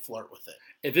maybe I could flirt with it.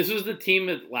 If this was the team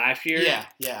that last year,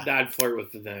 yeah, I'd flirt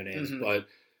with the No Names. Mm-hmm. But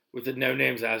with the No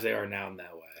Names as they are now, no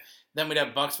way. Then we'd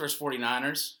have Bucks versus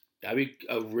 49ers. That'd be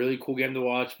a really cool game to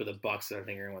watch, but the Bucks, I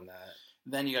think, are going to win that.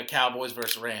 Then you got Cowboys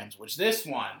versus Rams, which this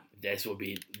will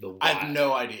be the wild. I have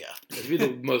no idea. This would be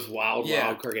the most wild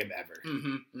card game ever.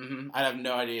 Mm-hmm. I'd have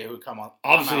no idea who'd come on.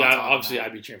 Obviously,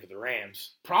 I'd be cheering for the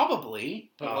Rams. Probably,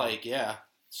 but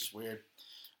it's just weird.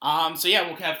 So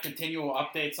we'll have continual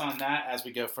updates on that as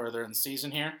we go further in the season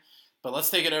here. But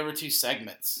let's take it over to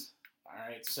segments. All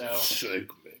right, so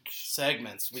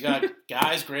segments. We got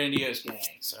guys, grandiose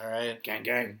gangs. All right,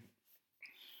 gang.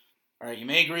 All right, you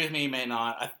may agree with me, you may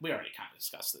not. We already kind of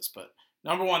discussed this, but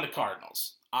number 1, the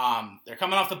Cardinals. They're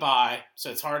coming off the bye,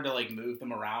 so it's hard to move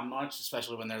them around much,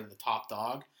 especially when they're the top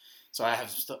dog. So I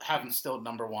have them still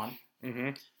number 1. Mm-hmm.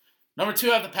 Number 2,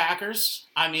 I have the Packers.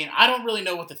 I mean, I don't really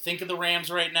know what to think of the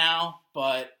Rams right now,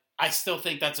 but I still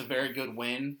think that's a very good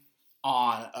win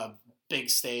on a big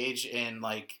stage in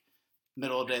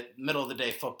middle of the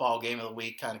day football game of the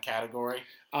week kind of category.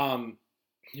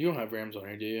 You don't have Rams on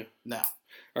here, do you? No.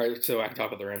 All right, so I can talk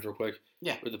about the Rams real quick.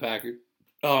 Yeah. With the Packers.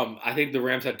 I think the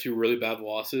Rams had 2 really bad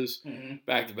losses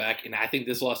back to back, and I think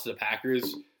this loss to the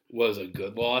Packers was a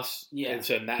good loss. Yeah. And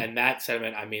so in that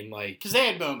sentiment, I mean, because they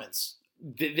had moments.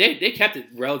 They kept it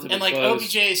relatively close. And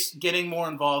OBJ's getting more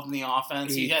involved in the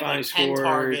offense. He had 10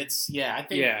 targets. Yeah, I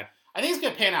think it's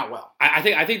gonna pan out well. I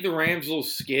think the Rams' little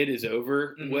skid is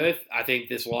over with. I think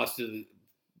this loss to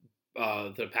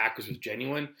the Packers was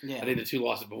genuine. Yeah. I think the 2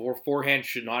 losses beforehand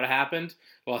should not have happened.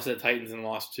 Lost to the Titans and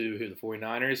lost to the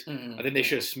 49ers. Mm-hmm. I think they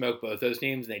should have smoked both those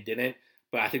teams, and they didn't.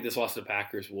 But I think this loss to the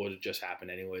Packers would have just happened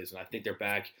anyways, and I think they're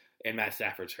back and Matt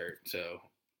Stafford's hurt. So,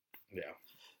 yeah.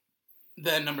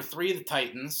 Then number 3, the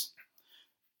Titans.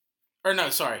 Or no,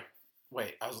 sorry.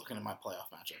 Wait, I was looking at my playoff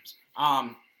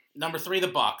matchups. Number 3, the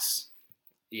Bucks.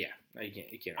 Yeah,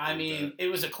 you can't. I mean, it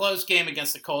was a close game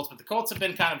against the Colts, but the Colts have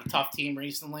been kind of a tough team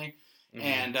recently. Mm-hmm.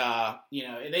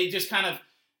 And, they just kind of,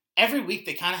 every week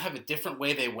they kind of have a different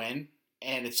way they win,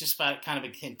 and it's just about kind of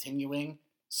a continuing.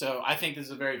 So I think this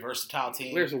is a very versatile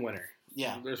team. There's a winner.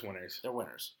 Yeah. There's winners. They're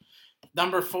winners.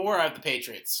 Number 4, I have the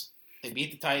Patriots. They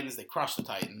beat the Titans. They crushed the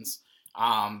Titans.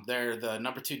 They're the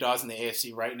number 2 dogs in the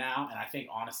AFC right now, and I think,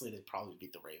 honestly, they'd probably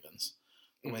beat the Ravens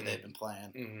the way they've been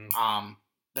playing. Mm-hmm.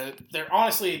 They're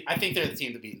honestly, I think they're the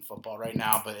team to beat in football right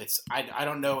now, but I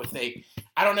don't know if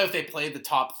they played the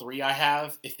top 3 I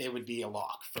have, if they would be a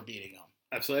lock for beating them.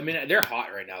 Absolutely. I mean, they're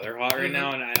hot right now. They're hot right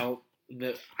now, and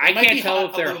I can't tell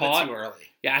if they're hot. Too early.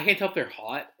 Yeah, I can't tell if they're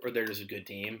hot or they're just a good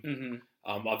team. Mm-hmm.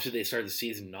 Obviously, they started the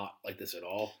season not like this at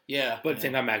all. Yeah. But at the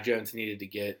same time, Mac Jones needed to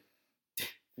get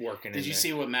working. Did you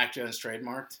see what Mac Jones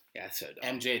trademarked? Yeah, it's so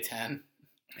dumb. MJ10.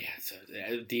 Yeah, so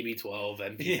DB12,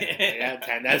 MJ10. Yeah,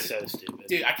 10. That's so stupid.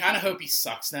 Dude, I kind of hope he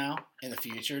sucks now in the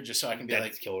future, just so I can be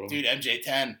like, dude,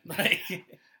 MJ10. Like, I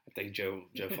think Joe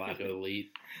Flacco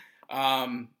elite.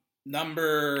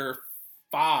 Number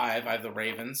 5, I have the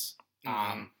Ravens.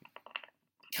 Kind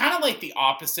of like the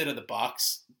opposite of the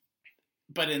Bucks,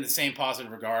 but in the same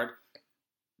positive regard.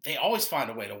 They always find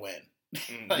a way to win.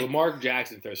 Lamar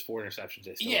Jackson throws 4 interceptions.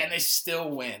 And they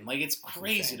still win. Like, it's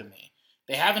crazy to me.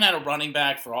 They haven't had a running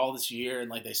back for all this year, and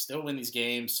like they still win these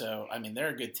games. So I mean, they're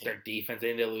a good team. Their defense,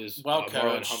 they didn't lose. Well coached.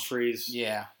 Marlon Humphreys.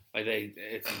 Yeah,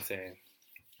 it's insane.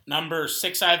 Number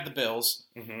 6, I have the Bills.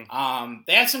 Mm-hmm.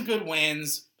 They had some good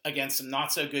wins against some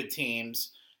not so good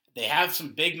teams. They have some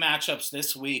big matchups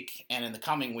this week and in the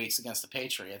coming weeks against the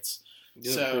Patriots.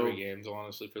 These are pretty games,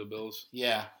 honestly, for the Bills.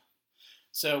 Yeah.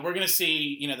 So we're gonna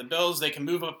see. The Bills. They can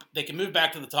move up. They can move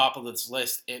back to the top of this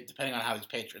list depending on how these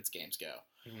Patriots games go.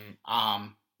 Mm-hmm.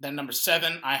 Then number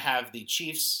 7, I have the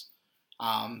Chiefs.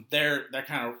 They're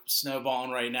kind of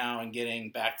snowballing right now and getting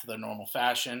back to their normal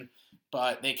fashion,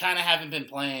 but they kind of haven't been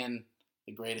playing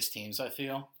the greatest teams, I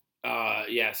feel.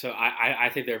 Yeah. So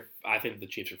I think the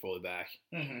Chiefs are fully back.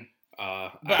 Mm-hmm.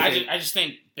 But I just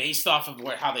think based off of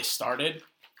how they started,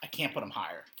 I can't put them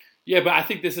higher. Yeah, but I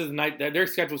think this is their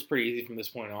schedule's pretty easy from this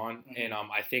point on, mm-hmm. and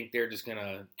I think they're just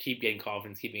gonna keep getting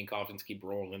confidence, keep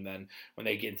rolling, and then when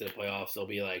they get into the playoffs, they'll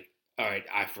be like, "All right,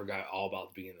 I forgot all about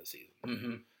the beginning of the season."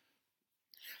 Mm-hmm.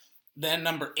 Then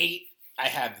number 8, I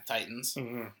have the Titans.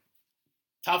 Mm-hmm.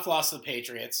 Tough loss to the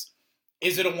Patriots.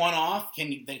 Is it a one-off?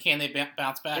 Can they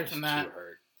bounce back from that? Too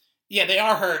hurt. Yeah, they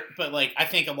are hurt, but like I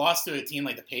think a loss to a team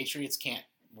like the Patriots can't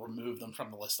remove them from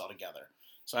the list altogether.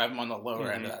 So I have them on the lower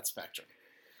mm-hmm. end of that spectrum.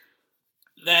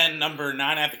 Then number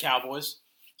 9, I have the Cowboys.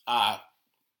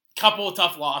 Couple of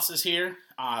tough losses here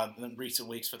in recent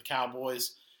weeks for the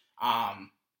Cowboys.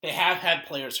 They have had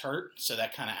players hurt, so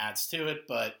that kind of adds to it.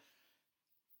 But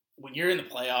when you're in the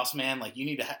playoffs, man, like you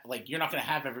need to you're not going to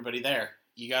have everybody there.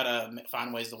 You got to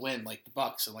find ways to win, like the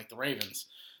Bucks and like the Ravens.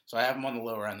 So I have them on the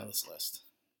lower end of this list.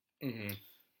 Mm-hmm.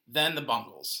 Then the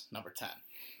Bungles, number 10.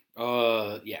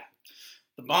 Yeah.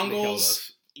 The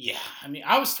Bungles. Yeah, I mean,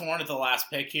 I was torn at the last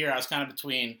pick here. I was kind of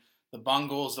between the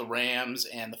Bungles, the Rams,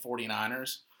 and the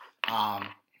 49ers.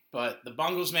 But the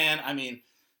Bungles, man, I mean,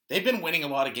 they've been winning a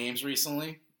lot of games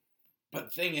recently. But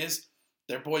the thing is,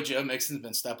 their boy Joe Mixon's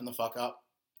been stepping the fuck up.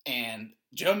 And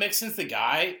Joe Mixon's the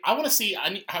guy. I want to see,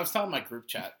 I was telling my group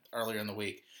chat earlier in the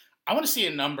week, I want to see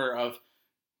a number of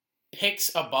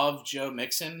picks above Joe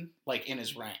Mixon, like in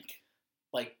his rank.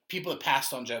 Like, people that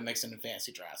passed on Joe Mixon in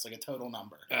fantasy drafts, like a total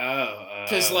number.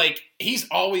 Because, he's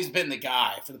always been the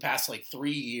guy for the past,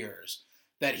 3 years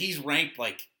that he's ranked,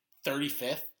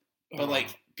 35th,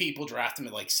 but, people draft him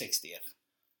at, 60th.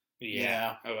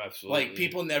 Yeah. Oh, absolutely.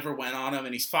 People never went on him,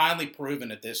 and he's finally proven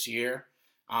it this year.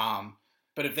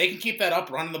 But if they can keep that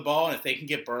up, running the ball, and if they can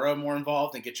get Burrow more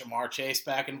involved and get Jamar Chase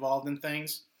back involved in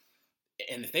things,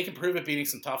 and if they can prove it beating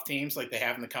some tough teams like they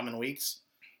have in the coming weeks,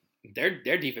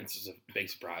 Their defense is a big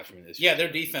surprise for me this year. Yeah,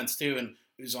 their defense too, and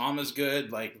Uzama's good.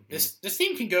 Mm-hmm. This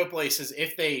team can go places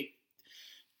if they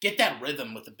get that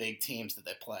rhythm with the big teams that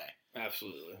they play.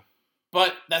 Absolutely.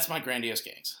 But that's my grandiose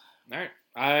games. All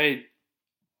right,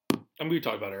 we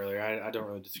talked about it earlier. I don't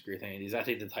really disagree with any of these. I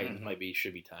think the Titans mm-hmm.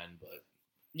 should be 10, but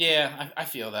yeah, I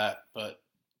feel that. But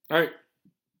all right,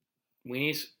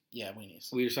 weenies. Yeah,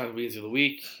 weenies. We decided weenies of the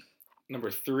week. Number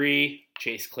 3,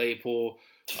 Chase Claypool.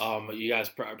 You guys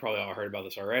probably all heard about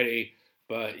this already,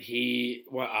 but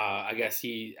I guess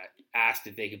he asked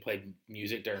if they could play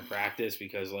music during practice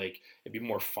because like it'd be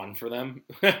more fun for them.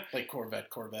 Like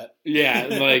Corvette. Yeah,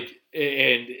 like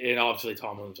and obviously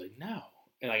Tomlin was like no,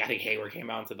 and like I think Hayward came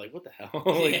out and said like what the hell,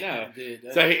 like no. Dude,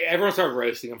 So everyone started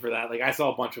roasting him for that. Like I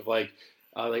saw a bunch of like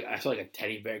I saw like a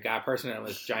teddy bear guy person and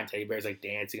like giant teddy bears like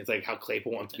dancing. It's like how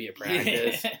Claypool wants to be at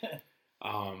practice.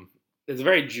 It's a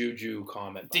very Juju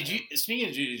comment. Speaking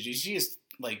of Juju, did you see his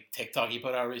like TikTok he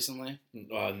put out recently?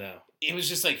 No. It was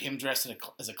just like him dressed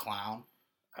as a clown.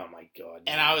 Oh my god.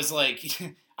 And I was like,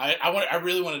 I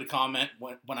really wanted to comment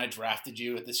when I drafted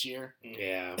you this year.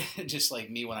 Yeah. Just like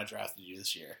me when I drafted you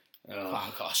this year.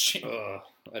 Clown costume.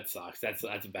 That sucks. That's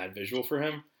a bad visual for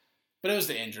him. But it was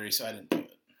the injury, so I didn't do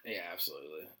it. Yeah,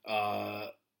 absolutely.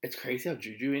 It's crazy how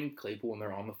Juju and Claypool when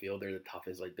they're on the field, they're the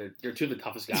toughest. Like they're two of the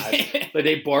toughest guys. Like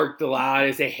they bark the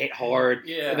loudest, they hit hard.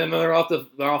 Yeah. And then they're off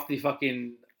the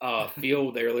fucking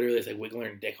field. They're literally just like wiggling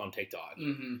their dick on TikTok.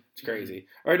 Mm-hmm. It's crazy.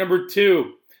 All right, number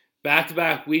 2.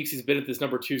 Back-to-back weeks he's been at this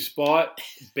number 2 spot.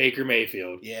 Baker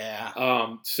Mayfield. Yeah.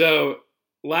 So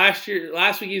last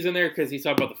week he was in there because he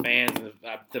talked about the fans and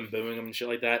them booing him and shit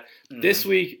like that. Mm-hmm. This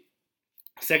week,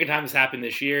 second time this happened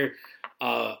this year.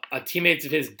 A teammate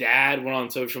of his dad went on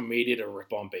social media to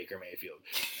rip on Baker Mayfield.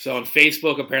 So on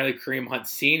Facebook, apparently Kareem Hunt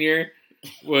Sr.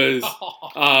 was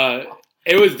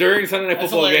it was during Sunday Night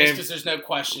Football game because there's no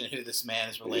question who this man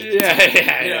is related to.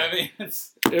 Yeah. You know what I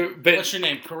mean? But what's your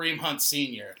name? Kareem Hunt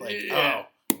Sr. Like, I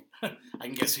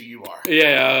can guess who you are.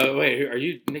 Yeah. Wait, are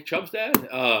you Nick Chubb's dad?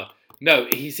 No.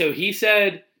 He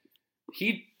said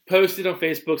he posted on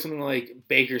Facebook something like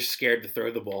Baker's scared to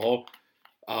throw the ball.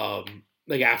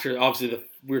 Like after, obviously,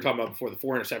 we were talking about before the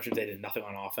 4 interceptions, they did nothing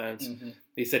on offense. Mm-hmm.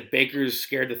 He said Baker's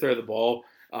scared to throw the ball.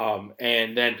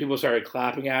 And then people started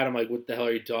clapping at him, like, what the hell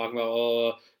are you talking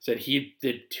about? Said he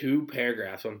did 2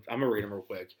 paragraphs. I'm going to read them real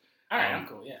quick. All right, I'm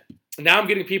cool, yeah. Now I'm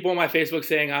getting people on my Facebook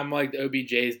saying I'm like the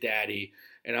OBJ's daddy.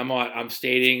 And I'm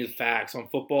stating the facts on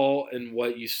football and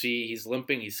what you see. He's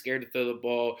limping. He's scared to throw the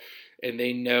ball. And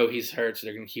they know he's hurt, so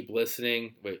they're going to keep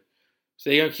listening. So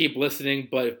they're going to keep listening,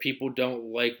 but if people don't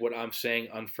like what I'm saying,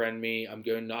 unfriend me. I'm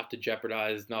going not to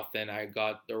jeopardize nothing. I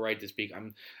got the right to speak.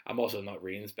 I'm also not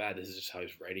reading this bad. This is just how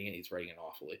he's writing it. He's writing it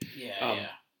awfully. Yeah.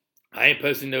 I ain't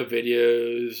posting no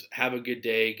videos. Have a good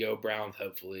day. Go Browns,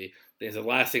 hopefully. There's the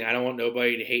last thing. I don't want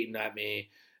nobody to hating at me.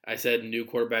 I said new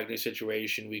quarterback, new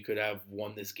situation. We could have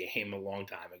won this game a long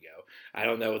time ago. I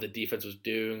don't know what the defense was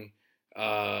doing.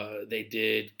 They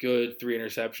did good. 3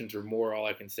 interceptions or more. All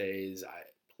I can say is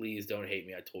please don't hate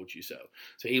me. I told you so.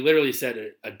 So he literally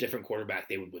said a different quarterback,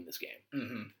 they would win this game.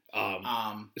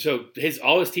 Mm-hmm. So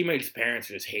all his teammates' parents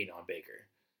are just hating on Baker.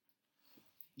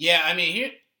 Yeah, I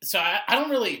mean, I don't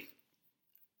really.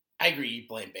 I agree. You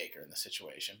blame Baker in the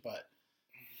situation, but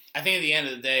I think at the end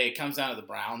of the day, it comes down to the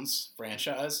Browns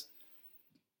franchise.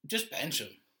 Just bench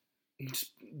him.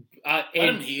 Let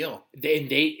him heal.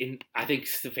 And I think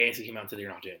Stefanski came out and said they're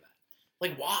not doing that.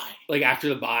 Like, why? Like, after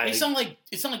the bye. It's not like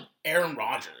Aaron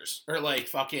Rodgers or, like,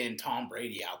 fucking Tom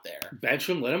Brady out there. Bench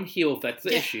him, let him heal if that's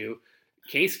the issue.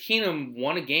 Case Keenum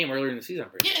won a game earlier in the season.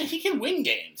 Yeah, and he can win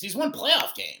games. He's won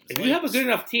playoff games. If you have a good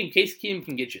enough team, Case Keenum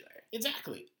can get you there.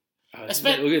 Exactly. Look at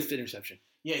this interception.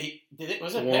 Yeah, he did it.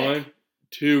 Was it 1,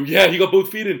 2. Yeah, he got both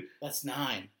feet in. That's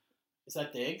 9. Is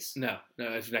that Diggs? No,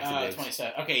 it's next to Diggs.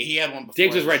 27. Okay, he had one before.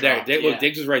 Diggs was right there.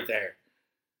 Diggs was right there.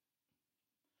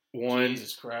 1,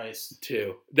 Jesus Christ.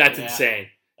 2. That's insane.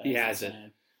 He has it.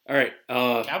 All right.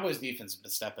 Cowboys defense has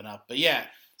been stepping up, but yeah.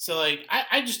 So like,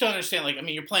 I just don't understand. Like, I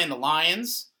mean, you're playing the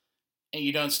Lions, and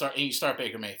you start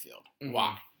Baker Mayfield. Mm-hmm.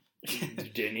 Why? You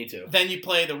didn't need to. Then you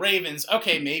play the Ravens.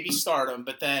 Okay, maybe start him,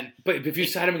 but if you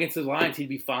sat him against the Lions, he'd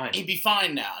be fine. He'd be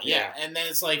fine now. Yeah. And then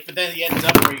it's like, but then he ends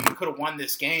up where you could have won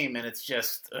this game, and it's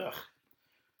just, ugh.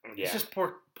 Yeah. It's just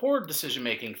poor decision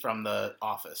making from the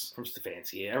office. From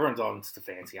Stefanski. Everyone's on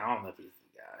Stefanski. I don't know if he's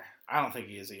the guy. I don't think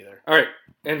he is either. All right.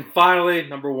 And finally,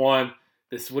 number 1,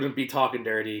 this wouldn't be talking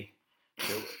dirty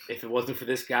if it wasn't for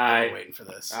this guy. I'm waiting for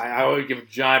this. I would give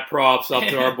giant props up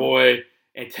to our boy,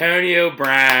 Antonio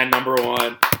Brown, number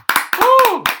 1.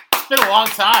 Woo! It's been a long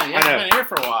time. He hasn't been here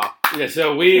for a while. Yeah,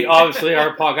 so we obviously,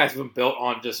 our podcast has been built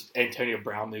on just Antonio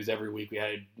Brown news every week. We had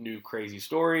a new crazy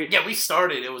story. Yeah, we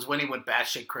started. It was when he went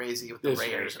batshit crazy with the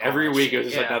Raiders. Every week it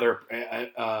was just another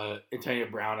Antonio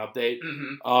Brown update.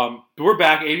 Mm-hmm. But we're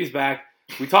back. AB's back.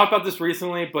 We talked about this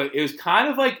recently, but it was kind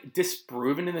of like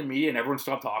disproven in the media and everyone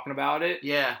stopped talking about it.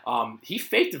 Yeah. He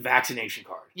faked a vaccination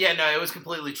card. Yeah, no, it was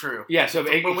completely true. Yeah, so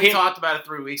when we talked about it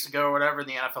 3 weeks ago or whatever,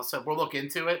 the NFL said, we'll look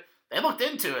into it. They looked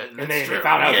into it, and they true.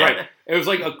 found out right. It was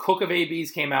like a cook of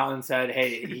ABs came out and said,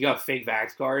 "Hey, he got a fake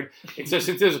vax card." And so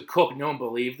since there's a cook, no one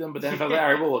believed them. But then I was like,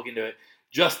 "All right, we'll look into it."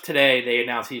 Just today, they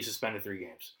announced he's suspended 3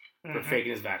 games for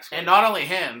faking his vax card. And not only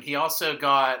him, he also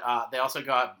got they also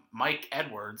got Mike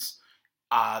Edwards,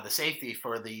 the safety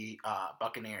for the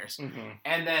Buccaneers,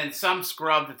 and then some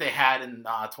scrub that they had in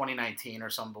 2019 or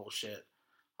some bullshit.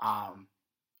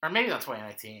 Or maybe not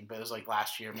 2019, but it was like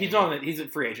last year. Maybe. He's a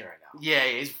free agent right now. Yeah,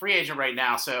 he's a free agent right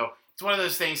now. So it's one of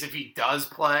those things. If he does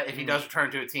play, if he does return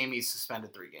to a team, he's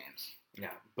suspended 3 games. Yeah,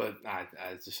 but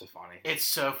it's just so funny. It's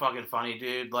so fucking funny,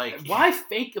 dude. Like, why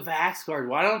fake a vax card?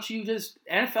 Why don't you just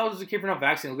NFL doesn't care for not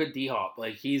vaccinating? Look at D-Hop.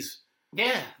 Like he's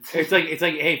It's like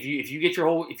hey, if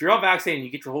you're not vaccinated and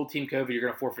you get your whole team COVID, you're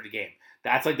gonna forfeit a game.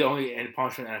 That's like the only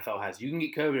punishment the NFL has. You can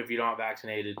get COVID if you're not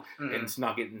vaccinated and it's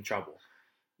not getting in trouble.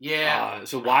 Yeah.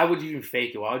 So why would you even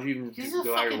fake it? Why would you even He's go out of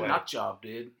your way? He's a fucking nut job,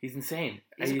 dude. He's insane.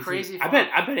 He's crazy. I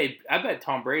bet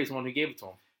Tom Brady's the one who gave it to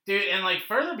him. Dude, and like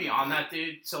further beyond that,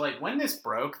 dude. So like when this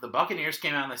broke, the Buccaneers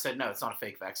came out and they said, "No, it's not a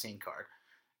fake vaccine card."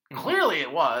 Clearly,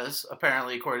 it was.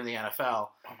 Apparently, according to the NFL.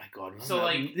 Oh my god! So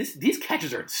like these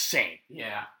catches are insane.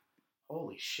 Yeah.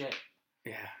 Holy shit.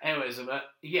 Yeah. Anyways,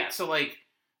 so like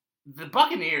the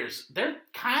Buccaneers, they're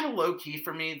kind of low key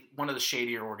for me, one of the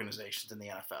shadier organizations in the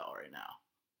NFL right now.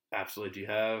 Absolutely. Do you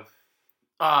have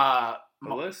a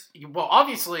list? Well,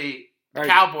 obviously, the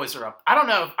Cowboys are up. I don't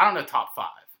know top 5.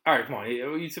 All right, come on.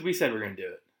 We said we were going to do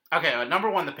it. Okay, number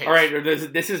 1, the Patriots. All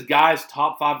right, this is guys'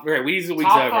 top 5. All right, we use the weeks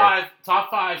over.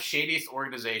 Top 5 shadiest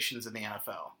organizations in the NFL.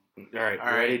 All right,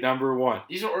 ready? Number 1.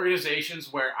 These are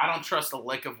organizations where I don't trust a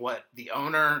lick of what the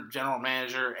owner, general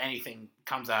manager, anything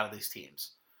comes out of these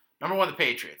teams. Number 1, the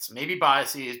Patriots. Maybe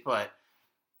biases, but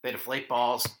they deflate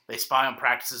balls. They spy on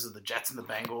practices of the Jets and the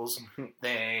Bengals.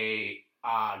 They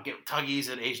get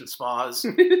tuggies at Asian spas.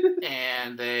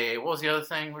 And what was the other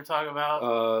thing we were talking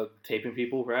about? Taping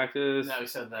people practice. No, we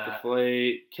said that.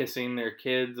 Deflate, kissing their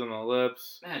kids on the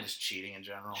lips. Just cheating in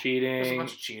general. Cheating. There's a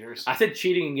bunch of cheaters. I said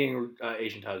cheating and getting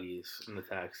Asian tuggies in the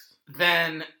text.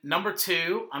 Then, number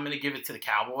 2, I'm going to give it to the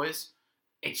Cowboys.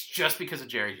 It's just because of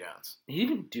Jerry Jones. He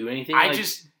didn't do anything. I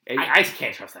just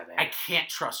can't trust that man. I can't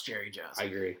trust Jerry Jones. I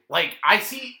agree. Like, I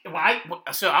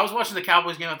was watching the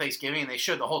Cowboys game on Thanksgiving, and they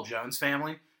showed the whole Jones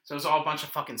family. So it was all a bunch of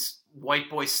fucking white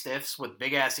boy stiffs with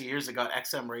big-ass ears that got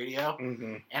XM radio.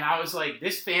 Mm-hmm. And I was like,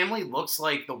 this family looks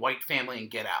like the white family in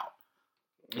Get Out.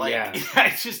 Like,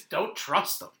 I just don't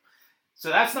trust them. So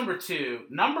that's number 2.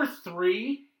 Number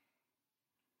 3,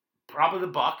 probably the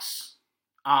Bucks.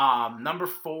 Number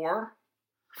 4,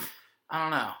 I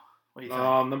don't know. What do you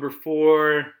think? Number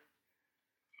 4,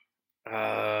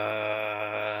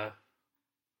 I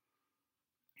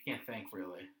can't think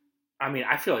really. I mean,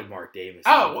 I feel like Mark Davis.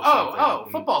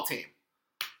 Football team.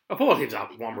 A football team's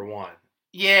up number 1.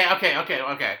 Yeah,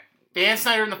 okay. Dan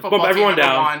Snyder and the football team number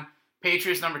down. 1.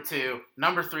 Patriots number 2.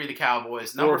 Number 3, the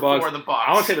Cowboys. Number 4, the Bucks.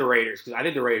 I want to say the Raiders because I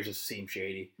think the Raiders just seem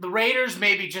shady. The Raiders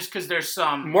maybe just because there's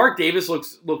some. Mark Davis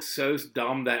looks so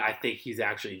dumb that I think he's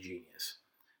actually a genius.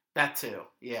 That too,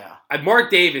 yeah.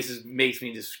 Mark Davis makes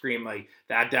me just scream like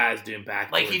that guy's doing back.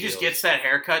 Like he just gets that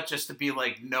haircut just to be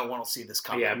like, no one will see this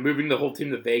coming. Yeah, moving the whole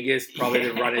team to Vegas probably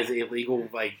to run his illegal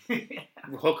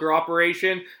hooker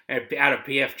operation out of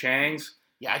PF Chang's.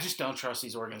 Yeah, I just don't trust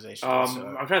these organizations.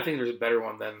 I'm trying to think. There's a better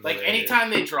one than anytime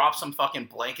they drop some fucking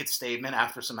blanket statement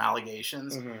after some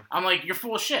allegations, I'm like, you're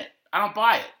full of shit. I don't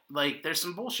buy it. Like, there's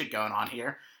some bullshit going on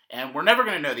here. And we're never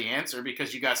going to know the answer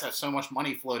because you guys have so much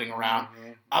money floating around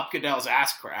up Goodell's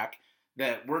ass crack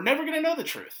that we're never going to know the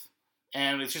truth.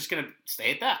 And it's just going to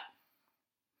stay at that.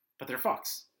 But they're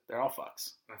fucks. They're all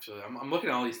fucks. Actually, I'm looking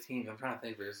at all these teams. I'm trying to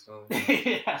think there's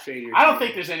shadier. I don't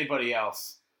think there's anybody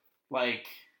else. But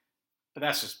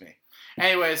that's just me.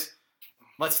 Anyways,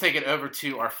 let's take it over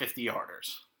to our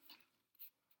 50-yarders.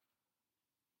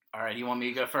 All right, you want me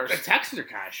to go first? The Texans are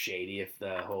kind of shady with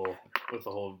the whole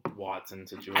Watson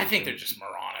situation. I think they're just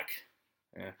moronic.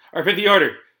 Yeah. All right,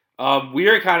 50-yarder. We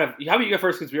are kind of. How about you go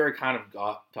first because we already kind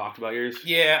of talked about yours.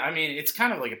 Yeah, I mean it's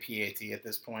kind of like a PAT at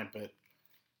this point, but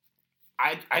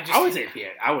I would say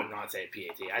PAT. I would not say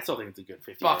PAT. I still think it's a good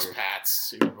 50-yarder. Bucks Pats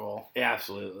Super Bowl. Yeah,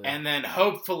 absolutely. And then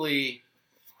hopefully,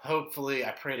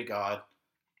 I pray to God,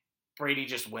 Brady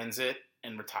just wins it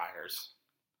and retires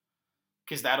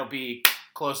because that'll be.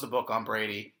 Close the book on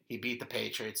Brady. He beat the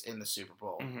Patriots in the Super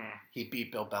Bowl. Mm-hmm. He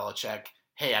beat Bill Belichick.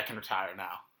 Hey, I can retire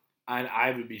now.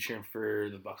 I would be cheering for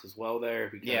the Bucs as well there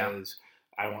because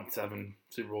I want 7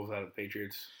 Super Bowls out of the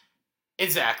Patriots.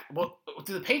 Exactly. Well,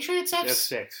 do the Patriots have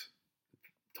 6?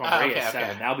 Tom Brady okay, has 7.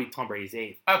 okay. That'll be Tom Brady's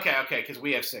 8th. Okay, because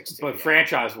we have 6 too. But yeah.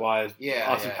 franchise-wise, us and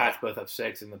yeah. Pats both have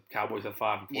 6, and the Cowboys have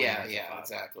 5. And 49ers have 5.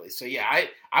 Exactly. So yeah,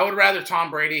 I would rather Tom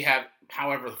Brady have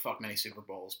however the fuck many Super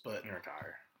Bowls, but And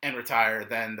retire. retire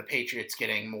than the Patriots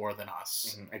getting more than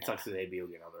us. Mm-hmm. It sucks that they'd be able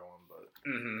to get another one, but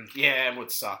Yeah, it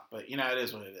would suck, but it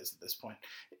is what it is at this point.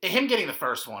 Him getting the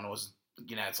first one was,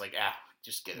 it's like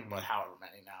just get it, but however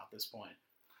many now at this point.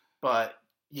 But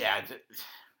yeah,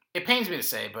 it pains me to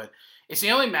say, but it's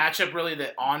the only matchup really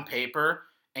that on paper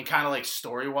and kind of like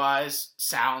story-wise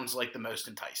sounds like the most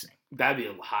enticing. that'd be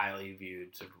a highly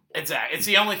viewed Super Bowl. It's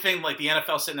the only thing like the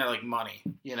NFL sitting there like money,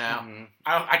 Mm-hmm.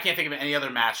 I can't think of any other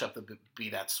matchup that would be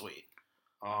that sweet.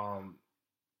 Steelers.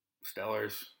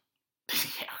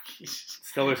 Yeah.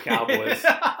 Steelers Cowboys.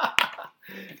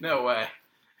 No way.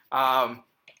 But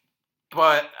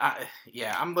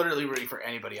I'm literally rooting for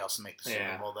anybody else to make the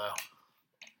Super Bowl though.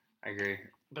 I agree.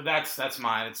 But that's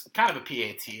mine. It's kind of a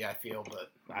PAT, I feel,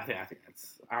 but I don't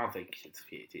think it's a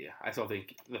PAT. I still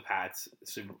think the Pats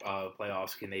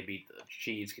playoffs. Can they beat the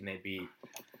Chiefs? Can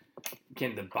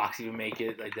the Bucs even make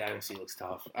it? Like that NFC looks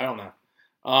tough. I don't know.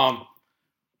 All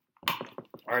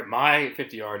right, my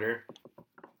 50-yarder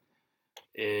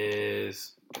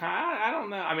is I don't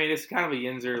know. I mean, it's kind of a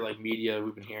Yinzer like media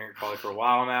we've been hearing probably for a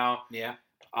while now. Yeah.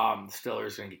 The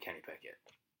Steelers are gonna get Kenny Pickett.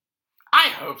 I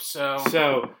hope so.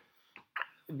 So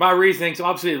my reasoning, so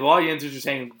obviously a lot of Yinzers are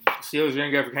saying Steelers are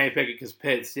going to go for Kenny Pickett because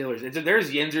Pitt, Steelers.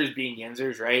 There's Yinzers being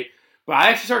Yinzers, right? But I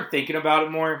actually started thinking about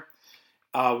it more.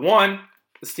 One,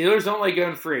 the Steelers don't like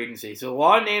going free agency. So a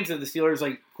lot of names that the Steelers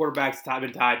like quarterbacks have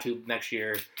been tied to next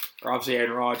year are obviously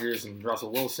Aaron Rodgers and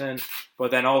Russell Wilson.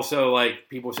 But then also like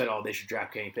people said, they should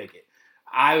draft Kenny Pickett.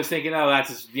 I was thinking, that's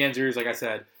just Yinzers, like I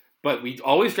said. But we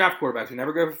always draft quarterbacks. We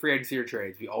never go for free agency or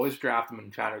trades. We always draft them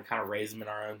and try to kind of raise them in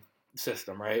our own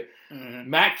system, right? Mm-hmm.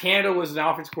 Matt Canada was an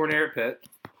offense coordinator at Pitt.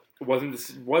 Wasn't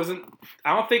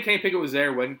I don't think Kenny Pickett was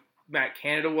there when Matt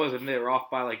Canada was, and they were off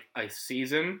by like a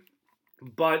season.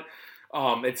 But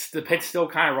the Pitt still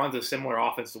kind of runs a similar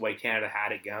offense the way Canada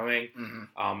had it going.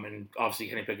 Mm-hmm. And obviously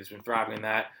Kenny Pickett's been thriving in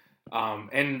that.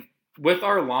 And with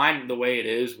our line the way it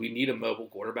is, we need a mobile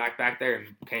quarterback back there, and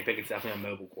Kenny Pickett's definitely a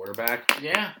mobile quarterback.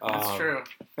 Yeah, that's true.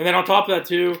 And then on top of that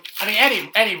too, I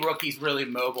mean, any rookie's really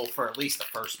mobile for at least the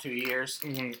first 2 years.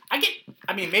 Mm-hmm.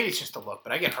 Maybe it's just a look,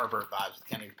 but I get Herbert vibes with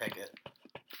Kenny Pickett.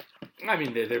 I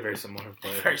mean, they're very similar to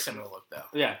play. Very similar look, though.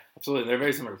 Yeah, absolutely. They're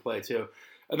very similar to play too.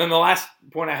 And then the last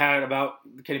point I had about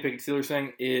the Kenny Pickett Steelers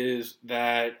thing is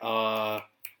that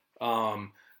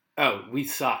we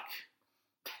suck.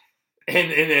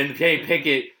 And Kenny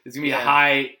Pickett is going to be a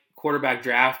high quarterback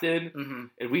drafted, and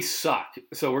we suck.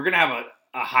 So we're going to have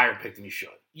a higher pick than you should.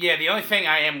 Yeah, the only thing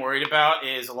I am worried about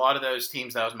is a lot of those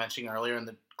teams that I was mentioning earlier in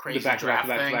the crazy draft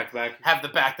thing have the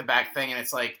back-to-back thing, and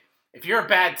it's like, if you're a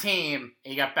bad team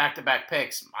and you got back-to-back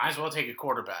picks, might as well take a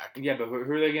quarterback. Yeah, but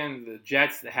who are they again? The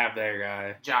Jets have their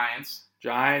guy. Giants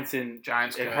and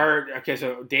could. Hurt. Okay,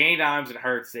 so Danny Dimes and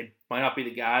Hurts, they might not be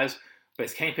the guys, but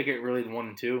is Kenny Pickett really the 1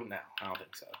 and 2? No, I don't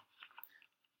think so.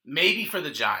 Maybe for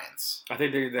the Giants. I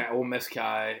think there's that Ole Miss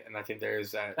guy, and I think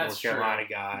there's that North Carolina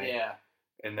guy. Yeah.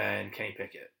 And then Kenny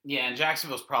Pickett. Yeah, and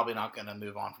Jacksonville's probably not going to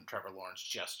move on from Trevor Lawrence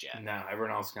just yet. No,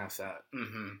 everyone else is kind of set.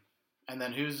 Mm-hmm. And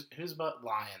then who's about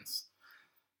Lions?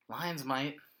 Lions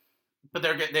might, but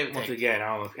they would once take. Again, I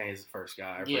don't know if Kenny's the first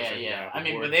guy. Yeah. I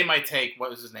mean, but they might take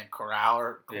what was his name, Corral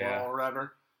or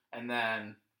whatever, and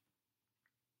then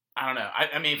I don't know.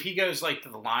 I mean, if he goes like to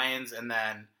the Lions, and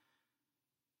then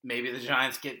maybe the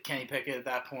Giants get Kenny Pickett at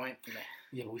that point.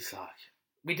 Yeah, but we suck.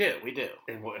 We do.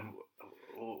 And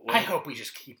I hope we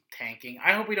just keep tanking.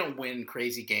 I hope we don't win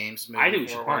crazy games. I think we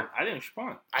should punt.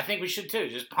 I think we should too.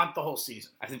 Just punt the whole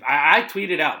season. I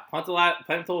tweeted out punt the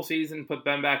whole season. Put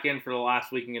Ben back in for the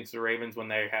last week against the Ravens when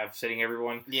they have sitting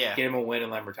everyone. Yeah, get him a win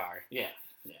and let him retire. Yeah.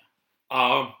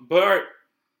 But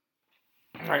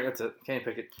all right, that's it. Kenny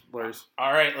Pickett, Blurs.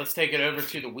 All right, let's take it over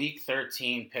to the Week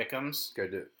 13 pick'ems. Go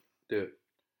do it.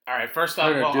 All right, first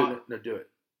up, do it.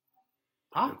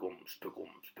 Huh? Pickles.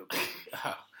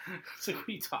 So what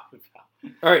are you talking about?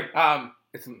 All right.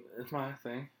 It's my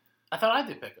thing. I thought I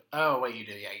did pick it. Oh, wait, you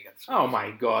do. Yeah, you got this. Oh,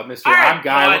 my God, Mr. Right, I'm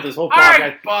guy with this whole podcast. All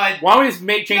right, bud. Why don't we just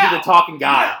change it to Talking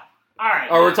Guy? No. All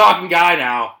right. Or we're Talking Guy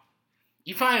now.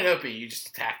 You find it open, you just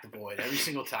attack the void every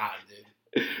single time, dude.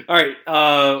 All right.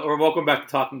 Or welcome back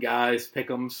to Talking Guys,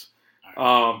 Pick'ems.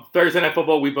 Right. Thursday Night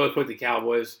Football, we both put the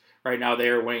Cowboys. Right now, they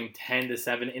are winning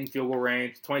 10-7 in field goal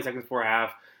range, 20 seconds before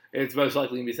half. It's most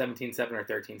likely going to be 17-7 or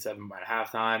 13-7 by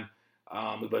halftime.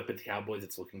 We both picked the Cowboys.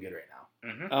 It's looking good right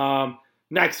now. Mm-hmm.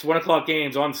 Next, 1 o'clock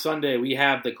games on Sunday. We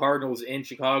have the Cardinals in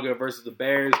Chicago versus the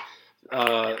Bears.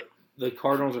 the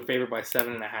Cardinals are favored by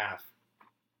 7.5.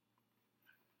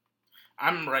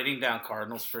 I'm writing down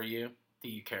Cardinals for you. Do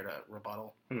you care to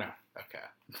rebuttal? No. Okay.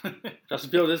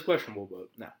 Justin Fields is questionable, but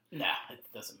no. No, it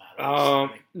doesn't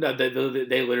matter. No,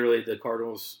 they literally, the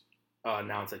Cardinals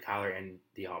announced that Kyler and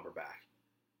D-Hop are back.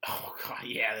 Oh, God,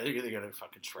 yeah, they're going to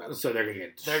fucking shred. So they're going to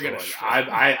get They're going to destroyed. shred.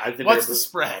 I think What's the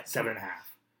spread? 7.5.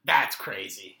 That's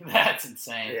crazy. That's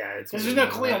insane. Yeah, it's because there's no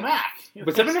Khalil Mack.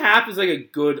 But 7.5 is like a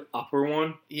good upper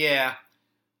one. Yeah.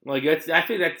 Like I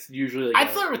think that's usually. Like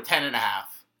I'd flirt with 10.5.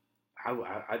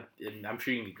 I'm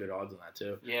sure you can get good odds on that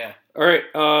too. Yeah. All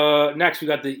right. Next, we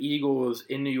got the Eagles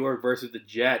in New York versus the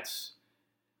Jets.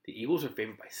 The Eagles are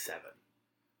favored by 7.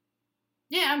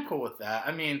 Yeah, I'm cool with that.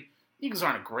 I mean, Eagles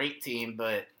aren't a great team,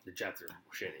 but the Jets are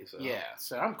shitty. So yeah,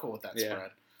 so I'm cool with that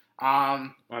spread.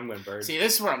 I'm going Birds. See,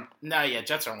 this is where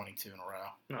Jets are winning 2 in a row.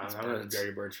 No, I'm going Dirty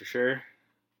Birds for sure.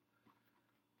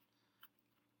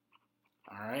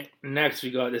 All right. Next,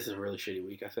 we got, this is a really shitty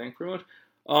week, I think, pretty much.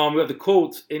 We got the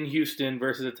Colts in Houston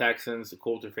versus the Texans. The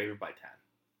Colts are favored by 10.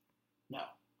 No. Is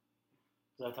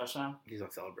that a touchdown? He's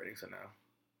not celebrating, so no.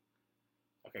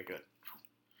 Okay, good.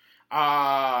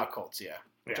 Colts, yeah.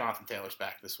 Jonathan Taylor's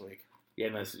back this week. Yeah,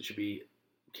 no, it should be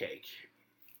cake.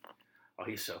 Oh,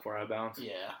 he's so far out of bounds.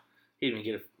 Yeah. He didn't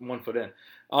even get 1 foot in.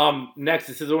 Next,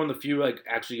 this is one of the few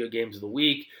actually good games of the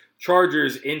week.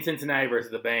 Chargers in Cincinnati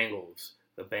versus the Bengals.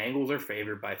 The Bengals are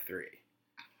favored by 3.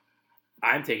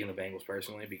 I'm taking the Bengals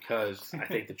personally because I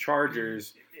think the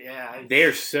Chargers, they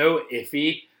are so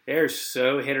iffy. They're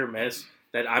so hit or miss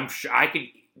that I'm sure I could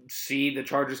see the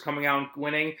Chargers coming out and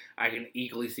winning. I can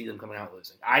equally see them coming out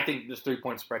losing. I think this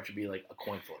 3-point spread should be like a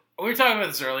coin flip. We were talking about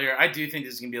this earlier. I do think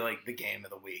this is going to be like the game of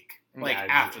the week,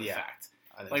 after the fact.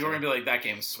 Like, we're going to be like, that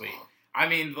game was sweet. I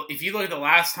mean, if you look at the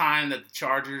last time that the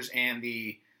Chargers and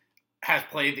have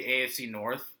played the AFC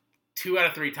North, 2 out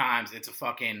of 3 times it's a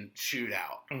fucking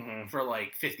shootout for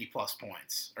like 50-plus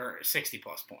points or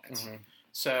 60-plus points. Mm-hmm.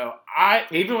 So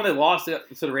even when they lost to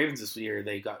the Ravens this year,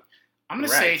 they got. I'm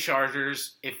going to say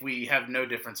Chargers. If we have no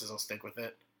differences, I'll stick with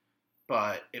it.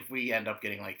 But if we end up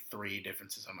getting like 3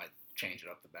 differences, I might change it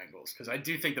up to Bengals because I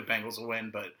do think the Bengals will win,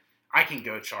 but I can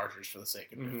go Chargers for the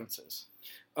sake of differences.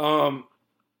 The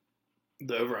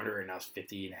over-under right now is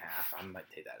 50.5. I might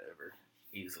take that over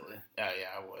easily. Yeah,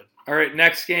 I would. All right,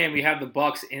 next game we have the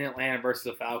Bucs in Atlanta versus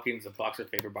the Falcons. The Bucs are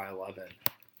favored by 11.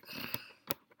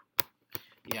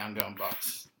 Yeah, I'm going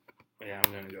Bucs. Yeah,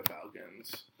 I'm going to go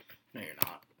Falcons. No, you're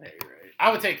not. Yeah, you're right.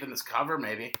 I would take them as cover,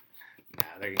 maybe. Nah,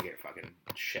 they're going to get fucking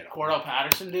shit on. Cordell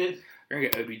Patterson, dude. They're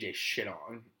going to get OBJ shit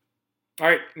on. All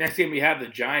right, next game we have the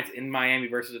Giants in Miami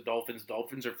versus the Dolphins.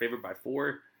 Dolphins are favored by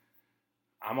 4.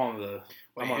 I'm on the...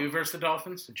 Who versus the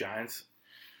Dolphins? The Giants.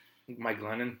 Mike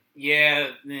Glennon.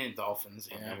 Yeah, Dolphins.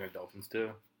 Yeah, I'm going Dolphins too.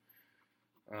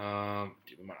 Dude, we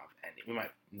might not have any. We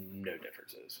might no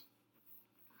differences.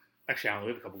 Actually, I don't know.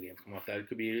 We have a couple games coming up that it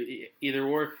could be either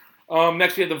or.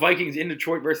 Next, we have the Vikings in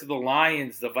Detroit versus the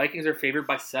Lions. The Vikings are favored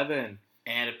by 7.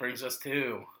 And it brings us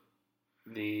to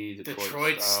the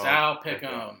Detroit style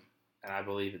pick'em. And I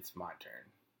believe it's my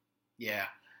turn. Yeah.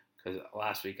 Because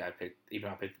last week I picked the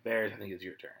Bears. I think it's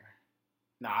your turn.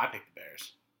 No, I picked the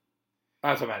Bears.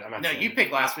 Oh, so I'm no, you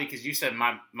picked last week because you said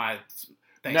my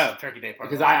Turkey Day part.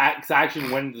 Because I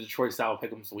actually went to the Detroit style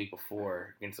pick'ems the week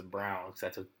before against the Browns.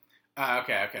 That's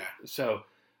okay. So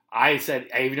I said,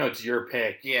 even though it's your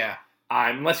pick, yeah.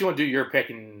 Unless you want to do your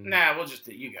pick and we'll just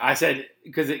do you guys.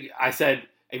 I said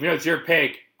even though it's your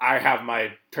pick, I have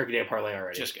my Turkey Day parlay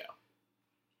already. Just go.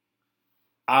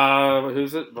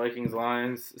 Who's it? Vikings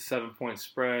Lions 7-point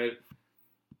spread.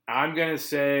 I'm gonna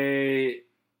say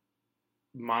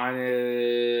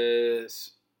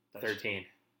minus 13.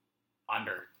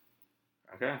 Under.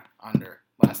 Okay. Under.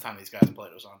 Last time these guys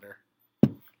played was under.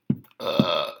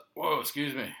 Whoa,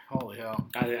 excuse me. Holy hell.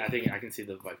 I think I can see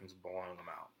the Vikings blowing them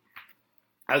out.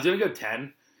 I was gonna go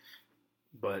 10,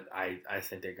 but I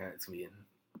think it's gonna be a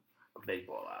big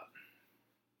blowout.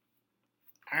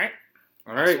 All right.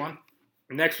 Next one.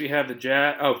 Next we have the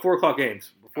 4 o'clock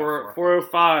games.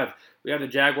 4:05. We have the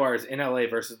Jaguars in LA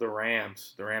versus the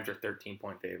Rams. The Rams are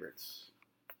 13-point favorites.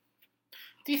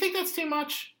 Do you think that's too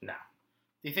much? No.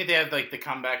 Do you think they had like the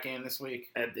comeback game this week?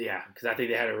 Yeah, because I think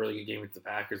they had a really good game with the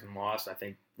Packers and lost. I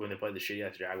think when they play the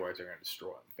shitty-ass Jaguars, they're going to destroy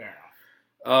them. Fair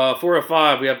enough.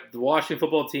 4:05. We have the Washington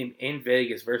football team in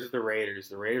Vegas versus the Raiders.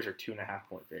 The Raiders are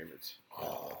 2.5-point favorites.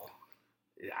 Oh.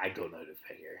 I don't know who to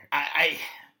pick here. I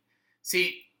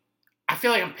see. I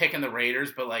feel like I'm picking the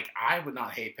Raiders, but like I would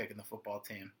not hate picking the football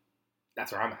team.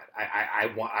 That's where I'm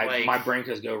at. My brain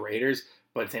says go Raiders,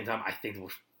 but at the same time, I think the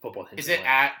football team is it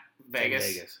at Vegas.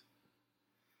 Vegas.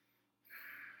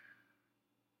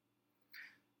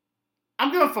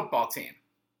 I'm going football team.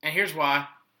 And here's why.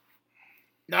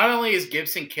 Not only is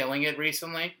Gibson killing it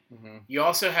recently, you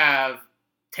also have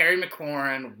Terry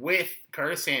McLaurin with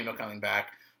Curtis Samuel coming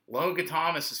back. Logan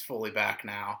Thomas is fully back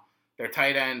now. Their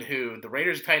tight end, the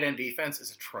Raiders' tight end defense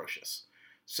is atrocious.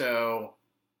 So,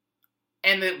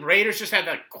 and the Raiders just had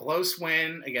that close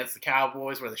win against the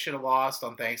Cowboys where they should have lost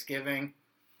on Thanksgiving.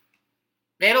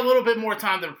 They had a little bit more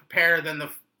time to prepare than the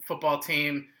football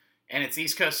team, and it's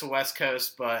East Coast to West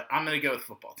Coast, but I'm going to go with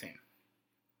football team.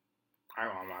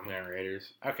 I'm going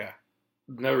Raiders. Okay.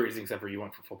 No reason except for you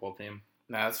went for football team.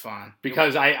 No, that's fine.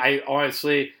 Because I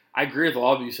honestly, I agree with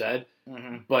all of you said,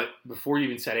 Mm-hmm. but before you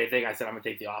even said anything, I said I'm going to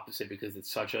take the opposite because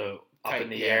it's such a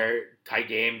up-in-the-air tight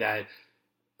game that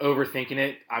overthinking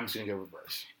it, I'm just going to go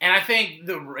reverse. And I think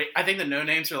the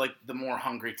no-names are like the more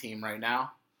hungry team right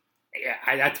now. Yeah,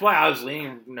 that's why I was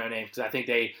leaning no names because I think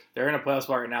they're in a playoff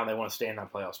spot right now. And they want to stay in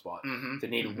that playoff spot. Mm-hmm. They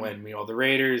need to win. You know, the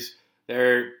Raiders, I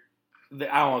don't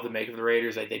know what to make of the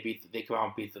Raiders. Like they come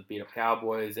out and beat up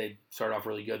Cowboys. They started off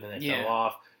really good, then they fell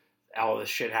off. All this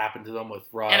shit happened to them with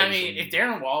Ruggs. And I mean, if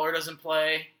Darren Waller doesn't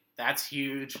play, that's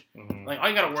huge. Mm-hmm. Like all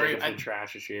you got to worry about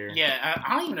trash this year. Yeah,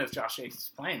 I don't even know if Josh Jacobs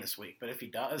is playing this week, but if he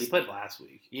does, he played last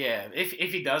week. Yeah, if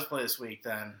he does play this week,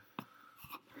 then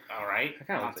all right. I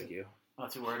kind of looks like you.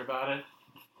 Not too worried about it.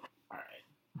 All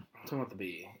right. I want to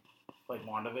be like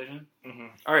WandaVision. Mm-hmm.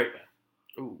 All right.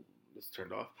 Ooh, this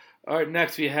turned off. All right.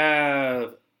 Next we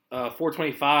have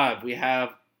 425. We have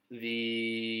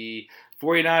the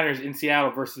 49ers in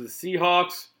Seattle versus the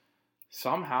Seahawks.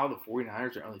 Somehow the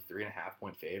 49ers are only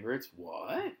 3.5-point favorites.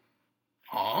 What?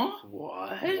 Huh?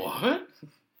 What?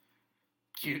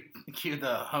 Cue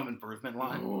the home improvement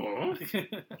line.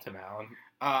 Tim Allen.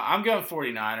 I'm going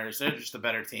 49ers. They're just a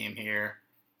better team here.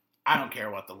 I don't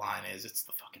care what the line is. It's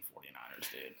the fucking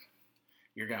 49ers, dude.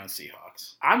 You're going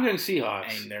Seahawks. I'm going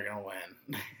Seahawks. And they're going to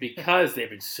win. Because they've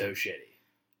been so shitty.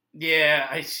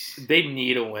 Yeah. They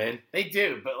need a win. They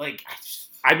do, but like...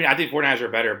 I think 49ers are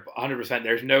better, 100%.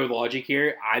 There's no logic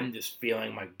here. I'm just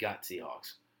feeling my gut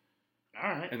Seahawks.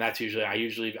 All right. And that's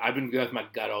I've been going with my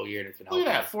gut all year, and it's been helping.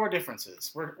 Look at that, 4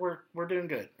 differences. We're doing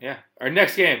good. Yeah. Our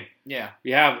next game. Yeah. We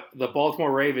have the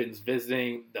Baltimore Ravens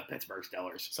visiting the Pittsburgh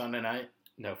Steelers. Sunday night?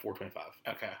 No,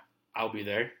 425. Okay. I'll be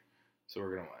there, so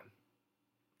we're going to win.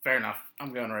 Fair enough.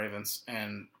 I'm going Ravens,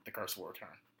 and the curse will return.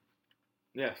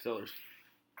 Yeah, Steelers.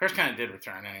 Curse kind of did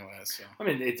return anyway, so. I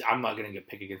mean, I'm not going to get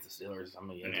picked against the Steelers. I'm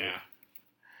going to Yeah.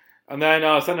 And then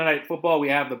Sunday Night Football, we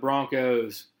have the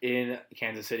Broncos in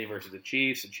Kansas City versus the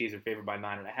Chiefs. The Chiefs are favored by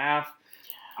 9.5.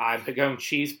 I'm going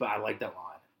Chiefs, but I like that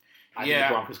line. I think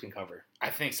the Broncos can cover. I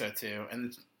think so too,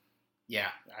 and yeah,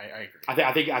 I agree.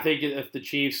 I think if the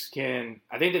Chiefs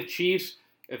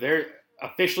if they're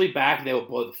officially back, they will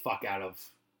blow the fuck out of.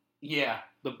 Yeah,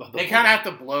 they kind of have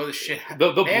to blow the shit.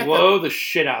 They'll blow the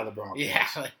shit out of the Broncos. Yeah,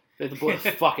 they have to blow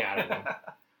the fuck out of them.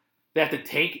 They have to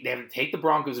take the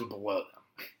Broncos and blow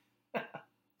them.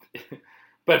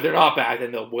 But if they're not back,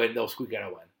 then they'll win. They'll squeak out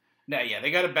a win. No, yeah, they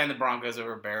got to bend the Broncos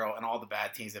over a barrel and all the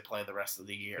bad teams that play the rest of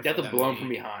the year. They have to blow them from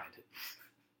behind.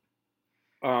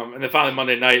 And then finally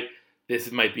Monday night,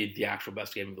 this might be the actual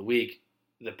best game of the week.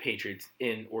 The Patriots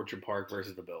in Orchard Park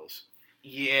versus the Bills.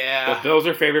 Yeah, the Bills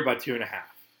are favored by 2.5.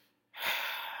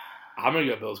 I'm gonna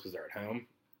go Bills because they're at home.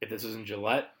 If this is in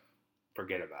Gillette,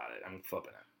 forget about it. I'm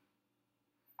flipping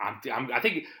it. I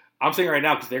think I'm saying right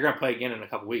now because they're gonna play again in a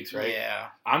couple weeks, right? Yeah.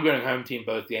 I'm going home team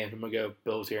both games. I'm gonna go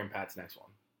Bills here and Pats next one.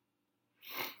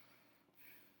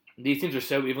 These teams are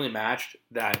so evenly matched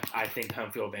that I think home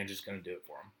field advantage is going to do it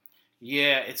for them.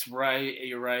 Yeah, it's right.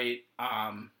 You're right.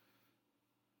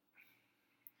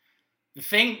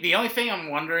 The only thing I'm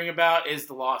wondering about is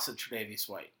the loss of Tre'Davious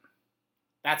White.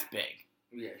 That's big.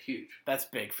 Yeah, huge. That's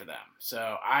big for them.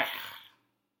 So I'll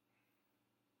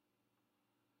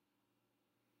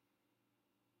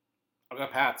go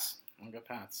Pats.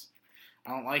 I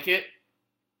don't like it,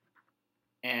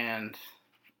 and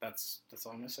that's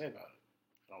all I'm gonna say about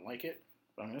it. I don't like it,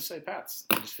 but I'm gonna say Pats.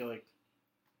 I just feel like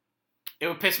it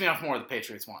would piss me off more if the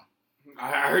Patriots won.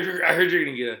 I heard you're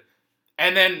gonna get it.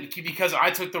 And then because I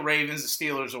took the Ravens, the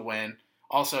Steelers will win.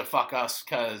 Also, fuck us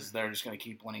because they're just gonna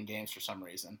keep winning games for some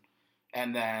reason.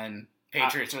 And then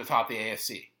Patriots are the top of the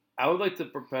AFC. I would like to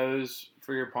propose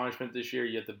for your punishment this year.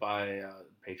 You have to buy a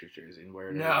Patriots jersey and wear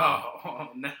it. No.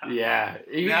 Yeah,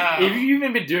 you've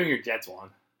even been doing your Jets one.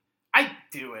 I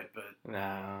do it, but no,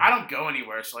 I don't go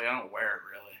anywhere, so I don't wear it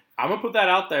really. I'm gonna put that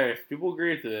out there. If people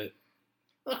agree with it,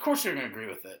 Well, of course you're gonna agree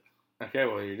with it. Okay,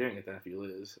 well you're doing it then. If you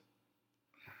lose,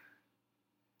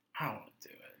 I don't want to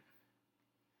do it.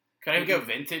 Could I go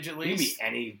vintage at least? You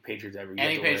can be any Patriots ever.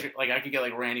 Any Patriot, like I could get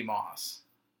like Randy Moss.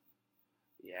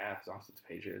 Yeah, as long as it's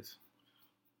Patriots.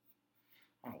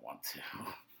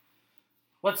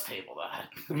 Let's table that.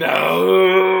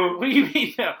 No. What do you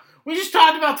mean no? We just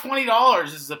talked about $20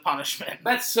 as a punishment.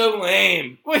 That's so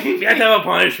lame. What do you You have mean? to have a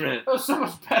punishment. That was so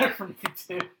much better for me,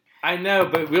 too. I know,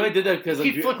 but we only did that because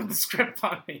Keep flipping the script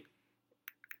on me.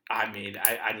 I mean,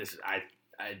 I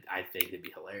think it'd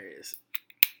be hilarious.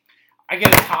 I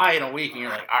get a tie in a week, and you're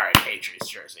like, all right, Patriots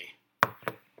jersey.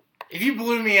 If you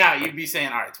blew me out, you'd be saying,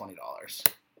 all right, $20.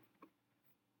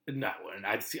 No, I wouldn't.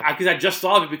 Because I just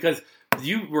saw it because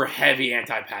you were heavy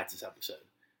anti-Pats this episode.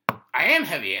 I am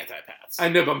heavy anti-Pats. I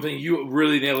know, but I'm thinking you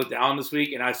really nailed it down this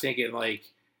week, and I was thinking, like,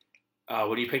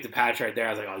 when you picked the Pats right there, I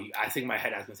was like, I think in my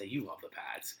head I was going to say, you love the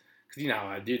Pats. Because you know how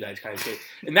I do that kind of shit.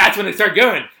 And that's when it started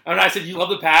going. And when I said, you love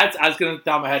the Pats, I was going to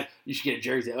down my head, you should get a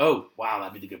jersey. Oh, wow,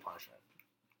 that'd be the good punishment.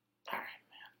 All right,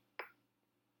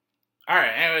 man. All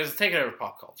right, anyways, take it over to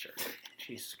pop culture.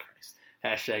 Jesus Christ.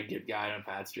 Hashtag get guy on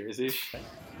Pats jersey.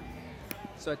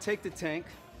 So I take the tank,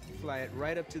 fly it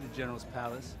right up to the general's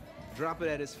palace, drop it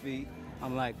at his feet.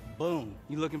 I'm like, boom,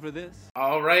 you looking for this?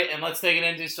 All right, and let's take it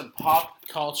into some pop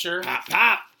culture. Pop,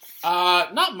 pop.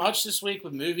 Not much this week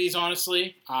with movies,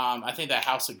 honestly. I think that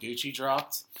House of Gucci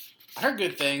dropped. I heard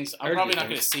good things. I'm probably not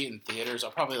going to see it in theaters.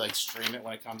 I'll probably stream it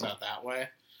when it comes out that way.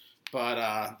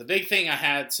 But the big thing I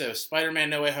had, so Spider-Man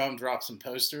No Way Home dropped some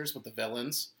posters with the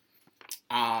villains.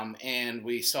 And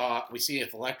we see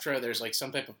if Electro, there's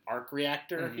some type of arc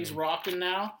reactor he's rocking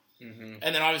now. Mm-hmm.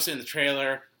 And then obviously in the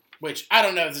trailer, which I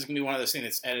don't know if this is going to be one of those things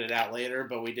that's edited out later,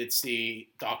 but we did see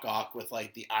Doc Ock with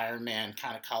the Iron Man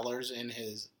kind of colors in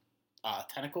his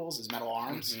tentacles, his metal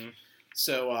arms. Mm-hmm.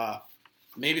 So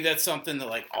maybe that's something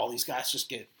that all these guys just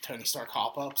get Tony Stark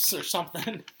hop-ups or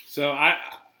something. So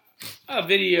a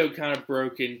video kind of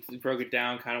broke it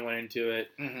down, kind of went into it.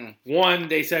 Mm-hmm. One,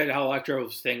 they said how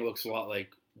Electro's thing looks a lot like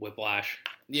Whiplash.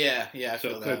 Yeah. So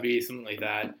it could be something like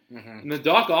that. Mm-hmm. And the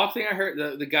Doc Ock thing, I heard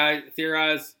the guy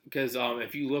theorized because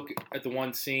if you look at the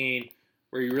one scene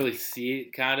where you really see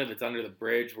it, kind of, it's under the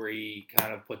bridge where he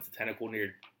kind of puts the tentacle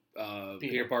near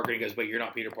Peter Parker and he goes, "But you're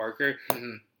not Peter Parker."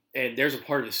 Mm-hmm. And there's a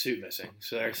part of the suit missing.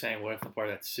 So they're saying, what if the part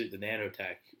of that suit, the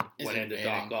nanotech, went into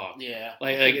Doc Ock? Yeah.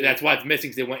 Like that's why it's missing,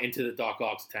 because they went into the Doc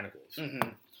Ock's tentacles. Mm-hmm.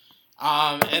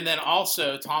 And then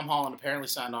also, Tom Holland apparently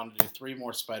signed on to do 3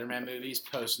 more Spider-Man movies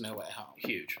post No Way Home.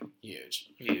 Huge.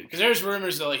 Because there's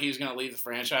rumors that he was going to leave the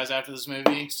franchise after this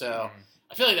movie. So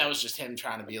I feel like that was just him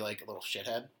trying to be a little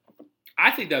shithead. I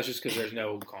think that was just because there's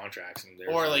no contracts in there.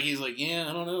 Or he's yeah,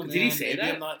 I don't know, man. Did he say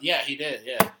maybe that? Yeah, he did,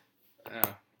 yeah.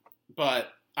 Oh.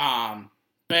 But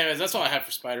anyways, that's all I have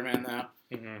for Spider-Man now.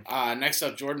 Mm-hmm. Next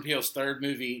up, Jordan Peele's 3rd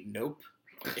movie, Nope,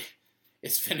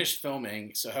 is finished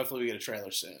filming, so hopefully we get a trailer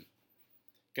soon.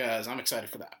 Because I'm excited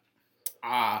for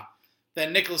that.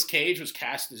 Then Nicolas Cage was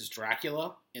cast as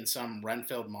Dracula in some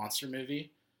Renfield monster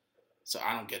movie. So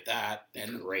I don't get that.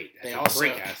 And great.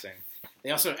 Great casting.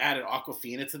 They also added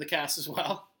Awkwafina to the cast as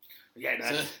well. Yeah,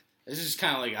 so this is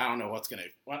kind of I don't know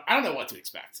I don't know what to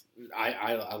expect.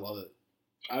 I love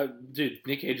it. Dude,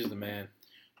 Nick Cage is the man.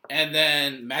 And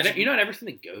then I've never seen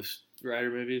the Ghost Rider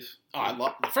movies. Oh, I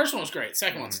love the first one was great.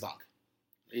 Second one stunk.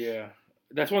 Yeah.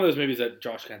 That's one of those movies that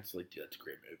Josh Kent's dude, that's a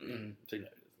great movie. Mm-hmm. So,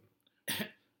 no,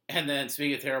 and then,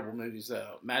 speaking of terrible movies,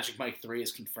 though, Magic Mike 3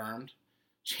 is confirmed.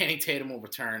 Channing Tatum will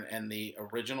return, and the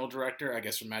original director, I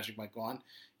guess from Magic Mike 1,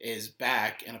 is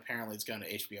back, and apparently it's going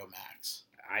to HBO Max.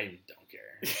 I don't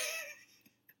care.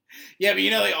 Yeah,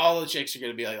 but all the chicks are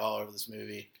going to be all over this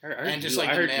movie. I heard you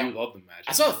love the Magic.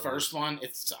 I saw the first one.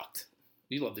 It sucked.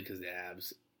 You loved it because of the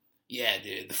abs. Yeah,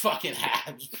 dude. The fucking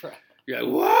abs, bro. You're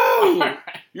whoa! Right.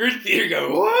 You're in the theater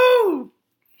going, whoa!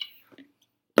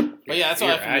 But yeah, that's all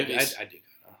I have for movies. I do.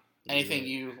 Anything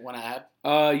you want to add?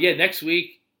 Yeah, next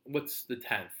week, what's the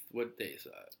 10th? What day is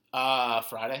that?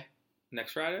 Friday.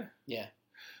 Next Friday? Yeah.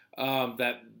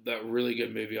 That really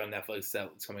good movie on Netflix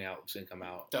that's coming out, soon come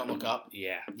out. Don't Look Up?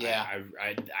 Yeah.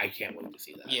 I can't wait to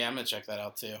see that. Yeah, I'm going to check that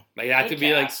out too. That could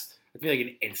be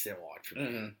an instant watch for me.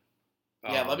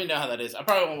 Mm-hmm. Yeah, let me know how that is. I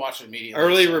probably won't watch it immediately.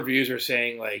 Early reviews are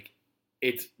saying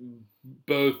it's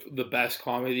both the best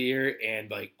comedy of the year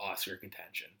and Oscar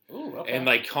contention. Ooh, okay.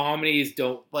 And comedies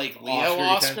don't Leo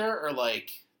Oscar or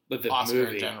but the Oscar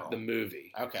movie, in general? The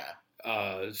movie. Okay.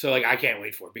 So I can't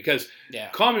wait for it because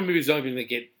comedy movies don't even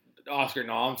get Oscar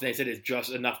noms. They said it's just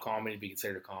enough comedy to be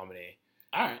considered a comedy.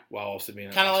 All right. While also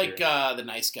being kind of like The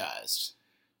Nice Guys.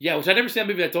 Yeah, which I never seen that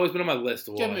movie. That's always been on my list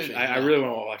to watch. Movie, I really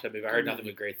want to watch that movie. I heard nothing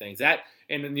but great things. That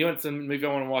and it's a movie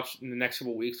I want to watch in the next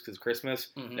couple of weeks because Christmas.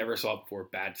 Mm-hmm. Never saw it before.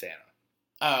 Bad Santa.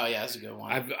 Oh yeah, that's a good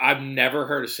one. I've never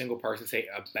heard a single person say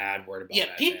a bad word about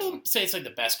that. People say it's like the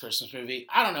best Christmas movie.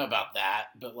 I don't know about that,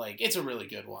 but like it's a really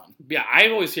good one. Yeah, I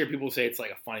always hear people say it's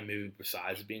like a funny movie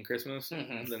besides being Christmas.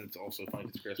 Mhm. Then it's also funny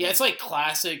because Christmas. Yeah, it's like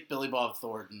classic Billy Bob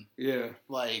Thornton. Yeah.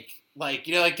 Like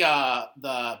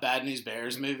the Bad News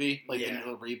Bears movie, like the Yeah.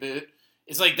 little reboot.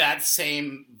 It's like that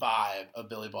same vibe of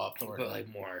Billy Bob Thornton, But like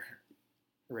more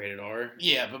rated R.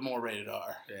 yeah, but more rated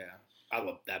R. Yeah. I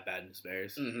love that Bad News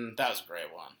Bears. That was a great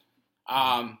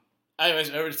one. Anyways,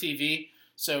 over to TV.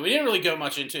 So we didn't really go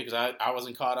much into it because I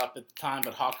wasn't caught up at the time,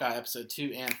 but Hawkeye episode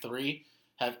 2 and 3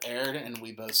 have aired, and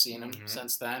we've both seen them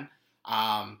since then.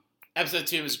 Episode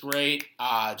 2 was great.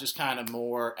 Just kind of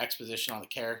more exposition on the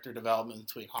character development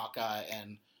between Hawkeye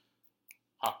and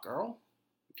Hawkgirl.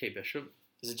 Kate Bishop.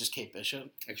 Is it just Kate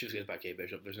Bishop? It just goes by Kate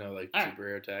Bishop. There's no like All right.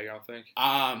 superhero tag, I don't think.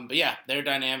 But yeah, they're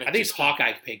dynamic. I think it's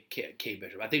Hawkeye Kate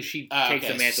Bishop. I think she takes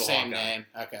the mantle same Hawkeye. name.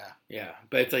 Okay, Yeah,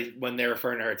 but it's like when they're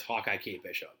referring to her, it's Hawkeye Kate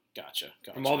Bishop. gotcha.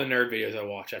 From all the nerd videos I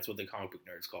watch, that's what the comic book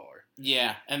nerds call her.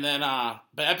 Yeah, and then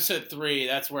but episode 3,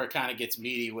 that's where it kind of gets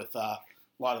meaty with a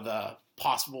lot of the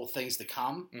possible things to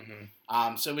come.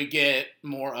 Mm-hmm. So we get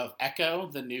more of Echo,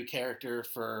 the new character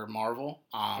for Marvel.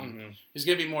 Who's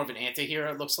going to be more of an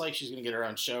anti-hero, it looks like. She's going to get her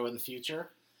own show in the future.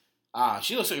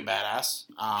 She looks like a badass.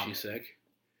 She's sick.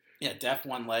 Yeah, deaf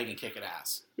one leg and kicking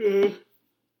ass. Mm-hmm.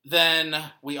 Then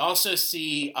we also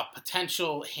see a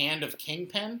potential Hand of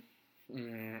Kingpin.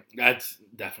 That's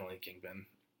definitely Kingpin.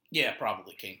 Yeah,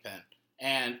 probably Kingpin.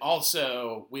 And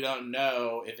also, we don't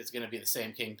know if it's going to be the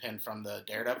same Kingpin from the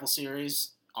Daredevil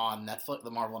series on Netflix, the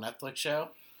Marvel Netflix show.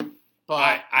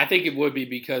 But I think it would be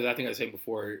because I think I said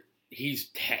before, he's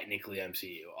technically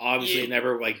MCU. Obviously, Yeah. it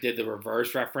never like did the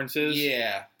reverse references.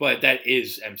 yeah, But that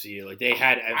is MCU. Like they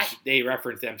had, they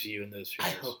referenced MCU in those shows. I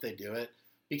hope they do it.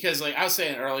 Because, like I was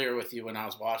saying earlier with you when I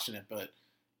was watching it, but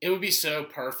it would be so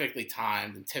perfectly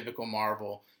timed in typical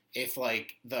Marvel if,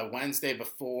 like, the Wednesday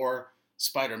before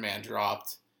Spider-Man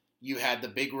dropped, you had the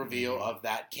big reveal of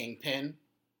that Kingpin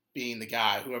being the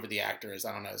guy, whoever the actor is,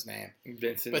 I don't know his name.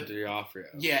 Vincent But- D'Onofrio.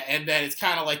 Yeah, and then it's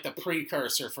kind of like the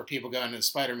precursor for people going into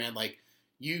Spider-Man, like,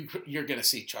 you're going to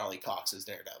see Charlie Cox as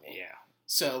Daredevil. Yeah.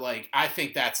 So, like, I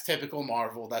think that's typical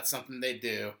Marvel. That's something they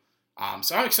do.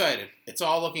 So I'm excited. It's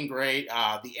all looking great.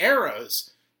 The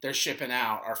arrows they're shipping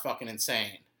out are fucking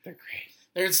insane. They're great.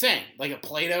 They're insane. Like a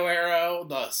Play-Doh arrow,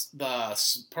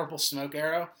 the purple smoke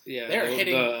arrow. Yeah, They're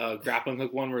hitting the grappling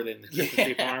hook one where they in the Christmas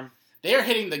tree farm. They are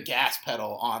hitting the gas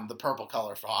pedal on the purple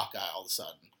color for Hawkeye all of a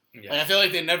sudden. Yeah. Like, I feel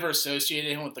like they never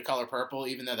associated him with the color purple,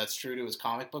 even though that's true to his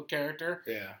comic book character.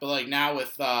 Yeah. But like now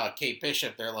with Kate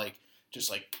Bishop, they're like just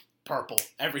like purple,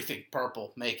 everything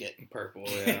purple, make it. Purple,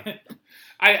 yeah.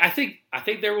 I think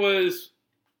there was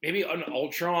maybe an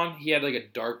Ultron. He had like a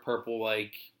dark purple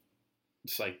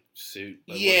just like suit.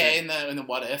 But Yeah, wasn't- in the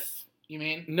What If, you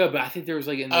mean? No, but I think there was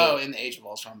like in the, In the Age of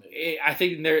Ultron movie. I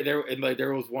think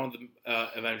there was one of the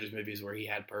Avengers movies where he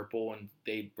had purple and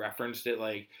they referenced it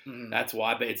like Mhm. that's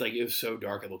why. But it's like it was so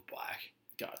dark it looked black.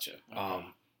 Gotcha.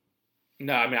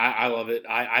 No, I mean I love it.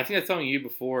 I think I was telling you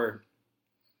before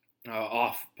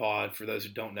off pod for those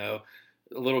who don't know,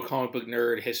 a little comic book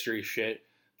nerd history shit.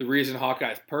 The reason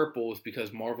Hawkeye's purple is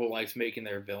because Marvel likes making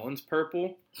their villains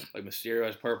purple. Like Mysterio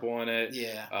has purple in it.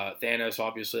 Yeah. Thanos,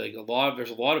 obviously, there's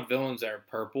a lot of villains that are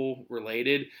purple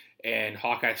related. And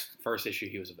Hawkeye's first issue,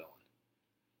 he was a villain.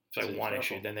 It's So like he's one purple.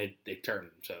 issue, then they turned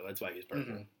him, so that's why he's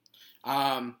purple.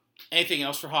 Mhm. Anything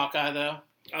else for Hawkeye though?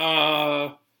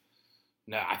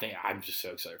 No, I think I'm just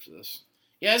so excited for this.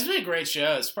 Yeah, it's been a great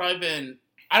show. It's probably been.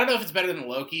 I don't know if it's better than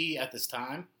Loki at this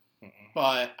time,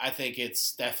 but I think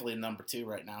it's definitely number 2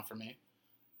 right now for me.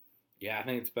 Yeah, I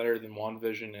think it's better than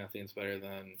WandaVision, and I think it's better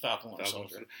than Falcon Winter Falcon.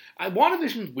 Soldier.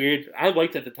 WandaVision's weird. I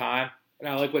liked it at the time, and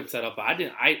I like what it set up. But I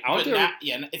didn't. I went But to. now,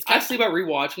 yeah, it's I got, sleep about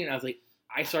rewatching it. And I was like,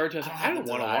 I started to. I was like, I I don't have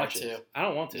the want to desire watch to. it. I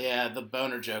don't want to. yeah, the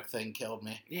boner joke thing killed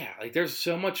me. Yeah, like there's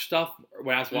so much stuff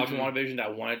when I was watching Mhm. WandaVision that I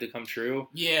wanted to come true,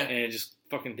 Yeah. and it just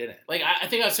fucking didn't. Like, I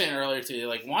think I was saying earlier, too,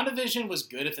 like, WandaVision was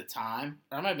good at the time.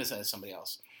 Or I might have been saying to somebody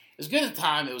else. It was good at the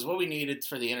time. It was what we needed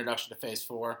for the introduction to Phase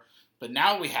 4. But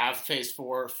now we have Phase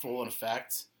 4 full in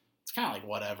effect. It's kind of like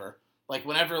whatever. Like,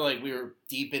 whenever, like, we were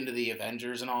deep into the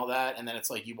Avengers and all that, and then it's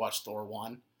like you watch Thor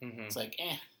 1. Mm-hmm. It's like,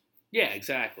 Yeah,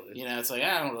 exactly. You know, it's like,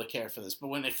 I don't really care for this. But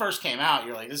when it first came out,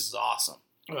 you're like, this is awesome.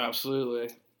 Oh,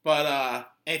 absolutely. But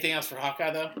anything else for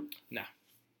Hawkeye, though? No.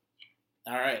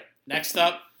 All right. Next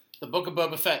up, the Book of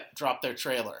Boba Fett dropped their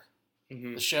trailer.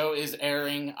 Mm-hmm. The show is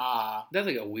airing. That's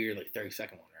like a weird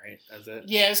 30-second one, right? That's it.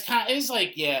 Yeah, it's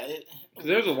like, yeah. 'Cause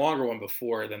there was a longer one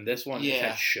before than this one. Yeah.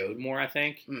 That showed more, I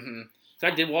think. Mm-hmm. So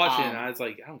I did watch it, and I was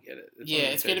like, I don't get it.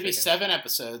 It's going to be 7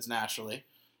 episodes, naturally.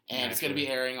 And it's going to be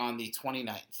airing on the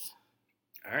 29th.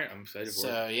 All right, I'm excited for it.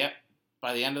 So, yep.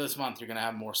 By the end of this month, you're going to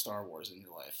have more Star Wars in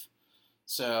your life.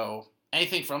 So,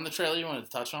 anything from the trailer you wanted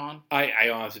to touch on? I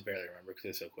honestly barely remember because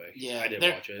it's so quick. Yeah, I did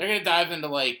watch it. They're going to dive into,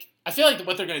 like... I feel like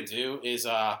what they're going to do is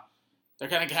they're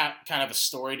going to have kind of a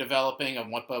story developing of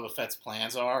what Boba Fett's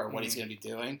plans are or what he's going to be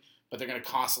doing. But they're going to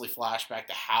constantly flash back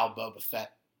to how Boba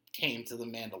Fett came to the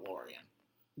Mandalorian.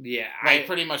 Yeah. Like,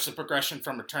 pretty much the progression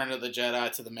from Return of the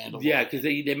Jedi to the Mandalorian. Yeah, because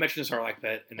they mentioned the Sarlacc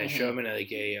pit, and they show him in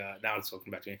now it's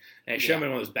looking back to me, and they show him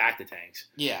in one of those bacta tanks.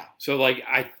 Yeah. So, like,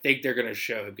 I think they're going to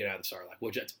show him get out of the Sarlacc,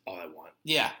 which that's all I want.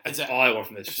 Yeah. That's all I want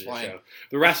from this Explain. show.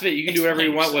 The rest of it, you can do whatever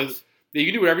you want with. You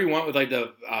can do whatever you want with, like,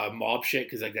 the mob shit,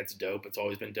 because, like, that's dope. It's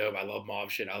always been dope. I love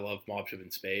mob shit. I love mob shit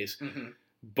in space. Mm-hmm.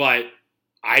 But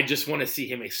I just want to see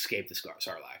him escape the Sarlacc.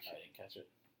 I didn't catch it.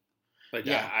 Like,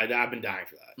 yeah. I've been dying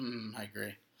for that. I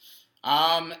agree.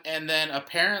 And then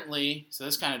apparently, so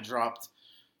this kind of dropped,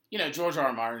 George R.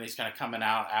 R. Martin, he's kind of coming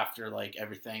out after, like,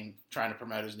 everything, trying to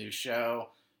promote his new show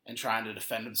and trying to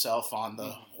defend himself on the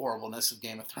horribleness of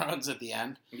Game of Thrones at the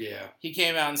end. Yeah. He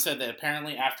came out and said that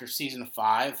apparently after the season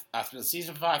 5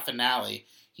 finale,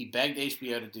 he begged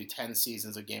HBO to do 10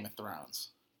 seasons of Game of Thrones.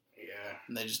 Yeah.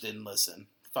 And they just didn't listen.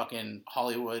 Fucking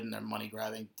Hollywood and their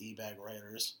money-grabbing D-bag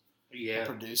writers. Yeah.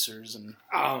 Producers and...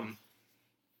 God,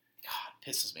 it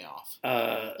pisses me off.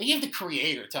 You have the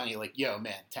creator telling you, like, yo,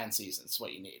 man, 10 seasons is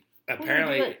what you need.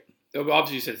 Apparently,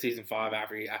 obviously you said season 5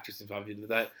 after season 5 you did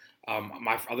that.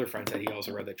 My other friend said he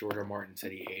also read that George R. R. Martin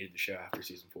said he hated the show after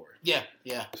season 4. Yeah.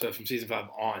 So from season 5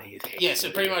 on, he is hating. Yeah,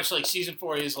 so pretty much like season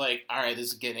 4, he's like, all right, this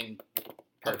is getting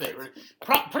perfect.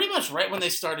 Pretty much right when they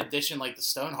started ditching like the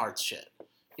Stonehearts shit.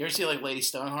 You ever see like Lady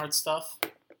Stoneheart stuff?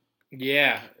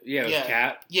 Yeah,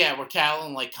 Cat. Yeah, where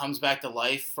Catelyn like comes back to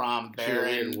life from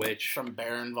Baron Witch, from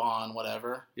Baron Vaughn,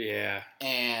 whatever. Yeah,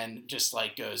 and just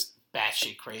like goes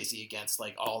batshit crazy against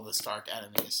like all the Stark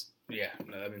enemies. Yeah,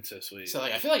 no, that'd been so sweet. So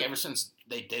like, I feel like ever since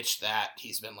they ditched that,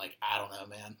 he's been like, I don't know,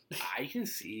 man. I can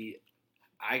see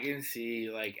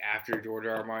like after George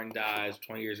R. R. Martin dies,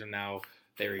 20 years from now,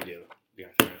 they redo Game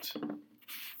of Thrones.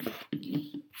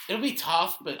 It'll be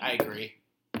tough, but I agree.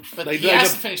 But like, he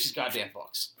has to finish his goddamn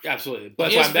books. Absolutely.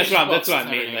 But that's what I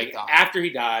mean. Like, after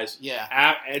he dies,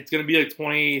 it's going to be like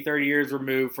 20, 30 years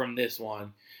removed from this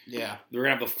one. Yeah. They're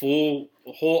going to have the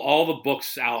all the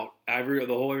books out.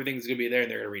 Everything's going to be there, and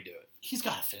they're going to redo it. He's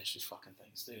got to finish these fucking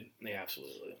things, dude. Yeah,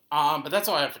 absolutely. But that's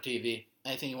all I have for TV.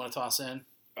 Anything you want to toss in?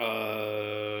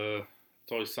 It's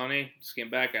Always Sunny. Just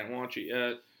came back. I didn't watch it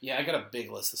yet. Yeah, I got a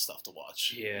big list of stuff to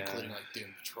watch. Yeah. Including like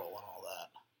Doom Patrol and all that.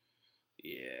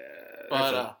 Yeah.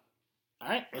 But, all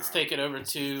right, let's take it over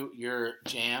to your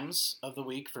jams of the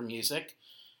week for music.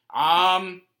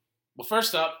 Well,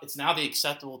 first up, it's now the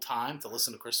acceptable time to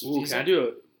listen to Christmas music. Can I do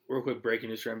a real quick breaking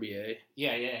news for NBA?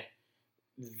 Yeah.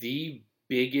 The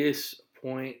biggest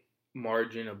point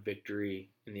margin of victory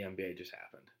in the NBA just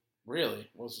happened. Really?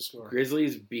 What was the score?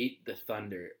 Grizzlies beat the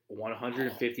Thunder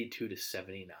 152 to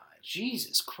 79.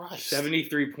 Jesus Christ.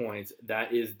 73 points.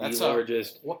 That is the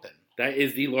largest whooping. That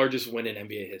is the largest win in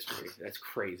NBA history. That's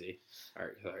crazy. All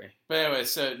right, sorry. But anyway,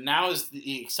 so now is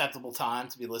the acceptable time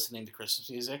to be listening to Christmas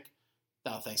music.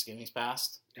 Now Thanksgiving's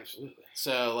passed. Absolutely.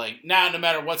 So, like, now no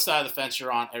matter what side of the fence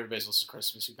you're on, everybody's listening to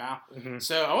Christmas music now. Mm-hmm.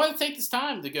 So I want to take this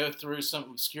time to go through some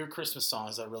obscure Christmas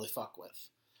songs that I really fuck with.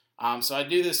 So I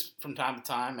do this from time to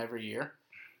time every year.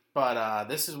 But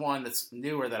this is one that's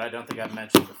newer that I don't think I've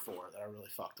mentioned before that I really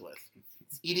fucked with.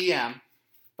 It's EDM,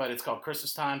 but it's called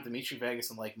Christmas Time, Dimitri Vegas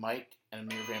and Like Mike, and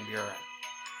Amir Van Buren.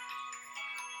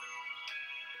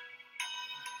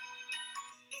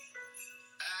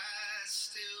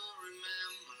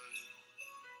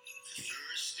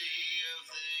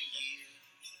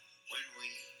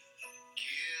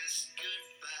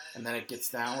 And then it gets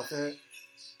down with it.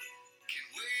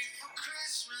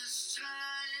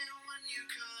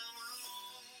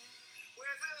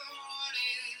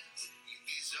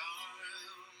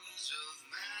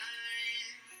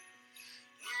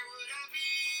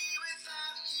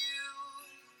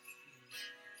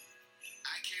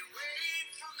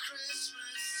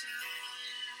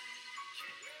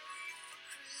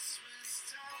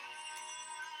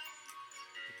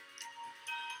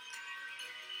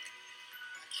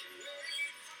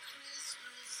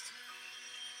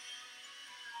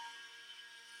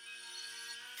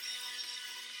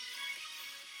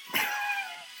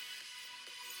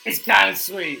 It's kind of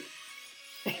sweet.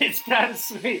 It's kind of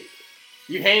sweet.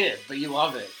 You hate it, but you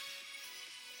love it.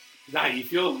 Nah, you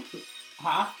feel...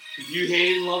 Huh? You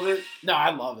hate it and love it? No, I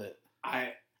love it.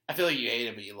 I feel like you hate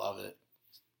it, but you love it.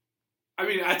 I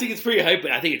mean, I think it's pretty hype,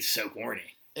 but I think it's so corny.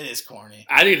 It is corny.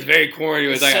 I think it's very corny.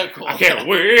 It's like, so cool. I can't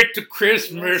wait to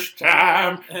Christmas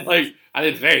time. Like, I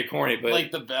think it's very corny, but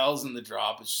Like the bells and the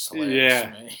drop, it's just hilarious to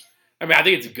me. I mean, I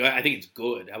think it's good. I think it's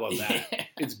good. How about that?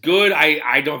 It's good.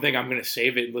 I don't think I'm going to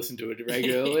save it and listen to it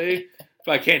regularly.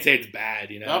 But I can't say it's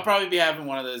bad, I'll probably be having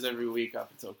one of those every week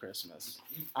up until Christmas.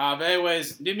 But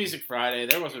anyways, New Music Friday,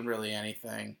 there wasn't really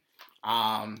anything.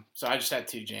 So I just had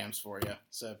 2 jams for you.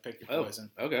 So pick your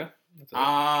poison. Okay.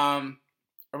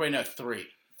 Or wait, no, 3.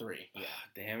 Yeah.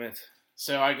 Damn it.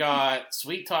 So I got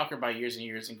Sweet Talker by Years and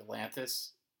Years and Galantis.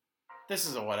 This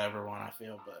is a whatever one, I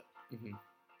feel, but... Mm-hmm.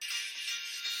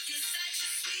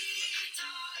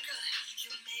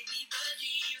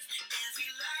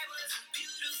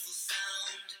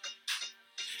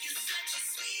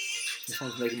 This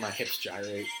one's making my hips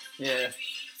gyrate. Yeah.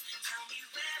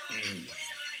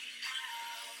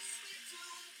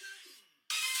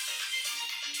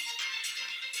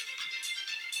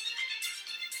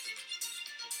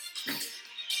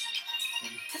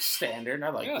 Standard. I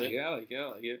like it. I like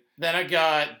it. Then I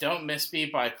got Don't Miss Me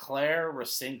by Claire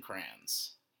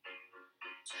Rosencrantz.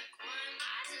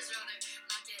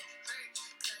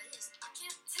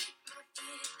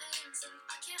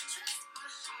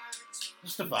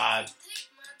 Just a vibe.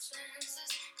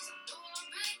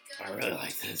 I really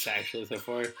like this, actually, so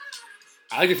far.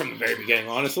 I like it from the very beginning,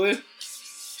 honestly.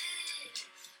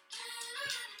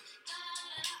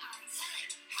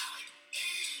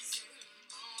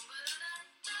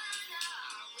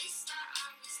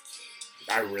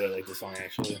 I really like this song,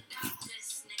 actually.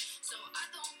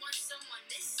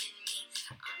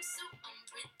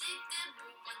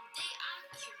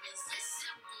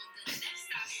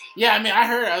 Yeah, I mean,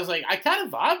 I was like, I kind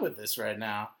of vibe with this right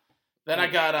now. Then I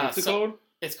got... What's it called?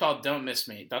 It's called Don't Miss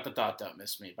Me, ... Don't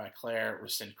Miss Me by Claire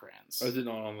Rosencrantz. Or is it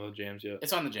not on the jams yet?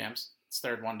 It's on the jams. It's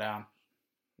third one down.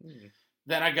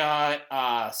 Then I got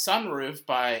Sunroof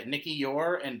by Nikki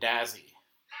Yor and Dazzy.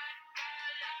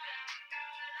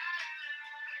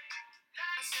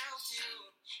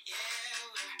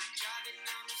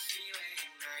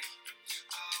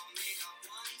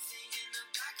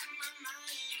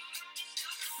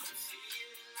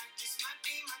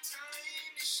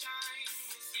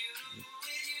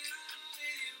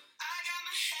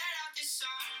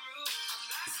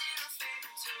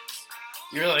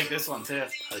 You really like this one too.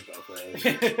 I like both of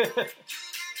those.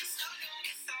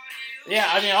 Yeah,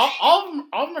 I mean, all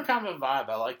of them are kind of a vibe.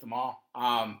 I like them all.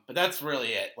 But that's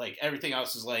really it. Like everything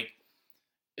else is like,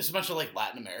 it's a bunch of like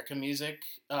Latin American music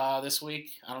this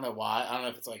week. I don't know why. I don't know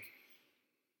if it's like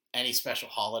any special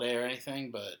holiday or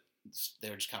anything, but they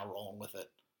were just kind of rolling with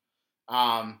it.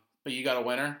 But you got a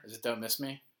winner? Is it Don't Miss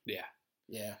Me? Yeah.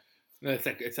 Yeah. No,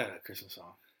 it's not a Christmas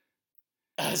song.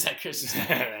 Is that Christmas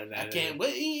time? I can't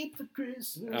wait for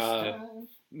Christmas time.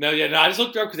 No, I just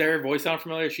looked her up because her voice sounded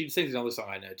familiar. She sings another song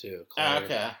I know too. Claire,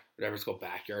 Okay. Whatever it's called,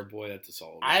 Backyard Boy. That's a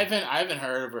solid one. I haven't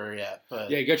heard of her yet,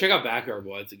 but yeah, go check out Backyard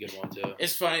Boy. It's a good one too.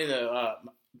 It's funny though.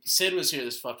 Sid was here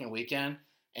this fucking weekend,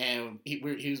 and we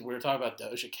were talking about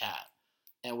Doja Cat,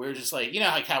 and we were just like,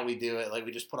 like how we do it, like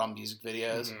we just put on music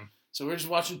videos. Mm-hmm. So we were just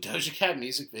watching Doja Cat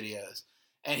music videos,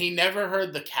 and he never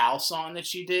heard the cow song that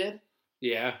she did.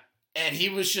 Yeah. And he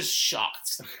was just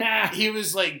shocked. He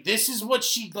was like, "This is what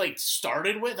she like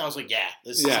started with." I was like, "Yeah,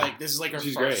 this is like her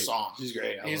She's first great. song." She's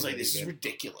great. He was like, "This is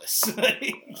ridiculous."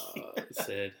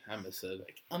 Sid, I miss Sid.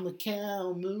 I'm a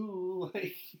cow moo.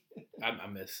 I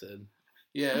miss Sid.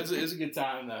 Yeah, it was a good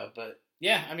time though. But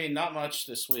yeah, I mean, not much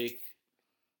this week.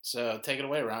 So take it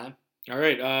away, Ryan. All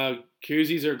right,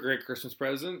 koozies are a great Christmas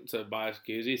present. So buy us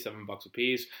a koozie, $7 a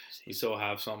piece. We still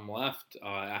have some left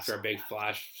after our big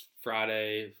Black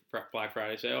Friday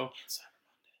sale.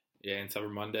 And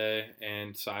Cyber Monday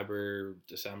and Cyber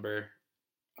December.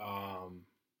 Follow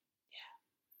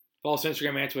us on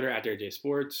Instagram and Twitter at DairyJ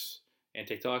Sports and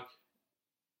TikTok.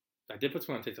 I did put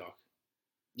some on TikTok.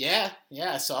 Yeah,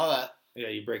 I saw that. Yeah,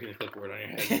 you breaking the clipboard on your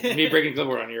head. Me breaking the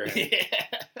clipboard on your head.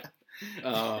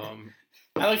 Yeah.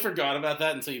 I like forgot about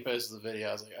that until you posted the video.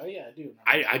 I was like, oh yeah, I do remember.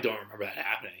 I don't remember that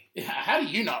happening. Yeah, how do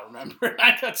you not remember?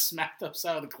 I got smacked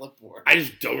upside with the clipboard. I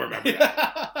just don't remember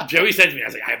that. Joey sent to me. I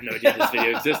was like, I have no idea this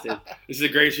video existed. This is the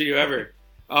greatest video ever.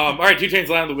 All right, 2 Chainz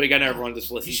Line of the Week. I know everyone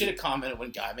just listens. You should have commented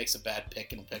when Guy makes a bad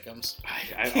pick in Pick'ems.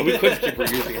 We couldn't keep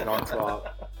reusing it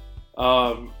nonstop.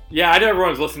 I know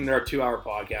everyone's listening to our 2-hour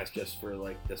podcast just for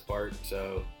like this part.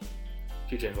 So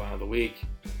 2 Chainz Line of the Week.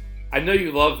 I know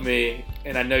you love me,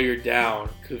 and I know you're down,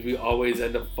 because we always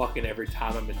end up fucking every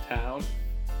time I'm in town.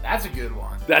 That's a good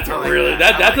one. That's a really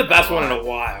that's the best one in a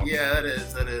while. Yeah, that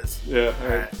is. Yeah. All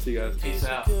right. See you guys. Peace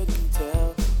out.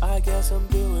 I guess I'm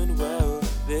doing well.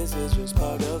 this is just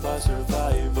part of our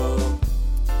survival.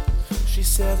 She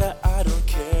said that I don't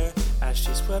care as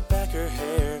she swept back her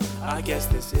hair. I guess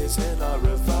this isn't our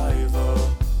revival.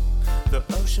 The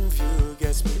ocean view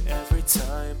gets me every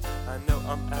time. I know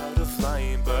I'm out of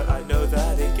line, but I know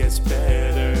that it gets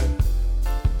better.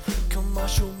 Come on,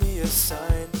 show me a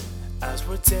sign as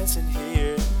we're dancing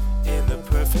here in the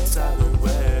perfect silent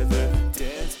weather.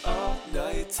 Dance all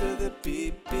night to the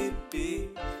beat, beat,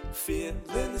 beat.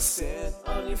 Feeling the sand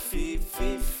on your feet,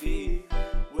 feet, feet.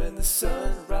 When the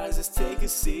sun rises, take a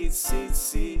seat, seat,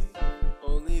 seat.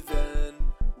 Only then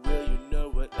will you know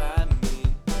what I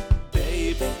mean.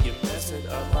 Baby, you're messing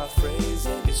up my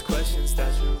phrasing. These questions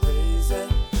that you're raising,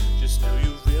 just know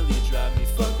you really drive me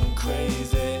fucking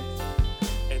crazy.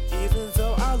 And even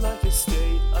though I like your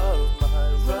state of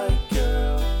mind, right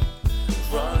girl,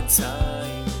 wrong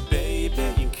time.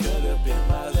 Baby, you could have been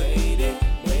my lady,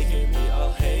 making me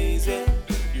all hazy.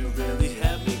 You really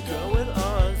had me going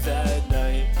on that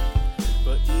night.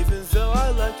 But even though I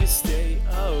like your state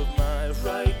of mind,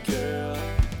 right girl,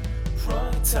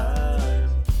 wrong time.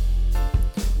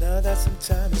 Now that some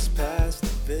time has passed,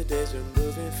 the days are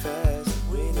moving fast.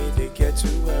 We need to get to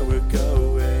where we're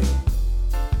going.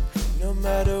 No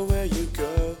matter where you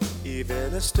go,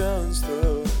 even a stone's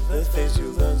throw, the things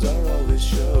you learn are always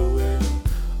showing.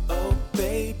 Oh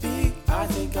baby, I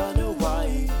think I know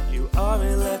why you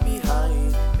aren't left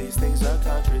behind. These things are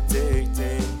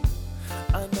contradicting.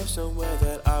 I know somewhere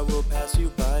that I will pass you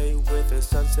by with the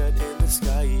sunset in the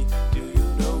sky. Do you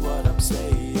know what I'm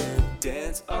saying?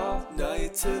 Dance all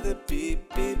night to the beat,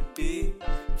 beat, beat.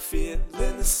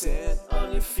 Feeling the sand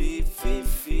on your feet, feet,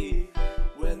 feet.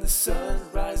 When the sun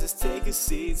rises, take a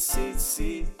seat, seat,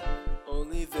 seat.